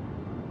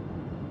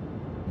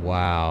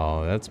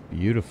 Wow, that's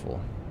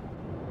beautiful.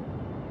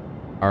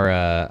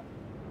 our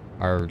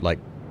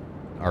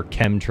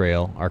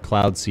chemtrail, our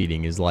cloud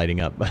seeding is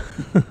lighting up. Oh,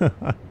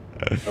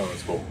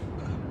 that's cool.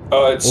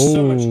 Oh, it's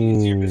so much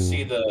easier to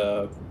see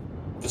the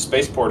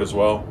spaceport as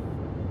well.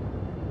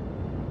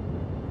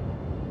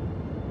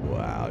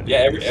 Wow. Dude,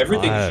 Yeah,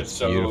 everything's that's just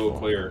so beautiful.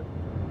 clear.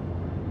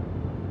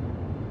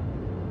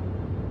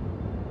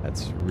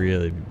 That's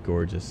really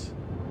gorgeous.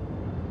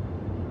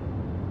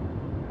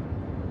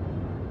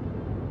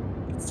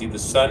 You can see the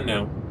sun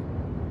now.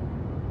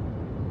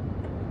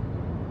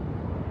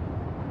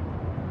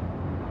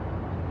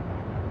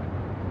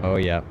 Oh,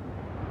 yeah.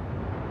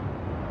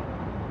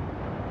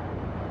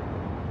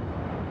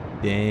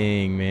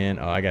 Dang, man.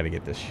 Oh, I got to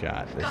get this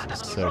shot.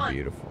 This is so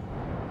beautiful.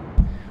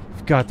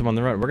 We've got them on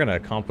the run. We're going to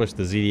accomplish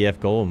the ZDF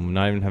goal and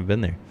not even have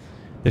been there.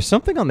 There's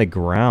something on the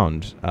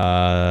ground.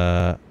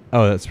 Oh,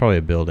 that's probably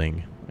a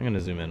building. I'm going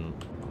to zoom in.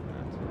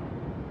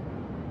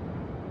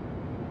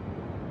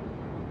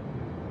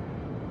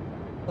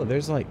 Oh,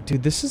 there's like...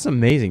 Dude, this is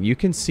amazing. You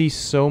can see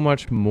so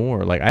much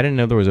more. Like, I didn't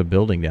know there was a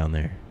building down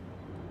there.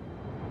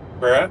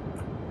 Where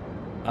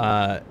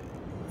at?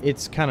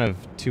 It's kind of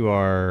to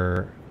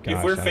our... Gosh,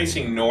 if we're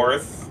facing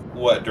north,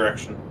 what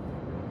direction?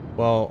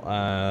 Well,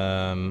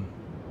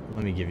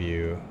 let me give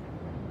you...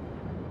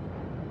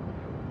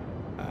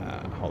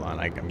 hold on,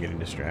 I'm getting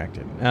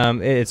distracted.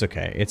 It's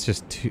okay. It's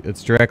just...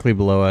 it's directly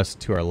below us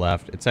to our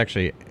left. It's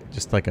actually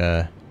just like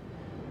a...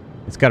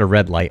 It's got a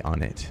red light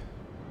on it.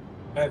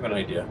 I have an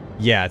idea.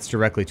 Yeah, it's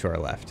directly to our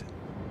left.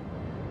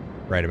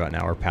 Right about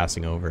now, we're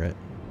passing over it.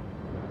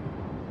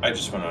 I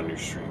just went on your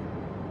stream.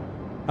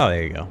 Oh,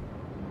 there you go.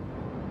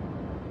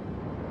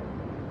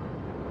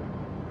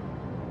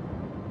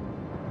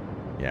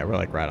 Yeah, we're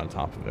like right on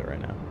top of it right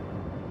now.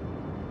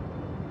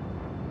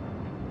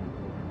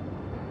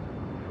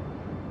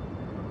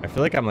 I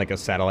feel like I'm like a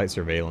satellite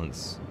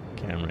surveillance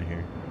camera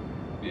here.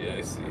 Yeah,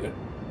 I see it.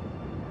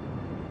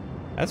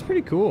 That's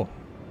pretty cool.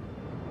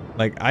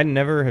 Like, I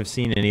never have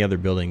seen any other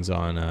buildings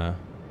on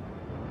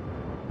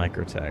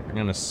Microtech. I'm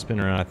gonna spin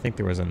around. I think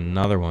there was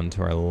another one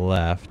to our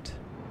left.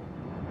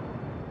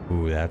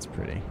 Ooh, that's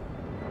pretty.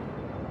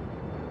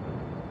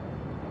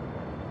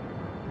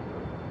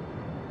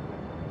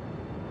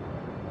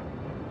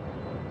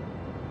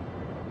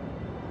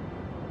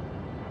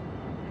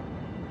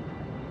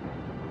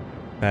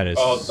 That is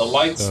the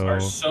lights are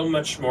so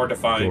much more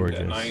defined gorgeous.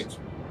 at night.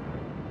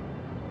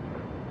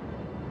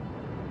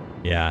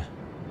 Yeah.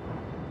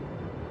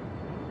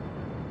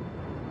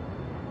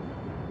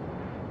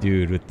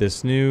 Dude, with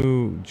this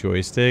new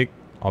joystick,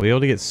 I'll be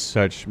able to get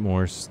such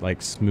more,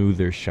 like,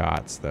 smoother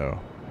shots, though,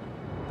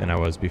 than I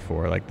was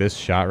before. Like, this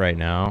shot right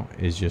now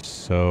is just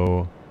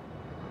so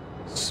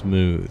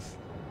smooth.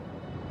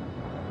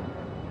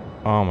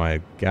 Oh my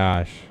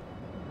gosh.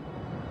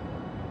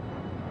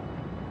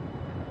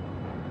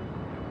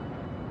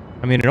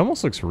 I mean, it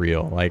almost looks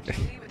real. Like, With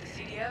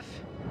the CDF,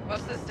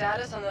 what's the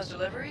status on those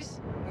deliveries?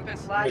 We've been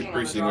slacking on the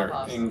Increasing our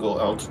drop-offs. angle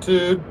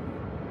altitude.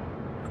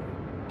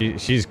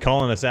 she's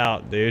calling us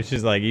out, dude.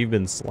 She's like, you've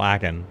been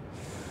slacking.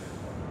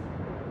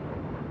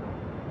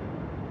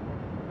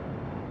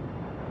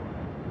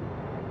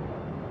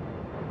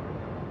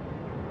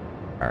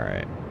 All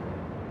right.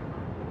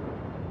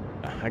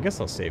 I guess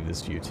I'll save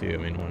this view too. I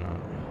mean, why not?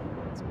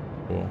 It's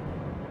cool.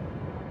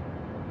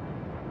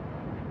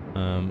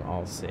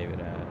 I'll save it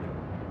at...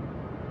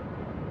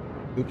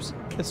 Oops,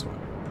 this one.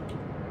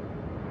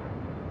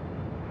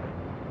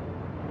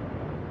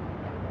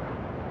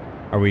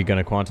 Are we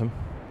gonna quantum?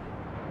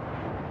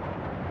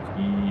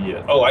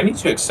 Yeah. Oh, I need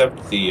to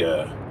accept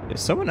the. Is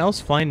someone else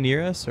flying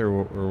near us,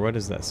 or what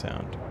is that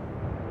sound?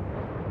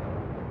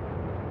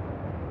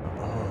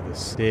 Oh, the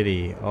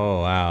city.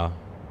 Oh, wow.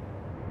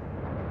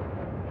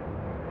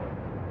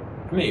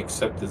 Let me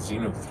accept the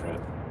Xeno threat.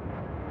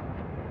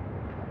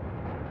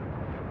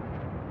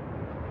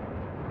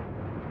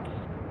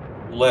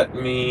 Let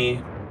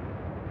me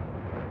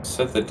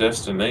set the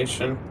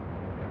destination.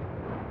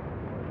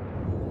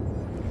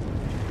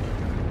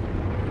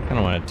 I kind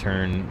of want to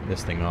turn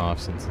this thing off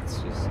since it's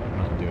just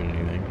not doing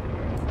anything.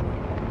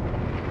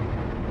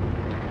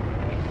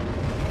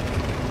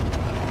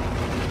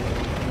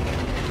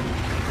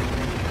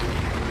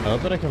 I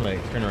love that I can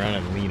like turn around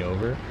and lean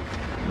over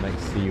and like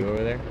see you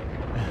over there.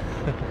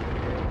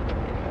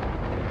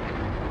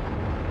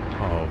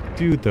 Oh,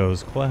 dude,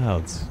 those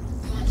clouds.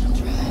 Quantum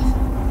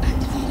drive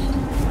activated.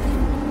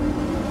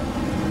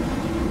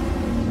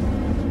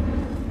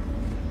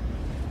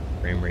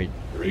 Frame rate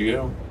Here we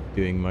go.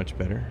 doing much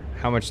better.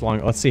 How much long?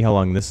 Let's see how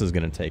long this is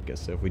going to take us.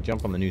 So if we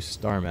jump on the new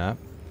star map,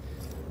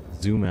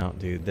 zoom out,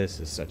 dude, this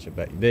is such a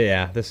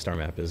yeah, this star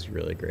map is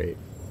really great.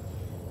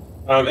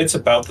 It's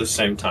about the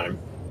same time.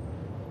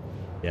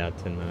 Yeah,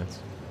 10 minutes.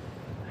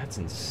 That's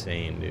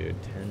insane,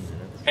 dude. 10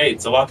 minutes. Hey,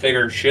 it's a lot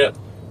bigger ship.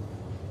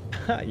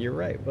 You're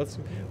right.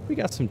 We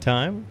got some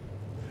time.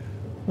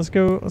 Let's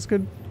go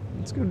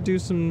do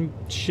some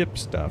ship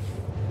stuff.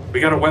 We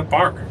got a wet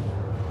bar.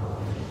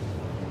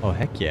 Oh,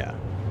 heck yeah.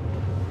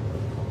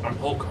 I'm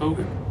Hulk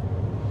Hogan.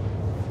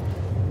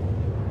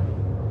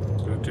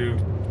 Let's go do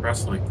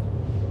wrestling.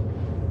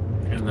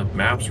 in the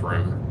maps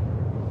room.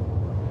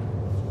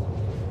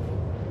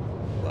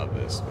 Love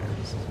this, man.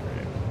 This is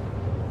great.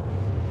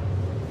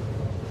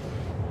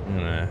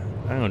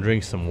 I'm gonna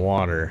drink some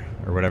water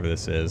or whatever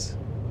this is.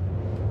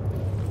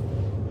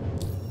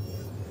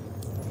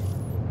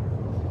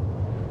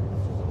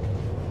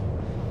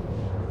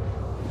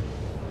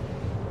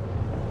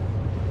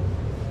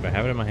 Do I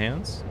have it in my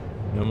hands?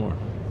 No more.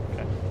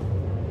 Okay.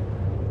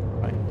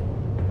 Fine.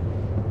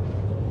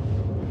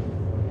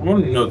 I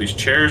want to know what these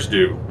chairs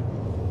do.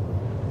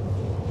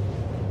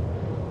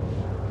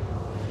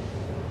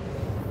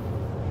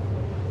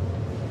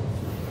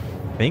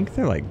 I think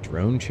they're like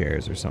drone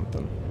chairs or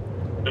something.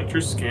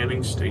 Enter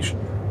scanning station.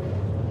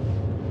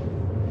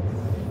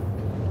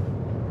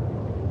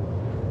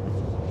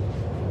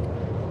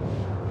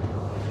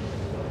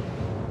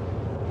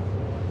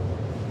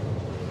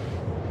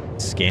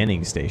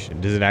 Scanning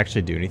station. Does it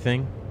actually do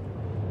anything?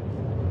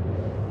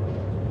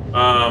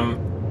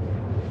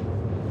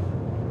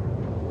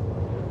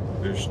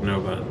 There's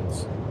no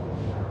buttons.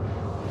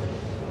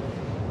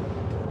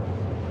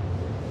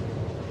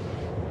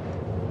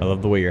 I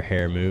love the way your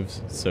hair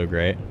moves. It's so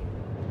great.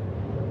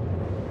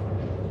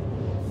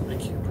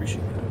 Thank you,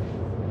 appreciate that.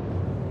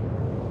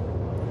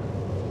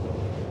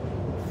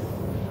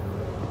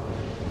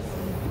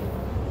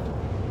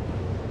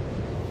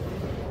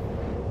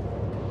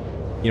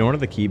 You know, one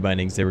of the key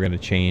bindings they were going to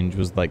change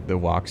was like the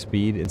walk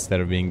speed. Instead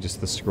of being just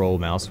the scroll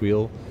mouse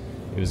wheel,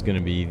 it was going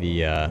to be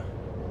the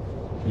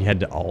you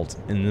had to alt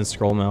in the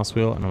scroll mouse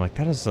wheel, and I'm like,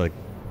 that is a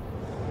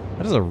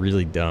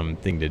really dumb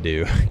thing to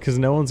do because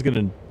no one's going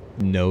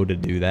to know to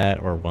do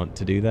that or want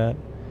to do that.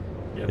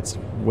 Yep. It's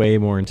way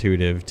more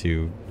intuitive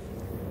to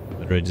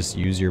literally just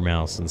use your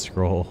mouse and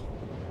scroll.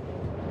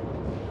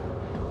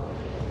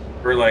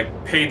 Or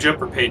like page up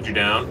or page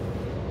down.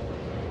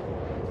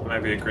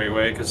 Might be a great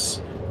way because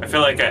I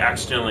feel like I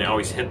accidentally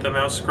always hit the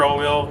mouse scroll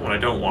wheel when I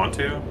don't want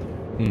to.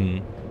 Hmm.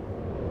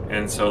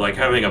 And so like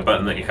having a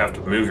button that you have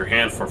to move your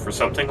hand for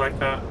something like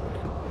that.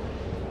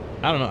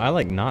 I don't know. I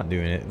like not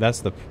doing it.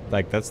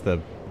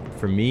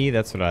 For me,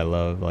 that's what I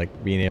love.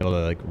 Like being able to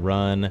like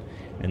run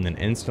and then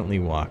instantly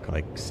walk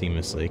like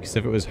seamlessly. Because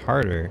if it was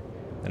harder,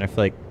 then I feel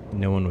like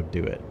no one would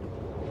do it.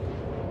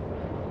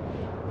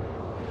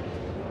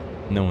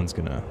 No one's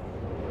gonna.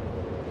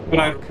 But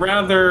I'd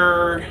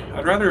rather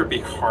it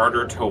be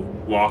harder to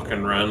walk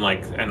and run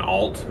like an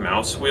alt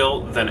mouse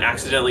wheel than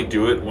accidentally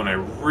do it when I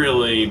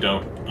really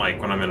don't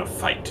like when I'm in a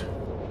fight.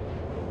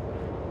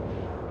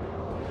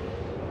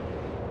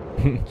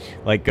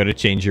 Like go to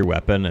change your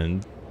weapon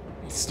and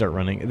start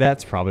running.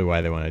 That's probably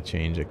why they want to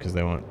change it, because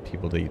they want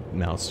people to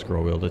mouse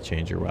scroll wheel to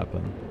change your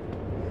weapon.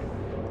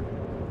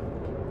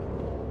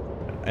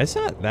 It's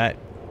not that.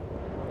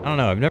 I don't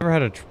know. I've never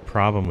had a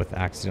problem with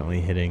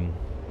accidentally hitting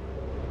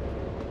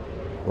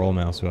roll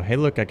mouse wheel. Hey,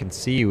 look, I can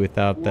see you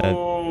without that.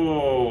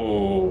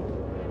 Whoa.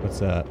 What's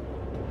that?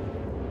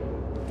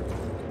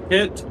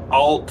 Hit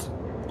alt,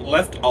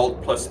 left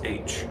alt plus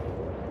H.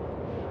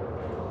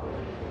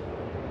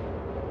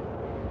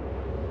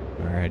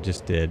 Alright, I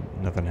just did.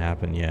 Nothing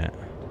happened yet.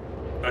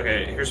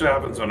 Okay, here's what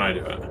happens when I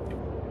do it.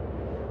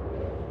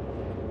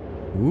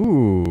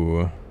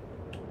 Ooh.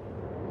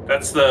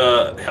 That's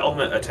the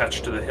helmet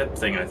attached to the hip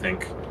thing, I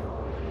think.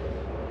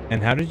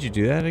 And how did you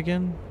do that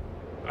again?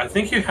 I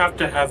think you have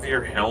to have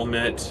your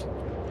helmet.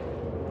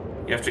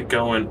 You have to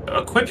go and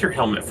equip your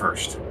helmet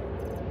first.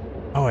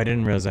 Oh, I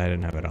didn't realize I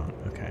didn't have it on.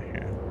 Okay,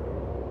 here.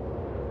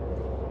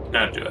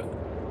 Now do it.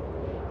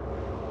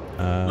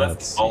 Let's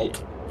Left see.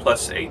 alt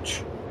plus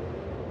H.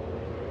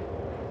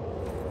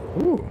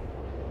 Ooh.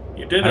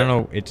 You did it. I don't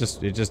know. It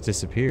just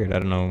disappeared. I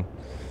don't know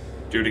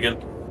Do it again.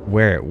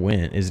 where it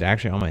went. Is it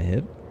actually on my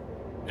hip?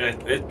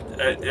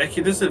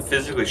 It doesn't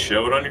physically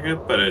show it on your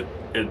hip, but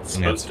it's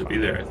supposed to be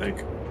there, I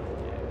think.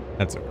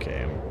 That's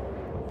okay. I'm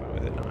fine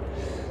with it not.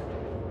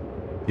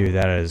 Dude,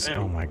 that is. Damn.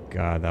 Oh my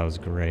god, that was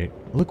great.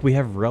 Look, we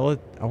have I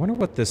wonder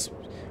what this.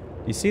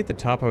 You see at the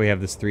top how we have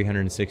this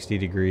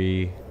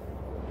 360-degree.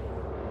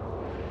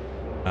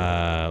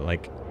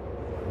 Like,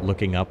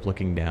 looking up,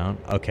 looking down.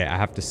 Okay, I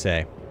have to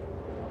say,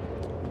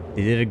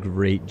 they did a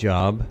great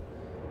job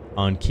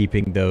on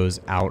keeping those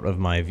out of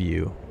my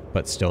view,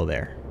 but still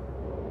there.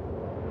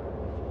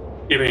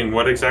 You mean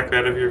what exactly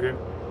out of your view?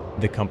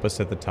 The compass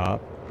at the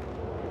top.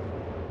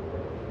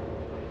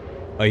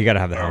 Oh, you gotta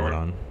have the helmet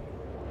on,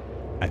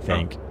 I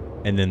think.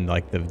 And then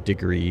like the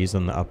degrees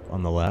on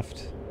the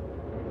left.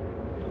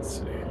 Let's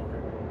see.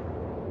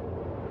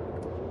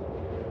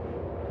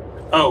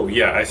 Oh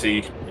yeah, I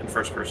see. In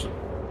first person.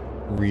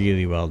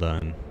 Really well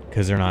done,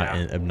 because they're not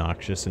Yeah.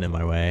 obnoxious and in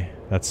my way.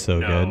 That's so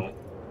No, good.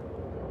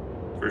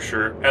 for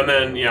sure. And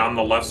then yeah, on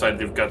the left side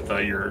they've got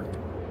your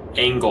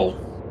angle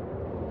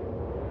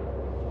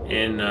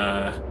in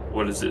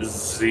what is it,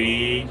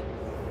 Z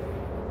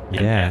and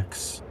Yeah.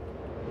 X.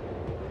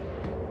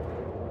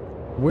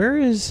 Where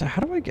is?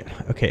 How do I get?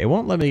 Okay, it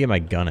won't let me get my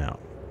gun out.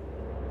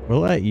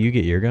 Will it let you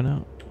get your gun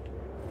out?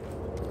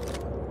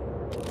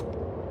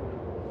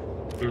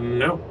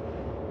 No.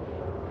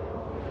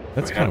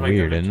 That's Wait, kind how of do I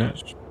weird, get isn't it?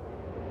 attached?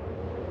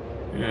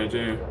 Yeah, I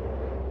do.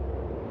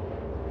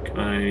 Can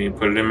I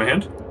put it in my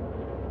hand?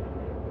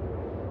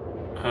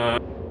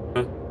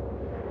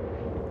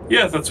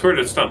 Yeah, that's weird.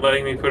 It's not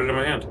letting me put it in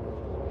my hand.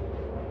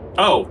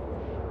 Oh.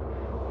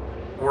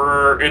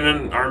 We're in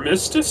an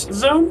armistice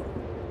zone?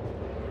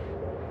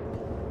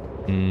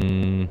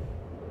 Hmm.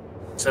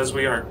 It says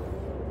we are.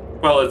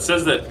 Well, it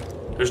says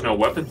that there's no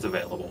weapons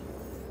available.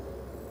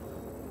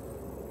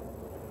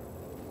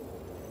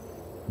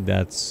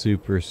 That's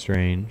super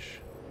strange.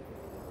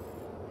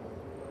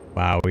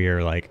 Wow, we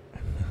are like...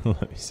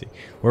 Let me see.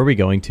 Where are we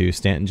going to?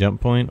 Stanton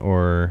Jump Point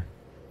or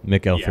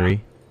Mick L3?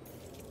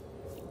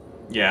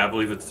 Yeah, I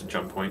believe it's the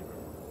jump point.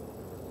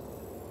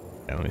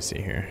 Yeah, let me see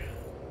here.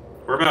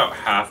 We're about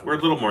half. We're a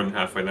little more than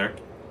halfway there.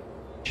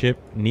 Ship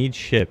needs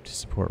ship to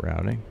support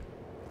routing.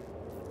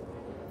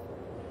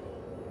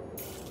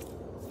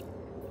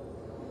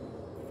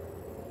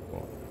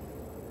 Cool.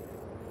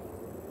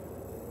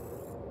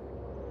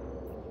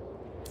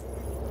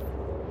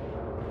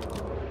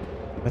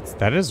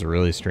 That is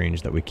really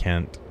strange that we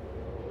can't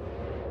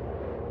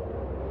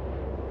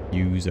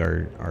use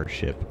our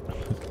ship.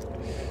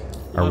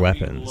 Our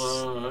weapons.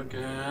 Look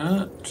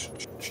at...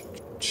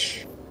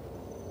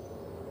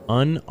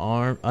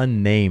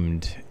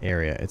 Unnamed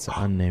area. It's an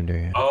unnamed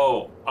area.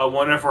 Oh, I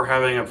wonder if we're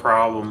having a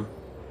problem.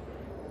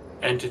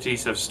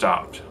 Entities have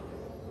stopped.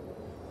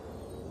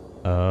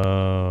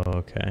 Oh,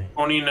 okay.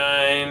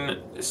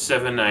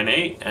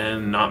 29798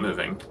 and not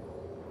moving.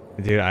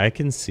 Dude, I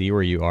can see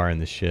where you are in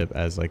the ship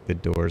as like the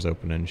doors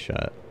open and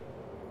shut.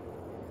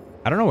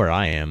 I don't know where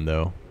I am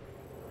though.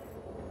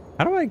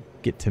 How do I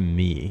get to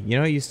me? You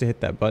know, I used to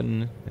hit that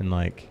button and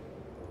like...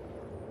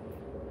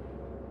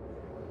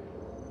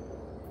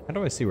 How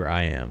do I see where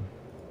I am?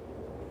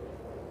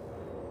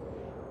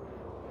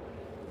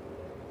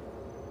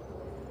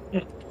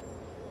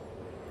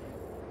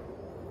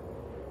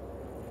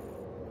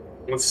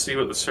 Let's see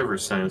what the server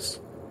says.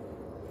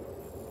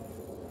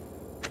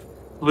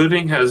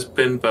 Looting has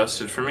been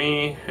busted for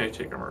me. I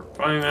take our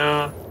bye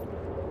now.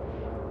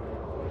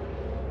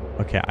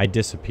 Okay, I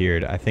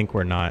disappeared. I think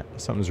we're not...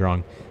 Something's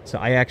wrong. So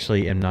I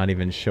actually am not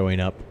even showing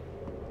up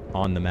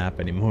on the map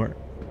anymore.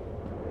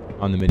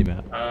 On the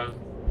mini-map.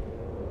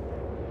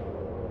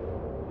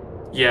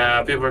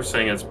 Yeah, people are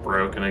saying it's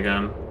broken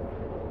again.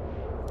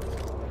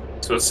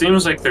 So it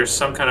seems like there's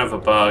some kind of a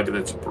bug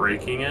that's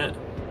breaking it.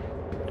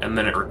 And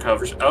then it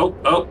recovers.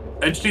 Oh,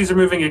 entities are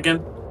moving again.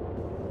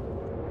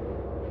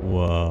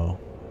 Whoa.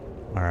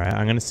 Alright,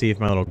 I'm gonna see if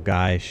my little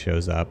guy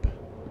shows up.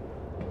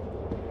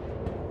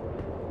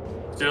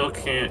 Still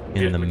can't in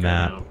get the gun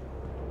map. out.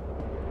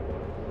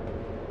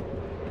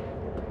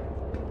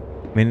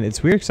 I mean,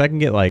 it's weird because I can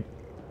get, like,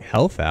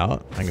 health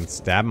out. I can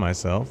stab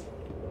myself.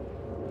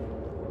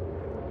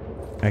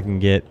 I can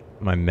get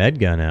my med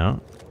gun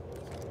out.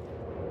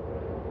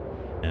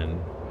 And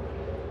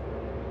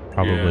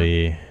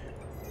probably... Yeah.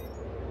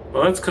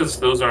 Well, that's because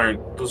those are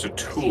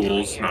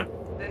tools, not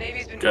The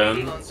Navy's been guns.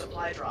 waiting on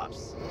supply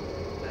drops.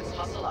 Let's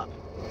hustle up.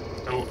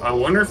 I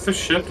wonder if the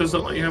ship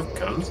doesn't let you have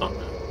guns on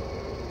it.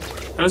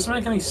 That doesn't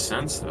make any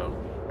sense, though.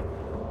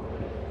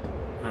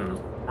 I don't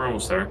know. We're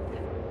almost there.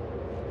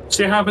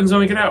 See what happens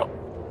when we get out.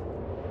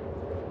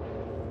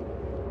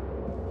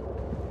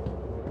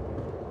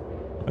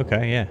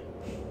 Okay, yeah.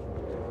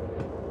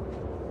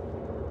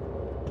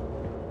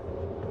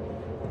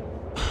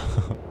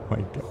 Oh my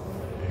god.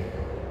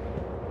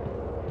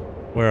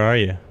 Where are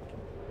you?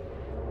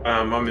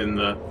 I'm in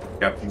the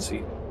captain's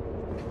seat.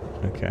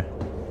 Okay.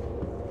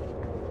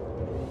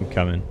 I'm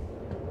coming.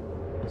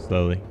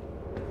 Slowly.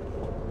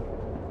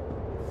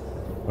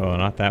 Oh,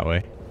 not that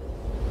way.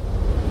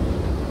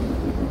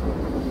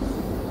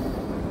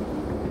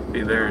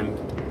 Be there in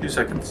 2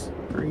 seconds.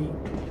 3,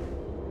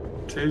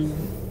 2,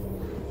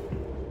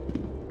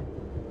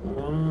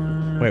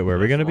 1. Wait, where are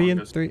we gonna be in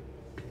Longest. 3?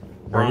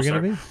 Where are we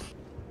gonna be?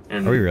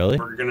 And Are we really?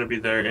 We're gonna be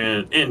there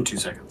in 2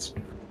 seconds.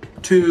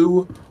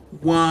 2,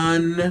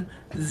 1,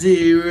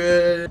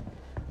 0.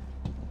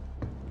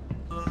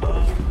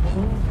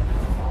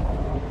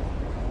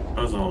 That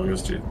was the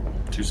longest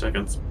 2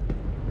 seconds.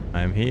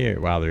 I'm here.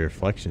 Wow, the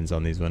reflections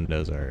on these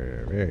windows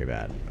are very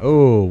bad.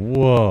 Oh,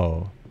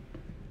 whoa.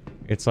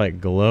 It's like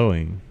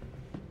glowing.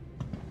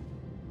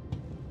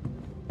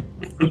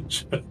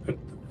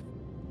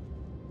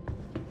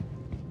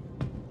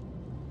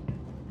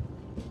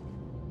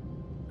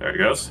 There it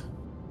goes.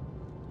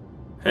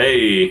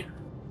 Hey.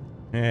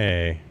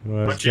 Hey,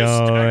 What you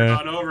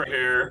stacking on over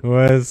here?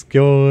 what's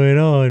going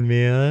on,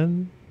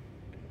 man?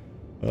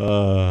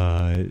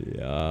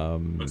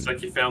 Looks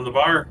like you found the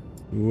bar.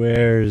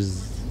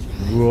 Where's...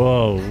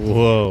 Whoa.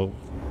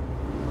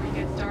 Before you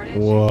get started,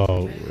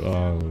 Whoa,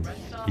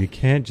 rest off. you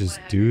can't just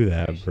do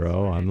that,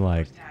 bro. I'm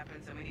like, First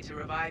happens and we need to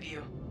revive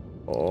you.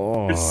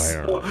 oh,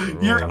 I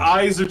don't Your know.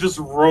 eyes are just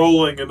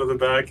rolling into the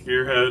back of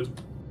your head.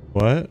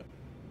 What?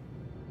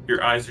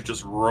 Your eyes are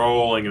just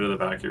rolling into the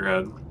back of your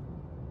head.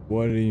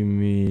 What do you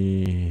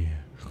mean?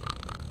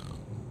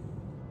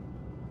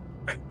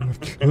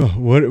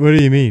 What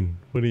do you mean?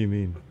 What do you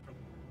mean?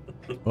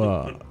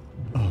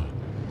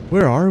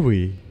 Where are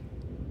we?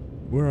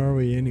 Where are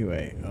we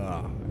anyway?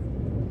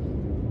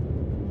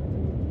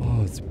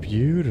 Oh, it's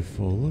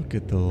beautiful. Look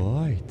at the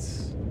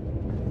lights.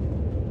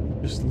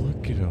 Just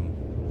look at them.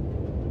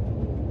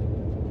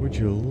 Would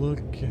you look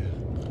at...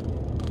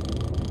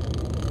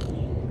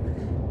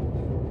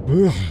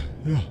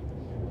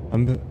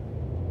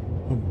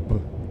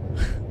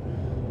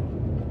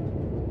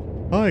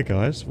 Hi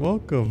guys,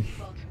 welcome.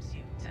 Welcomes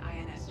you to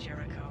INS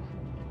Jericho.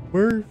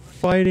 We're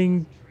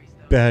fighting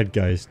bad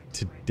guys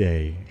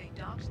today. They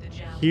docked the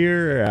gel.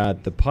 Here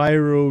at the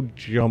Pyro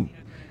Jump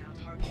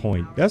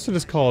Point. That's what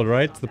it's called,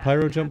 right? It's the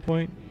Pyro Jump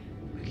Point?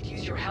 We could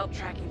use your help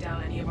tracking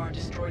down any of our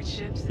destroyed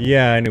ships.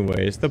 Yeah,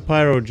 anyway, it's the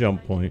Pyro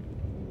Jump Point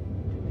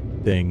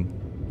thing.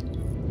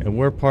 And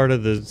we're part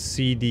of the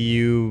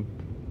CDU.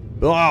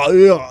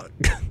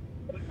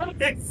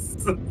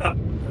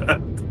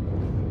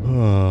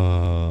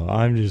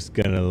 I'm just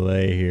gonna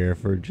lay here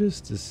for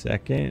just a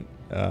second.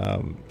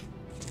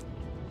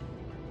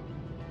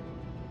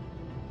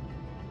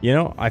 You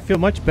know, I feel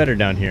much better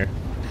down here.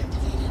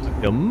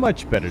 I feel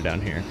much better down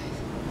here.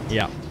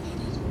 Yeah.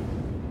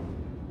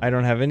 I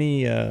don't have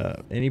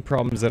any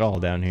problems at all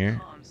down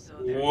here.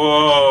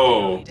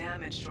 Whoa.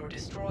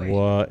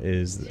 What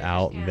is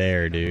out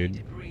there, dude?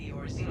 Debris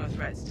or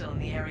xenothreats still in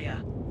the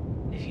area.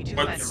 If you do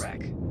find a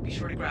wreck, be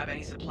sure to grab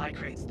any supply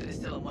crates that is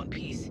still in one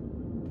piece.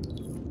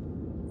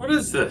 What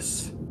is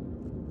this?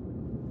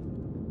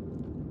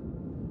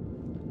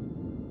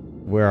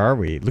 Where are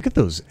we? Look at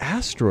those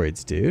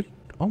asteroids, dude.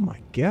 Oh my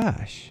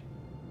gosh.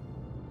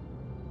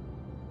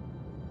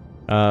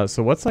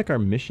 So what's like our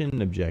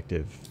mission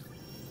objective?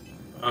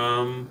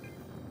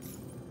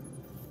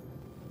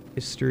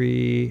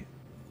 History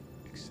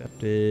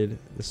accepted.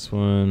 This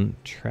one,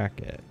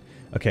 track it.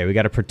 Okay, we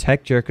got to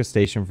protect Jericho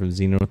Station from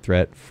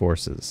xenothreat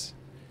forces.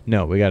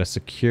 No, we got to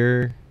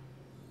secure.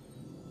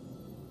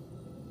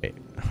 Wait,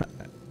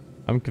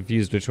 I'm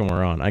confused which one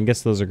we're on. I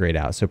guess those are grayed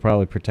out. So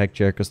probably protect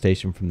Jericho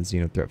Station from the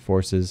xenothreat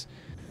forces.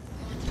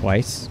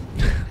 Twice.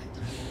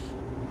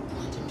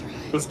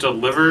 Let's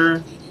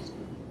deliver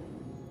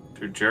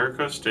to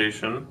Jericho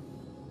Station.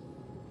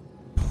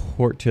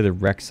 Port to the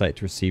wreck site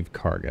to receive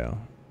cargo.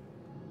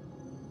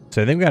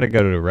 So I think we got to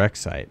go to the wreck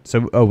site.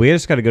 So, oh, we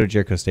just got to go to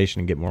Jericho Station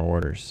and get more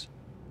orders.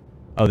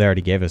 Oh, they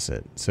already gave us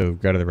it. So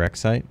go to the wreck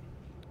site.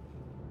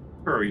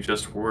 Where we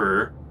just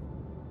were.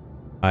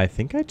 I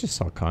think I just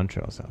saw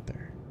contrails out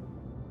there.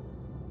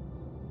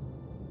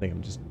 I think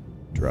I'm just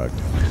drugged.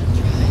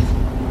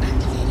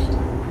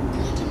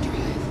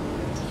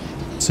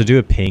 So do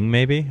a ping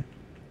maybe.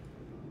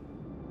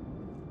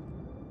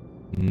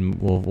 And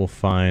we'll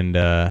find.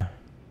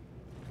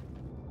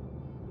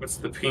 What's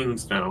the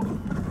pings now?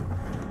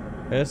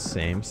 The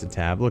same. It's a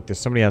tab. Look, there's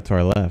somebody out to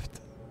our left.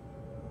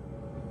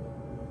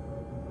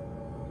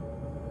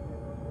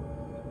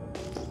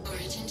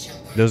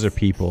 Those are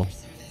people.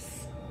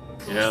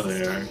 Yeah,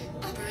 they are.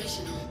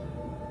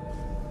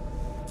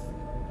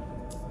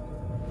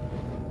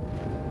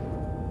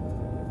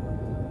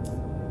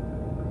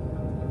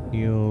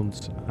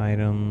 Fields,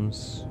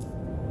 items,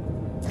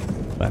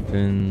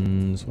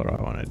 weapons. What do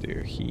I want to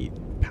do? Heat,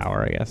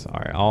 power, I guess. All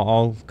right,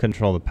 I'll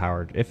control the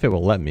power. If it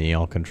will let me,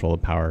 I'll control the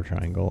power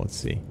triangle. Let's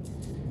see.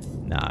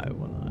 Nah, it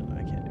will not.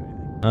 I can't do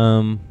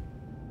anything.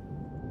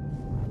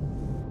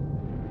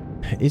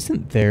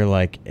 Isn't there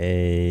like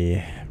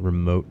a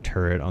remote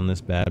turret on this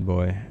bad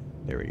boy?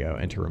 There we go.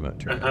 Enter remote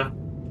turret.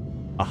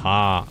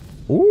 Aha.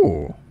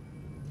 Ooh.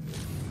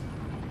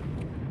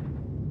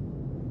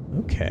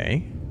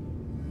 Okay.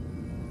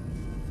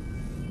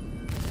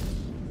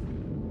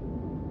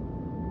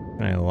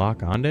 Can I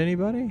lock onto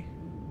anybody?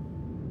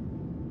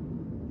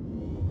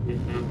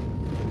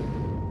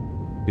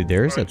 Dude,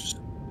 there's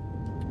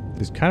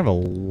kind of a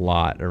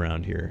lot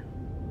around here.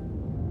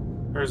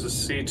 There's a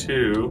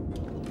C2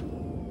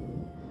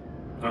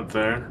 up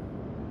there.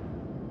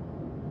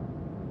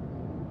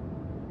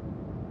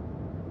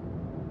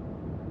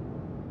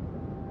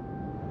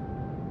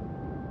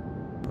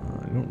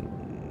 I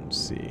don't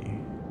see.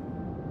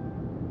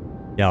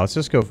 Yeah, let's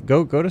just go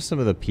to some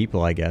of the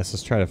people, I guess.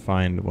 Let's try to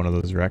find one of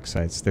those wreck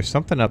sites. There's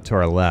something up to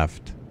our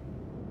left.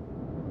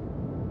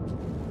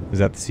 Is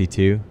that the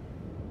C2?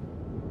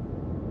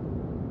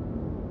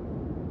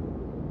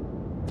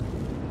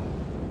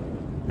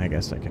 I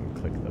guess I can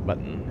click the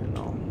button and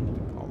I'll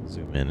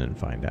zoom in and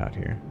find out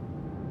here.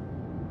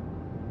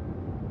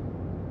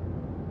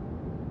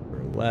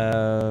 We're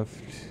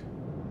left.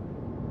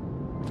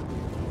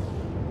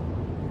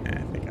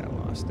 I think I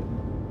lost it.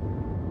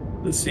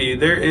 Let's see,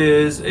 there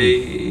is a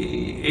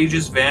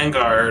Aegis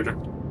Vanguard.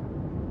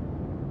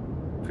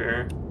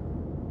 Okay.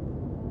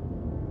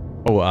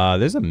 Oh,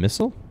 there's a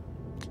missile?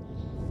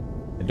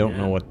 I don't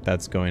know what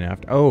that's going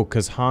after. Oh,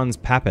 because Hans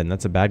Papen,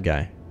 that's a bad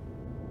guy.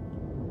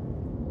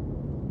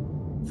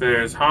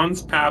 There's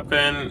Hans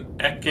Papen,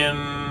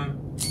 Ekin,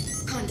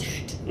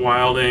 Contact.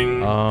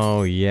 Wilding.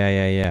 Oh,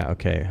 yeah.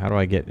 Okay, how do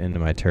I get into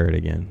my turret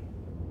again?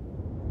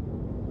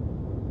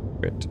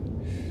 Crit.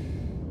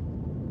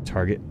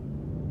 Target.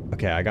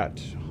 Okay, I got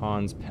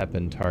Hans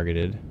Pepin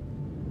targeted.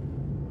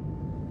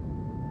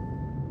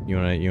 You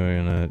wanna?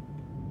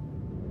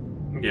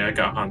 Yeah, I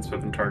got Hans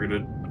Pepin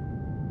targeted.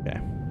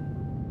 Okay.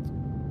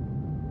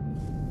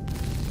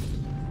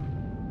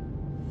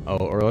 Oh,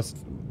 or let's...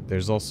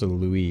 There's also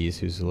Louise,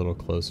 who's a little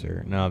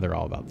closer. No, they're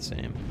all about the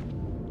same.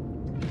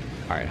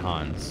 Alright,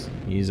 Hans.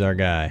 He's our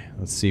guy.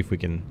 Let's see if we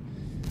can...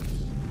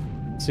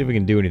 see if we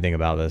can do anything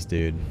about this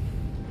dude.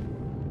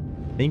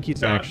 I think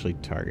he's actually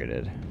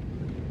targeted.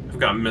 I've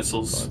got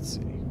missiles. So let's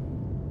see.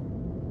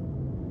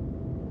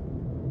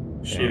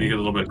 Just need to get a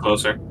little bit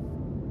closer.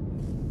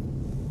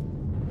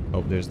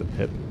 Oh, there's the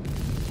pip.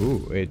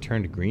 Ooh, it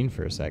turned green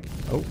for a second.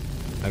 Oh,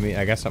 I mean,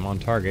 I guess I'm on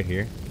target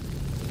here.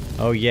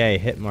 Oh, yay,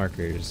 hit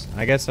markers.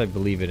 I guess I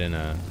believe it in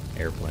a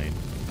airplane.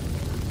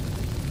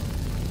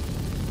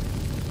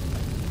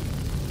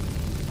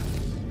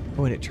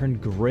 Oh, and it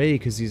turned gray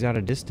because he's out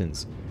of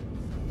distance.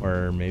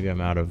 Or maybe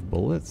I'm out of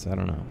bullets? I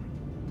don't know.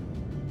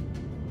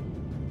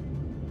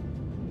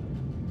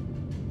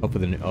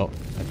 Oh,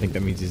 I think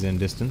that means he's in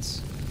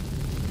distance.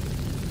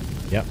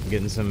 Yep,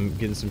 getting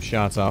some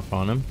shots off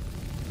on him.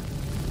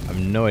 I have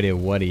no idea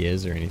what he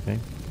is or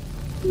anything.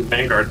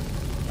 Vanguard.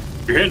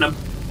 You're hitting him.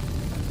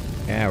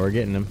 Yeah, we're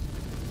getting him.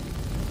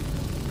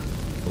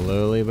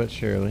 Slowly but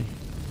surely.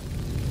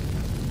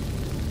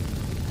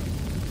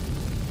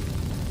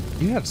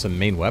 You have some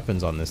main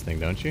weapons on this thing,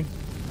 don't you?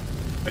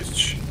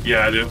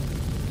 Yeah, I do.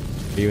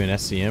 Are you in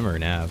SCM or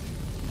NAV?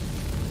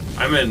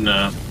 I'm in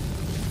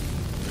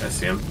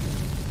SCM.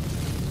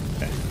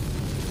 Okay.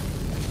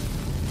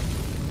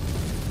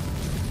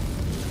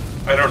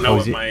 I don't know Oh,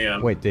 what my...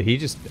 Wait, did he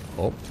just...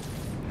 Oh,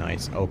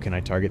 nice. Oh, can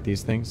I target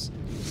these things?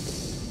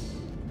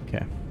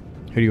 Okay.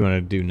 Who do you want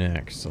to do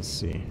next? Let's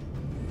see.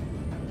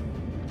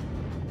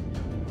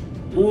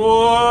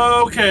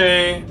 Whoa,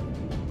 okay.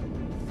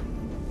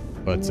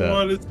 What's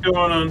What is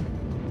going on?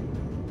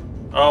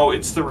 Oh,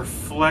 it's the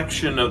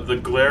reflection of the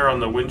glare on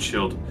the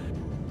windshield.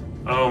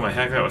 Oh my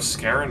heck, that was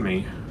scaring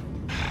me.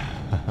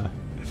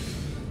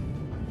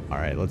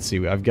 Alright, let's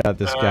see. I've got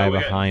this guy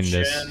behind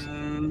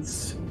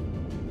this.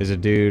 There's a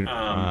dude.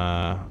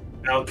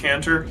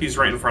 Alcantor, he's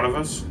right in front of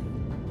us.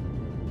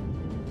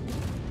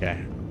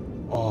 Okay.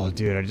 Oh,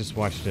 dude, I just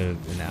watched an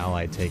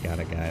ally take out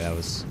a guy. That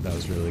was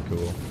really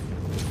cool.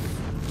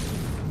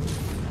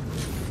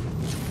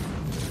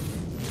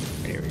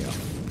 Here we go.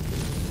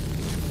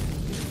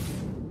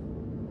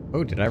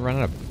 Oh, did I run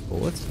out of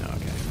bullets? No,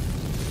 okay.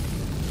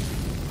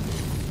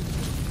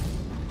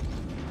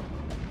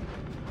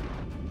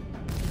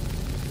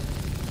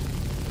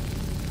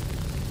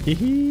 Hee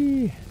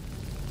hee.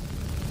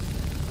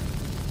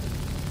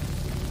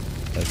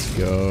 Let's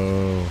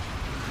go.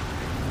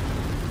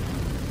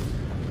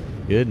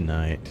 Good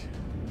night.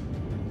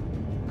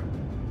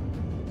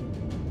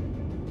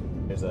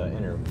 There's an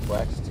inner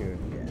flex too.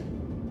 Yeah.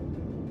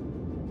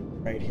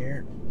 Right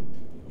here.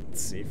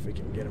 Let's see if we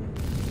can get him.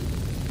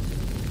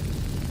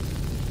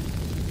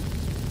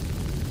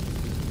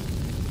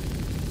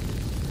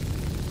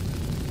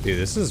 Dude,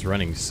 this is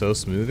running so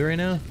smooth right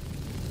now.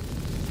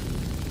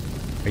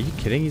 Are you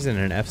kidding? He's in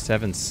an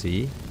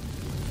F7C?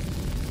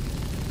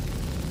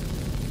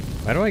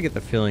 Why do I get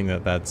the feeling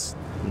that that's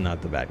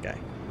not the bad guy?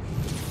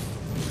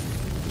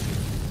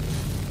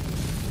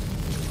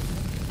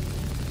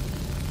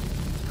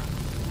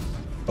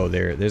 Oh,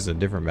 there's a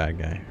different bad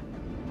guy.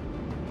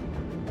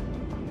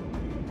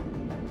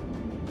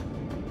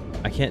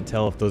 I can't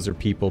tell if those are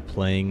people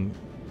playing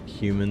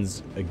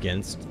humans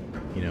against,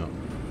 you know...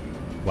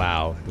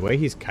 Wow, the way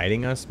he's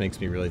kiting us makes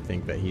me really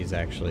think that he's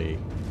actually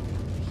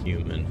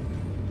human.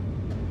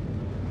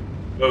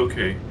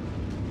 Okay. Who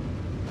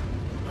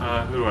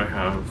do I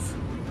have?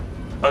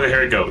 Okay,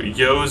 here we go.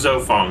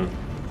 Yozo Fong.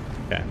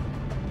 Okay.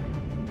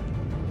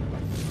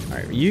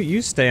 Alright,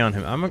 you stay on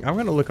him. I'm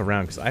gonna look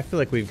around because I feel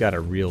like we've got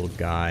a real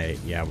guy.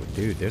 Yeah, but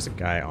dude, there's a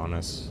guy on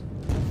us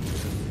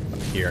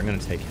up here. I'm gonna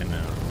take him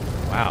out.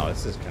 Wow,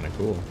 this is kind of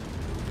cool.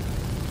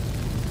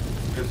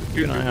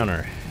 Keep an eye on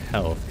our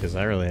health because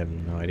I really have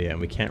no idea, and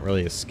we can't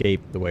really escape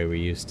the way we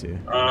used to.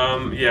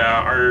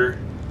 Yeah, our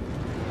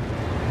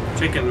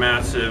taking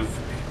massive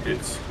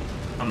hits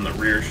on the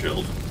rear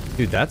shield.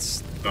 Dude,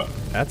 that's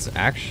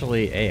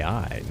actually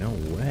AI. No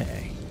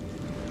way.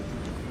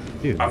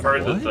 Dude, I've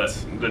heard what? that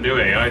the new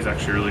AI is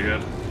actually really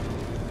good.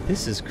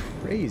 This is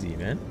crazy,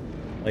 man.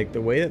 Like,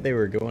 the way that they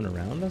were going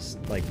around us,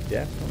 like,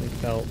 definitely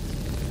felt...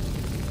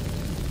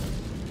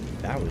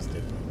 That was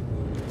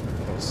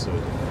different. That was so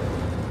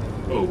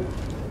different. Oh.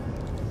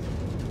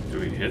 Do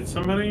we hit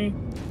somebody?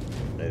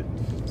 It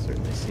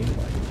certainly seemed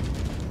like it.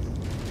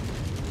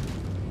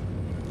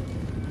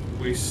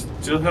 We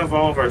still have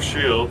all of our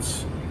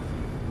shields.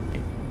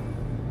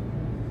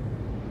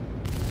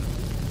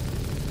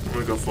 I'm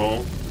gonna go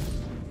full.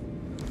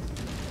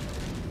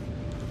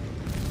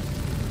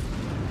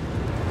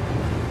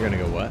 You're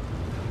gonna go what?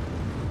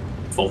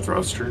 Full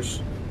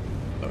thrusters.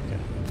 Okay.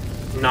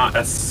 Not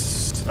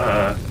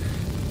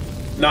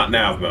not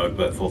nav mode,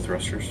 but full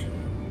thrusters.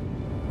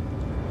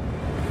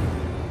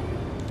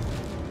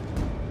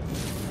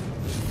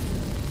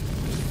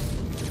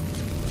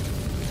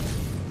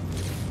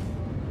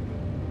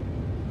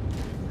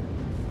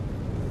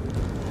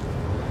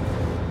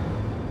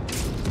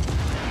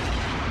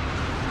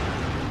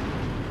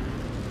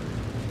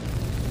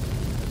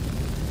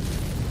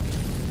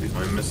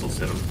 My missiles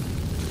hit him.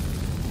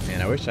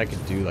 Man, I wish I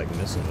could do like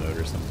missile mode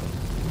or something.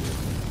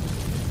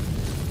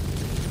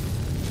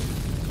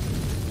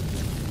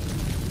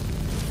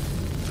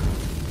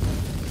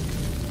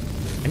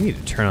 I need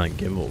to turn on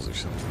gimbals or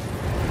something.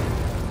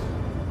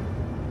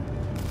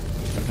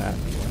 What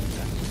happened?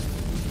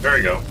 There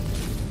we go.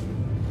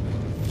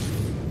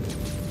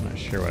 I'm not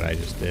sure what I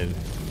just did.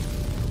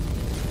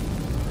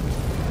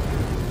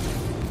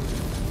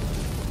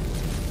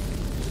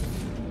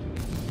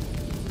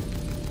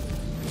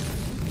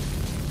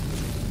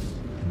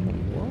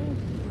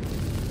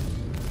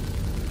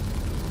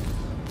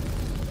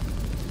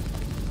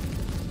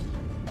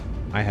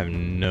 I have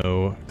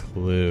no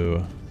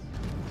clue.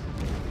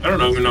 I don't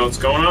even know what's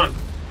going on.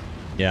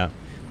 Yeah.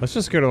 Let's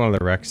just go to one of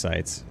the rec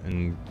sites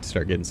and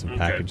start getting some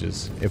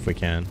packages if we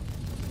can.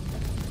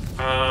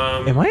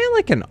 Am I in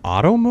like an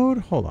auto mode?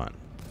 Hold on.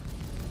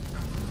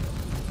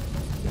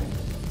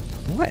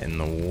 What in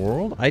the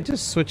world? I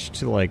just switched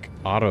to like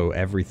auto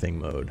everything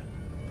mode.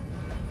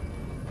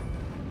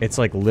 It's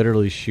like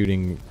literally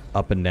shooting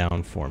up and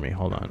down for me.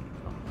 Hold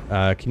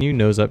on. Can you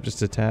nose up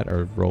just a tad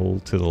or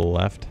roll to the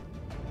left?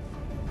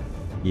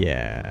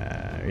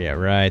 Yeah,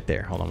 right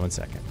there. Hold on one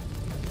second.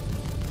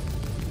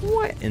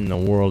 What in the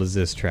world is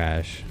this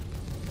trash?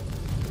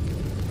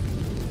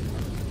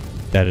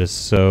 That is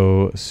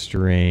so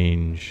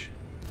strange.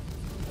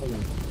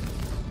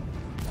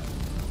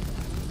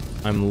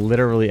 I'm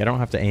literally, I don't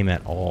have to aim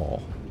at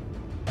all.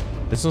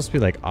 This must be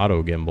like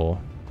auto gimbal.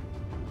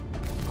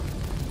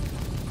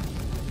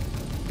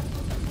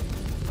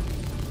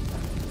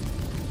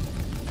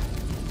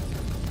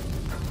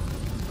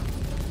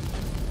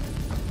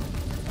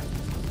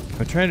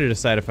 I'm trying to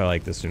decide if I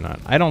like this or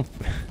not. I don't...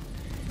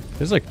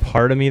 There's like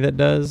part of me that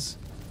does.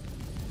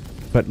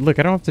 But look,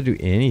 I don't have to do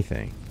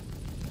anything.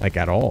 Like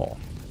at all.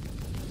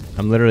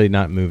 I'm literally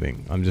not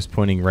moving. I'm just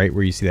pointing right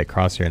where you see that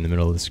crosshair in the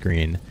middle of the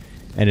screen.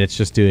 And it's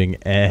just doing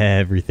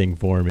everything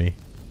for me.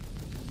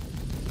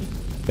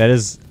 That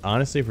is,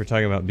 honestly, if we're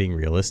talking about being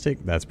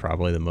realistic, that's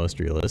probably the most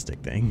realistic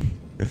thing.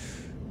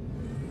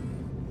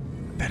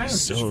 That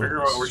is so just figure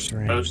out what we're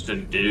strange. supposed to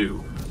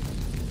do.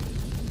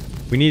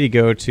 We need to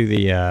go to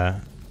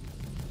the,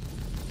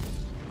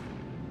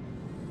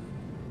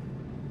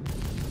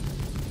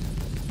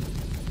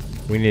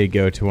 we need to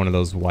go to one of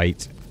those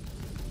white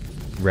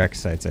rec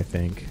sites, I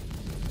think.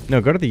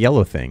 No, go to the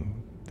yellow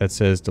thing that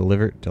says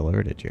deliver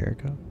to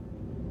Jericho.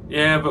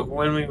 Yeah, but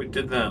when we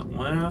did that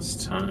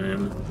last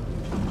time...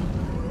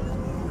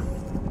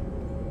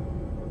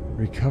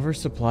 Recover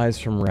supplies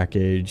from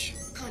wreckage.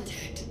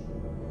 Contact.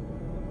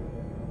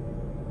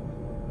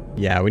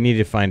 Yeah, we need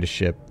to find a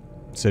ship.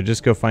 So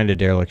just go find a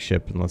derelict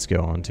ship and let's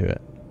go on to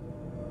it.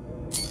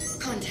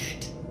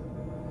 Contact.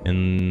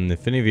 And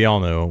if any of y'all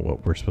know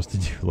what we're supposed to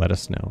do, let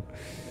us know.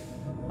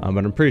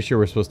 But I'm pretty sure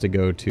we're supposed to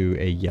go to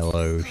a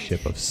yellow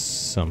ship of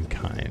some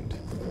kind.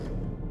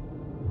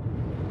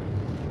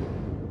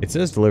 It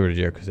says deliver to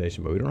Jericho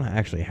Station, but we don't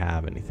actually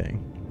have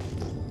anything.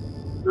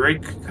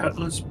 Drake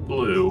Cutlass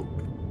Blue.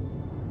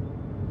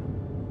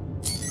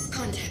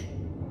 Contact.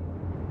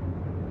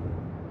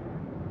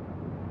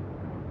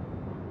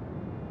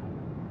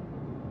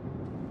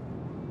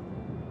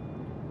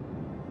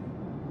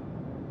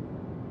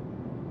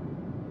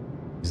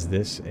 Is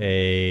this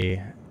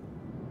a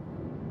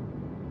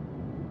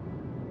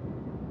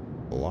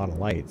lot of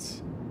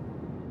lights?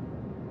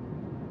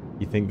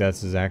 You think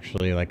this is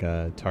actually like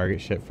a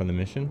target ship from the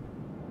mission?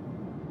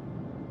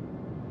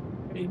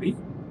 Maybe.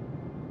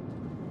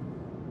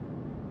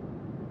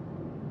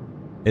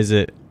 Is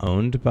it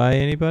owned by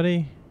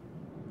anybody?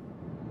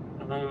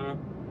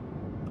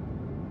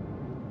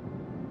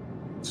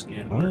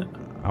 Scan it.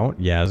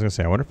 Yeah, I was gonna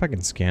say, I wonder if I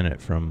can scan it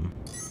from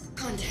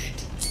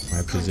Contact.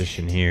 my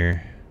position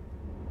here.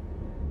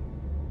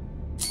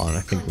 Hold on,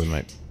 I think we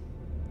might.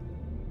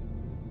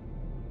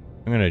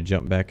 I'm gonna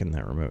jump back in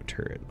that remote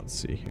turret. Let's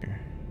see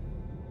here.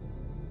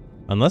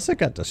 Unless it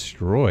got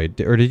destroyed,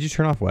 or did you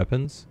turn off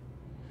weapons?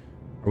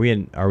 Are we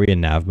in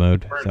nav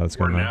mode? Is that what's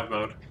going on? Nav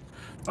mode.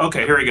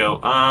 Okay, here we go.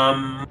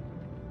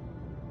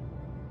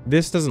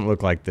 This doesn't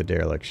look like the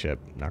derelict ship,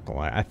 not gonna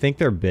lie. I think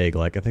they're big,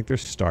 like I think they're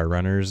Star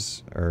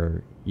Runners,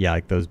 or yeah,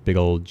 like those big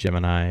old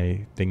Gemini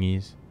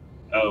thingies.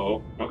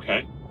 Oh,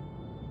 okay.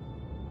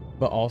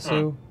 But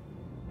also,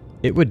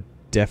 it would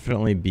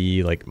definitely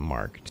be like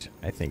marked,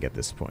 I think, at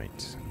this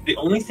point. The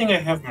only thing I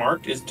have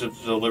marked is to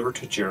deliver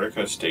to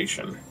Jericho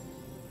Station.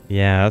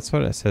 Yeah, that's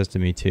what it says to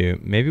me too.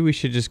 Maybe we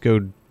should just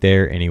go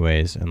there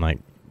anyways and like,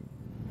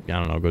 I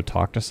don't know, go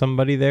talk to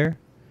somebody there.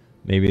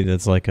 Maybe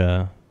that's like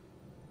a...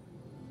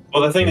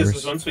 Well, the thing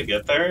is once we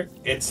get there,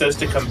 it says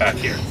to come back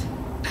here.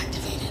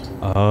 Activated.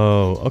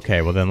 Oh,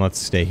 okay. Well, then let's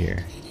stay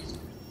here.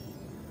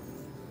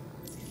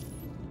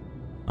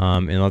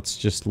 And let's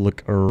just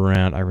look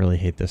around. I really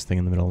hate this thing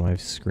in the middle of my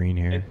screen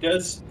here.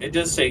 It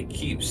does say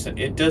keep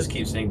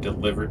saying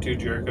deliver to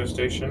Jericho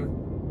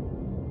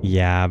Station.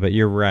 Yeah, but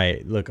you're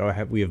right. Look,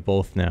 we have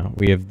both now.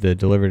 We have the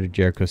deliver to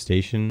Jericho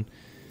Station,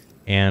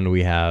 and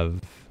we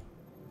have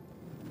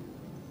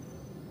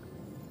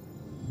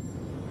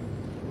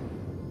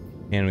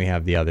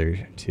the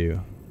other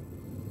two.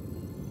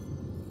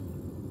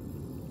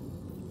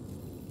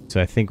 So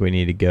I think we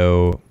need to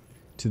go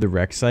to the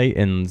rec site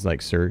and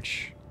like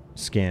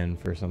scan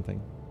for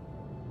something.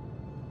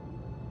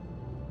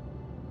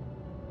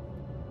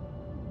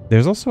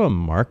 There's also a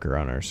marker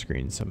on our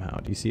screen somehow.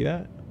 Do you see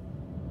that?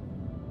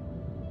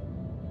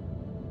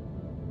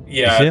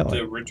 Yeah, see it,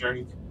 the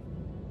return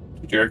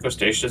to Jericho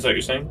Station, is that what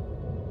you're saying?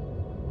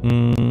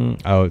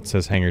 Oh, it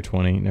says Hangar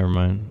 20. Never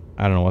mind.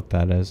 I don't know what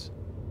that is.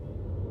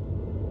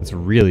 It's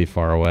really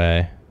far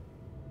away.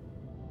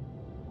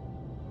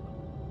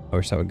 I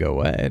wish that would go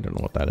away. I don't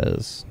know what that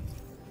is.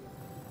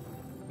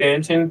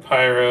 Stanton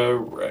Pyra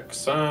Rec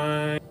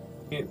Site.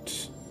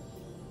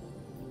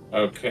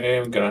 Okay,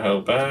 I'm gonna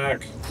head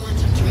back.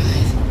 Quantum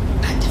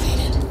drive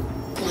activated.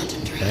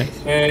 Quantum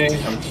drive.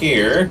 Okay, I'm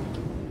here.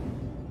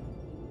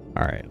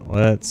 Alright,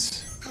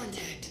 let's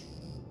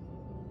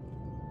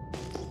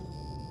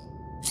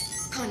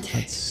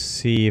Contact.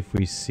 see if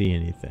we see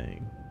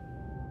anything.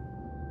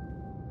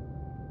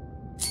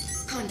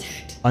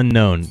 Contact.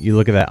 Unknown. You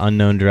look at that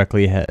unknown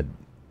directly ahead.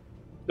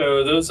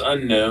 So those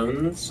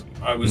unknowns,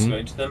 I was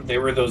going to them, they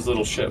were those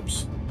little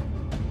ships.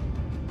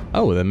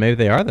 Oh, then maybe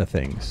they are the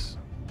things.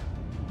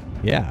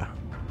 Yeah.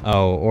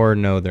 Oh, or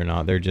no, they're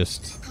not. They're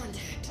just...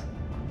 Contact.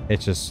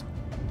 It's just...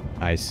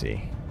 I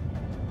see.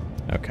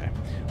 Okay.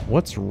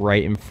 What's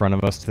right in front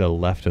of us to the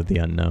left of the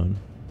unknown?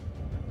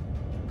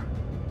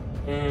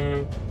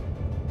 I'm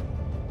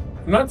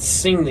not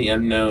seeing the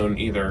unknown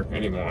either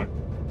anymore.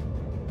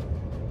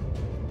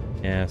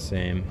 Yeah,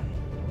 same.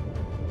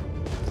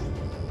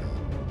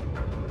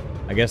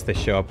 I guess they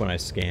show up when I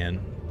scan.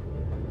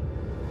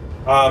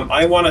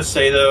 I want to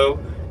say, though,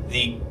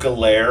 the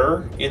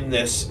glare in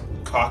this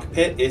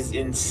cockpit is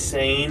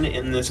insane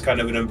in this kind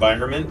of an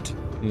environment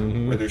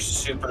where there's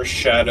super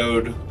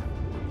shadowed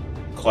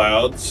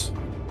clouds.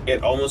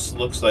 It almost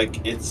looks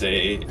like it's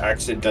a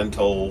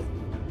accidental,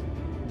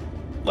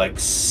 like,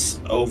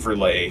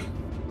 overlay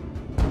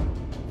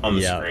on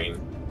the screen.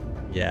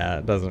 Yeah,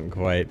 it doesn't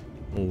quite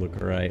look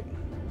right.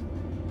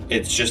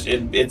 It's just,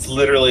 it's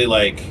literally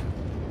like,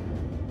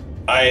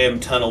 I am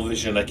tunnel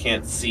vision. I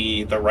can't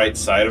see the right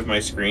side of my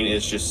screen.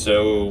 It's just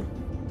so,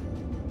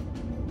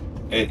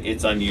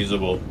 it's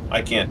unusable.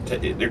 I can't,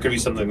 there could be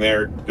something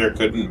there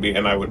couldn't be,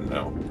 and I wouldn't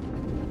know.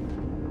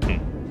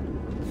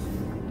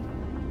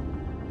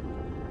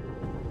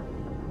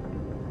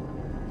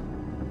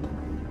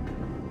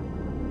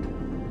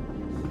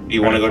 Do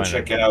you want to go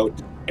check out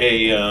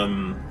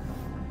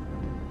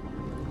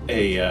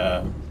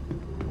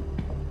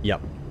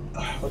Yep.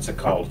 What's it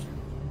called?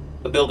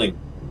 The building.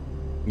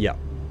 Yep.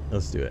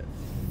 Let's do it.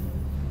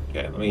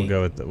 Okay, let me... We'll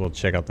go with we'll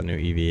check out the new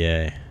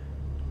EVA.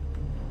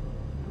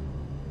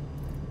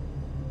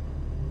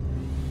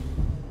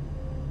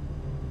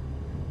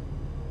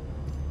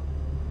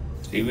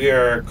 See, we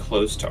are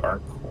close to our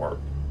corp.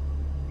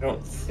 I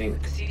don't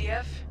think...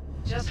 CDF?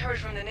 Just heard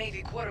from the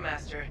Navy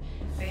quartermaster.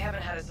 They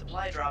haven't had a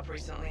supply drop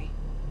recently.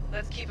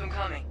 Let's keep them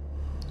coming.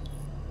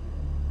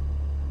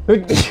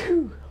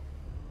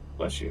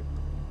 Bless you.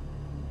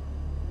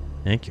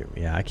 Thank you.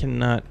 Yeah, I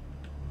cannot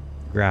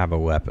grab a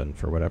weapon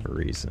for whatever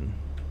reason.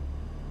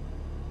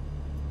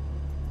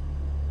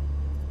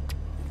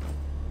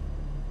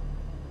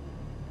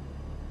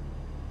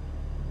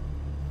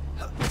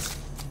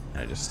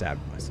 I just stabbed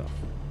myself.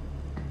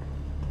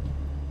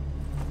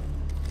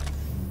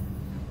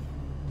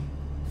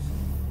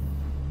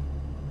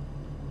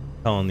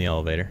 Call in the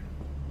elevator.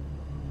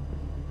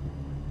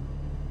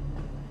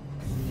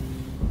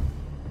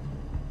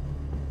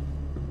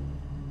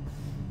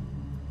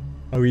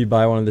 Oh, we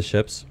buy one of the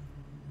ships?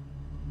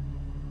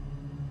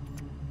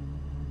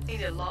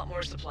 Need a lot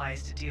more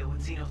supplies to deal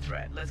with Xeno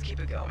threat. Let's keep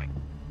it going.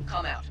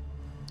 Come out.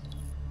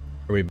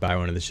 Or we buy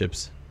one of the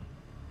ships?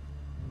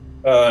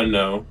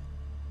 No.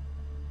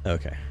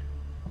 Okay.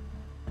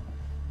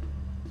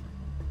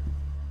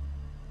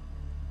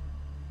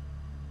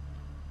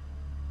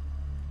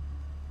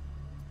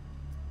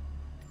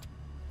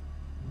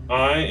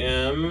 I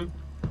am...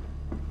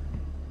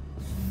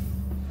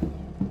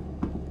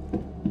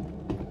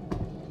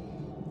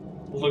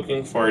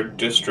 looking for a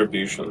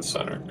distribution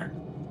center.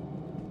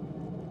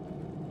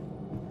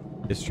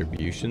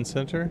 Distribution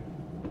center?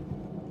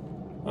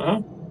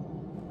 Huh?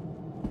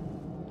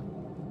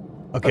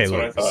 Okay, That's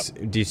what I look. thought.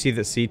 Do you see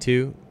the C2?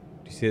 Do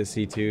you see the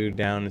C2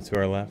 down to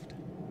our left?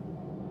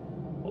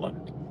 Hold on.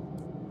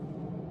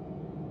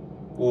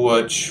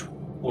 Which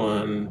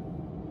one?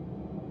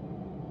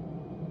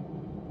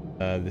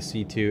 The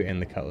C2 and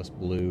the Cutlass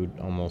Blue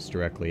almost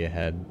directly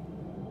ahead.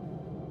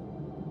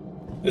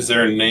 Is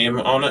there a name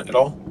on it at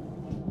all?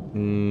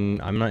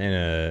 I'm not in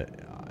a...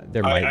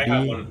 There might I be.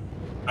 have one.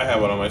 I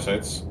have one on my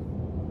sites.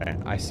 Okay.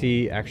 I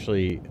see,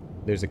 actually,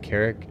 there's a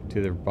Carrack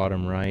to the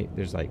bottom right.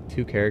 There's like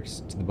 2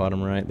 Carracks to the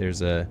bottom right.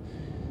 There's a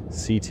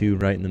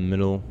C2 right in the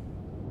middle.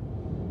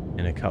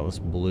 And a Cutlass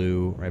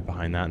Blue right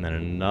behind that. And then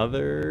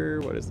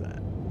another... What is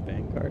that?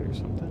 Vanguard or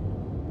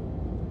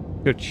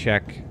something? Go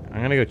check. I'm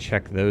going to go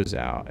check those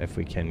out if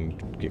we can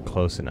get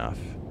close enough.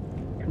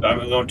 I'm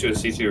going to a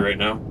C2 right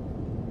now.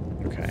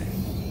 Okay.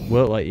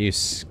 Will it let you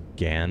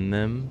scan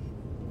them?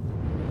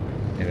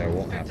 Is that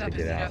won't have Picked to up a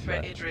get out, Xenothreat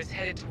but Idris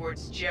headed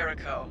towards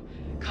Jericho.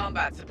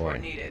 Combat support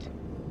Boy. needed.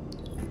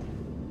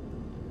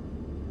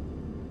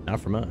 not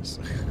from us.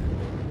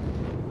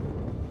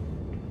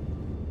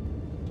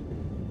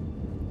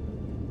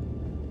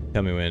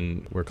 Tell me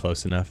when we're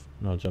close enough,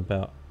 and I'll jump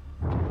out.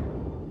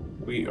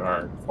 We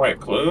are quite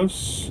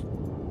close.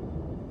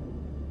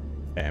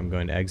 Okay, I'm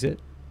going to exit.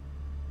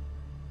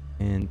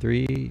 In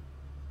 3,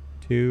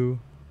 2,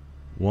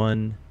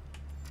 1,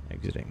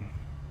 exiting.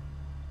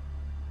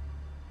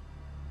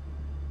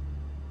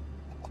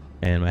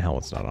 And my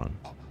helmet's not on.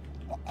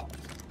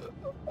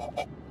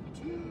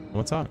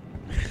 What's on?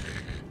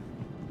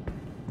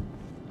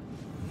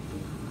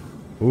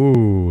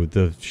 Ooh,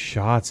 the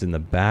shots in the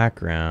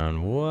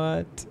background.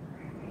 What?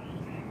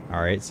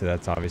 Alright, so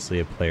that's obviously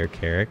a player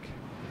Carrick.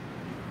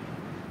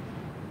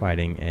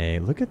 Fighting a...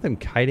 Look at them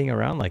kiting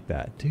around like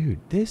that. Dude,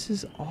 this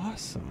is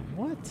awesome.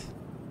 What?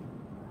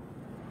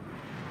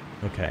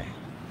 Okay.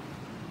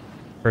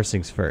 First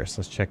things first.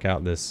 Let's check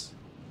out this...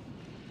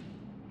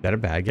 Is that a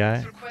bad guy?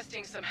 He's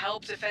requesting some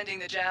help defending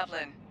the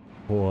javelin.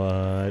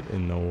 What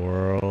in the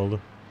world?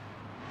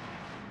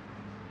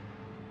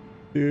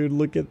 Dude,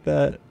 look at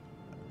that.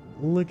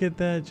 Look at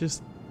that.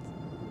 Just...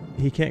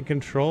 He can't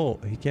control.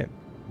 He can't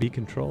be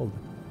controlled.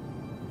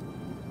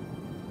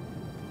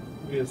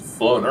 He's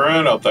floating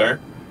around out there.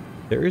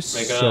 There is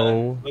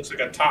so... Looks like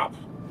a top.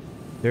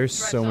 There's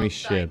Threats so many on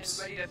sight and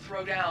ships. ready to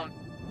throw down.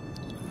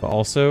 But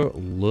also,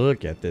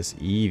 look at this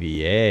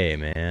EVA,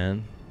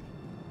 man.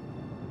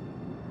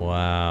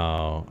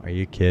 Wow. Are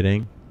you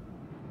kidding?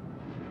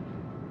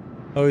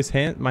 Oh,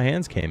 my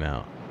hands came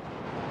out.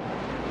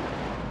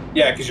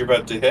 Yeah, because you're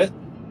about to hit.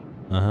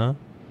 Uh-huh.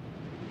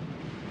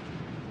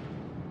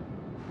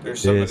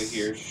 There's somebody This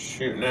here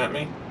shooting at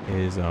me.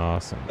 is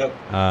awesome. Nope,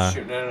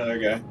 shooting at another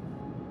guy.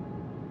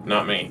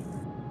 Not me.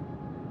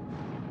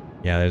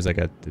 Yeah, there's like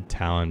a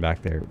talon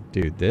back there.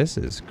 Dude, this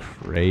is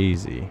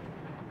crazy.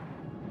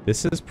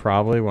 This is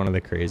probably one of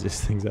the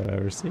craziest things I've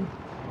ever seen.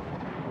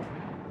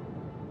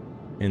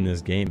 In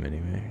this game,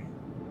 anyway.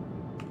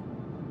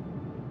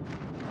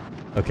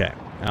 Okay.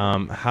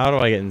 How do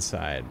I get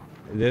inside?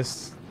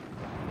 This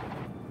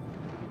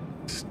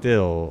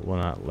still will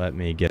not let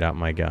me get out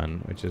my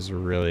gun, which is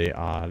really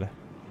odd.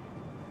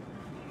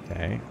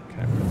 Okay. Can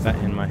I put that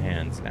in my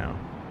hands now?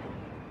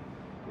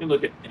 You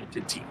look at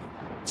entity.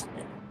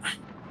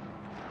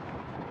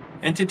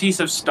 Entities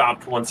have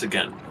stopped once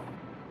again.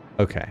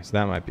 Okay, so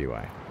that might be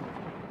why.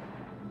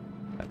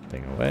 That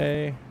thing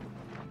away.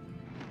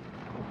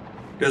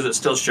 Does it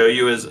still show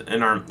you as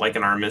an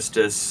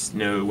armistice,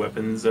 no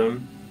weapon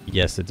zone?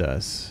 Yes, it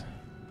does.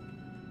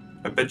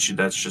 I bet you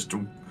that's just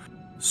a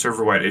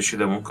server-wide issue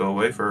that won't go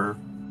away for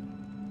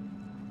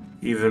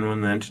even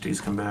when the entities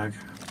come back.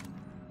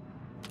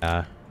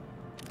 I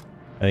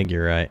think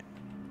you're right.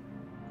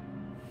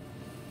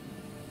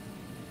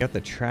 Got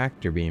the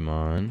tractor beam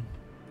on.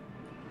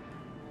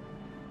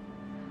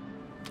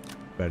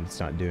 But it's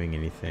not doing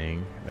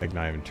anything. Like,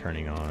 not even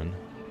turning on.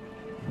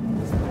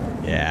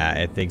 Yeah,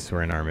 it thinks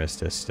we're in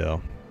armistice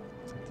still.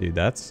 Dude,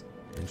 that's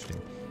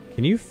interesting.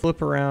 Can you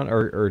flip around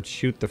or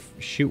shoot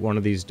one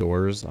of these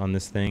doors on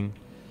this thing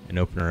and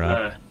open her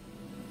up?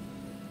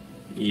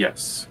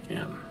 Yes,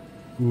 can.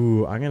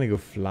 Ooh, I'm gonna go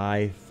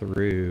fly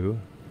through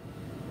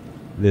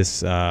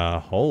this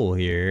hole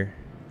here.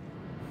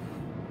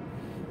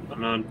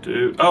 I'm not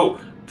do. Oh,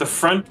 the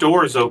front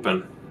door is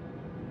open.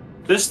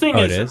 This thing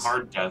is in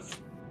hard death.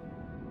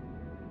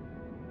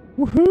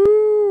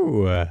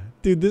 Woohoo!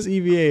 Dude, this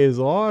EVA is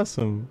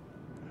awesome.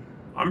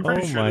 I'm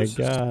pretty sure. Oh my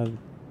god.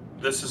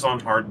 This is on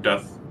hard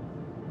death.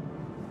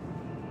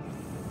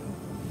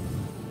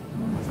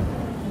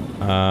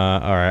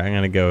 Alright, I'm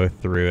gonna go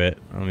through it.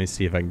 Let me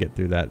see if I can get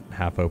through that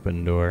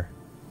half-open door.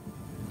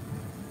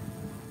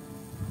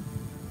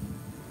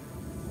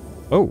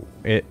 Oh,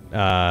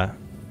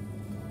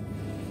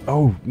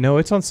 oh, no,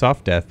 it's on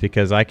soft death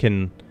because I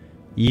can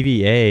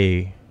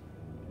EVA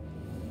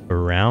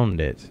around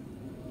it.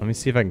 Let me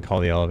see if I can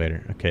call the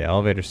elevator. Okay,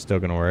 elevator's still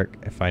gonna work.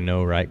 If I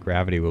know right,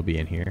 gravity will be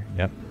in here.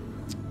 Yep.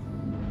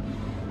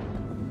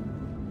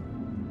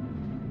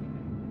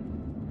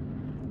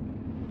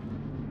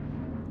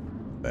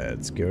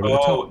 Let's go to the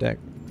top deck.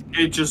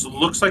 It just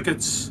looks like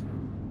it's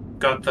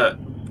got that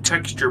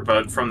texture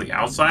bug from the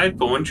outside,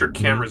 but once your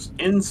camera's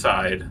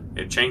inside,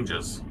 it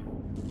changes.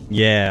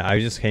 Yeah, I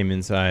just came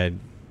inside.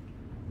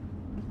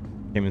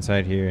 Came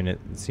inside here, and it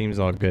seems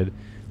all good.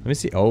 Let me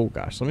see. Oh,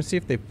 gosh. Let me see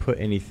if they put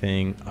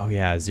anything. Oh,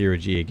 yeah.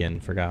 0G again.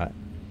 Forgot.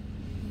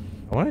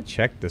 I want to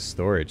check the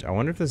storage. I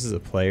wonder if this is a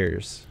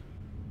player's.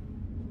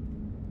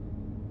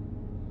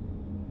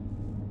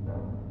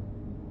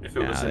 If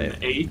it was an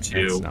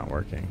A2, it's not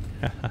working.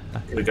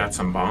 could have got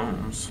some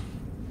bombs.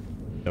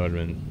 That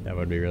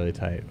would be really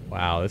tight.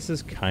 Wow, this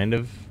is kind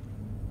of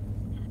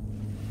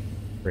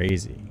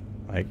crazy.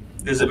 Like,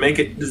 does it make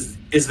it?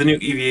 Is the new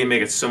EVA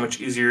make it so much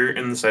easier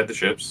inside the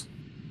ships?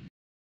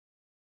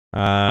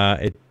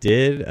 It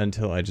did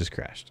until I just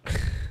crashed.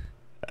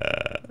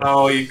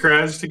 Oh, you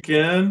crashed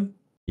again?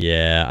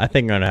 Yeah, I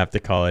think I'm gonna have to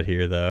call it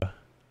here though.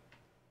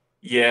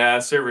 Yeah,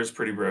 server's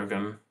pretty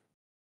broken.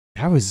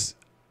 That was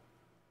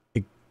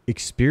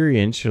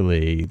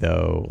experientially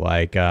though,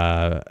 like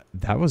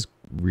that was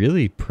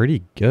really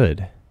pretty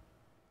good.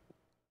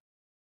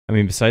 I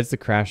mean, besides the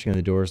crashing and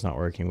the doors not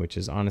working, which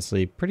is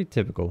honestly pretty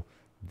typical,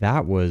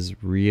 that was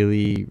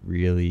really,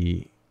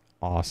 really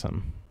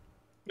awesome.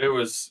 It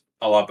was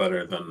a lot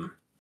better than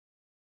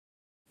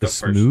The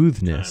first time we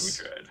smoothness.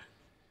 tried.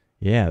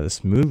 Yeah, the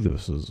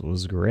smoothness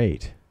was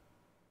great.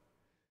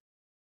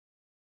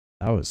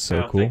 That was so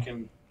Now, if cool. they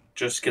can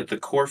just get the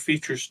core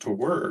features to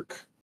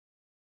work.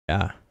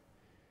 Yeah.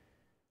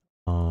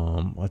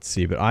 Let's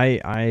see, but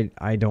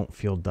I don't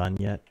feel done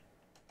yet.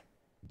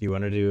 Do you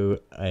want to do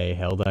a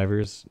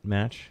Helldivers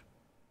match?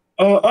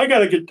 I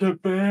gotta get to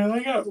bed.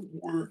 I got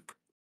work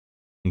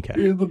Okay.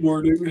 in the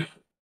morning.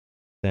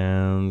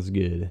 Sounds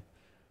good.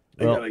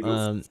 I Well, gotta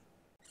go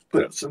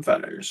put up some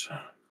fires.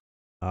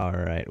 all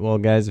right. Well,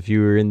 guys, if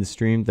you were in the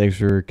stream, thanks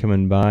for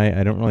coming by.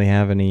 I don't really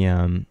have any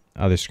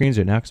other screens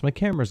right now because my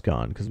camera's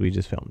gone because we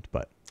just filmed.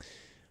 But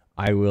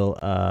I will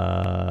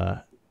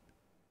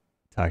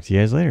talk to you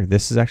guys later.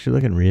 This is actually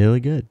looking really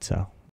good, so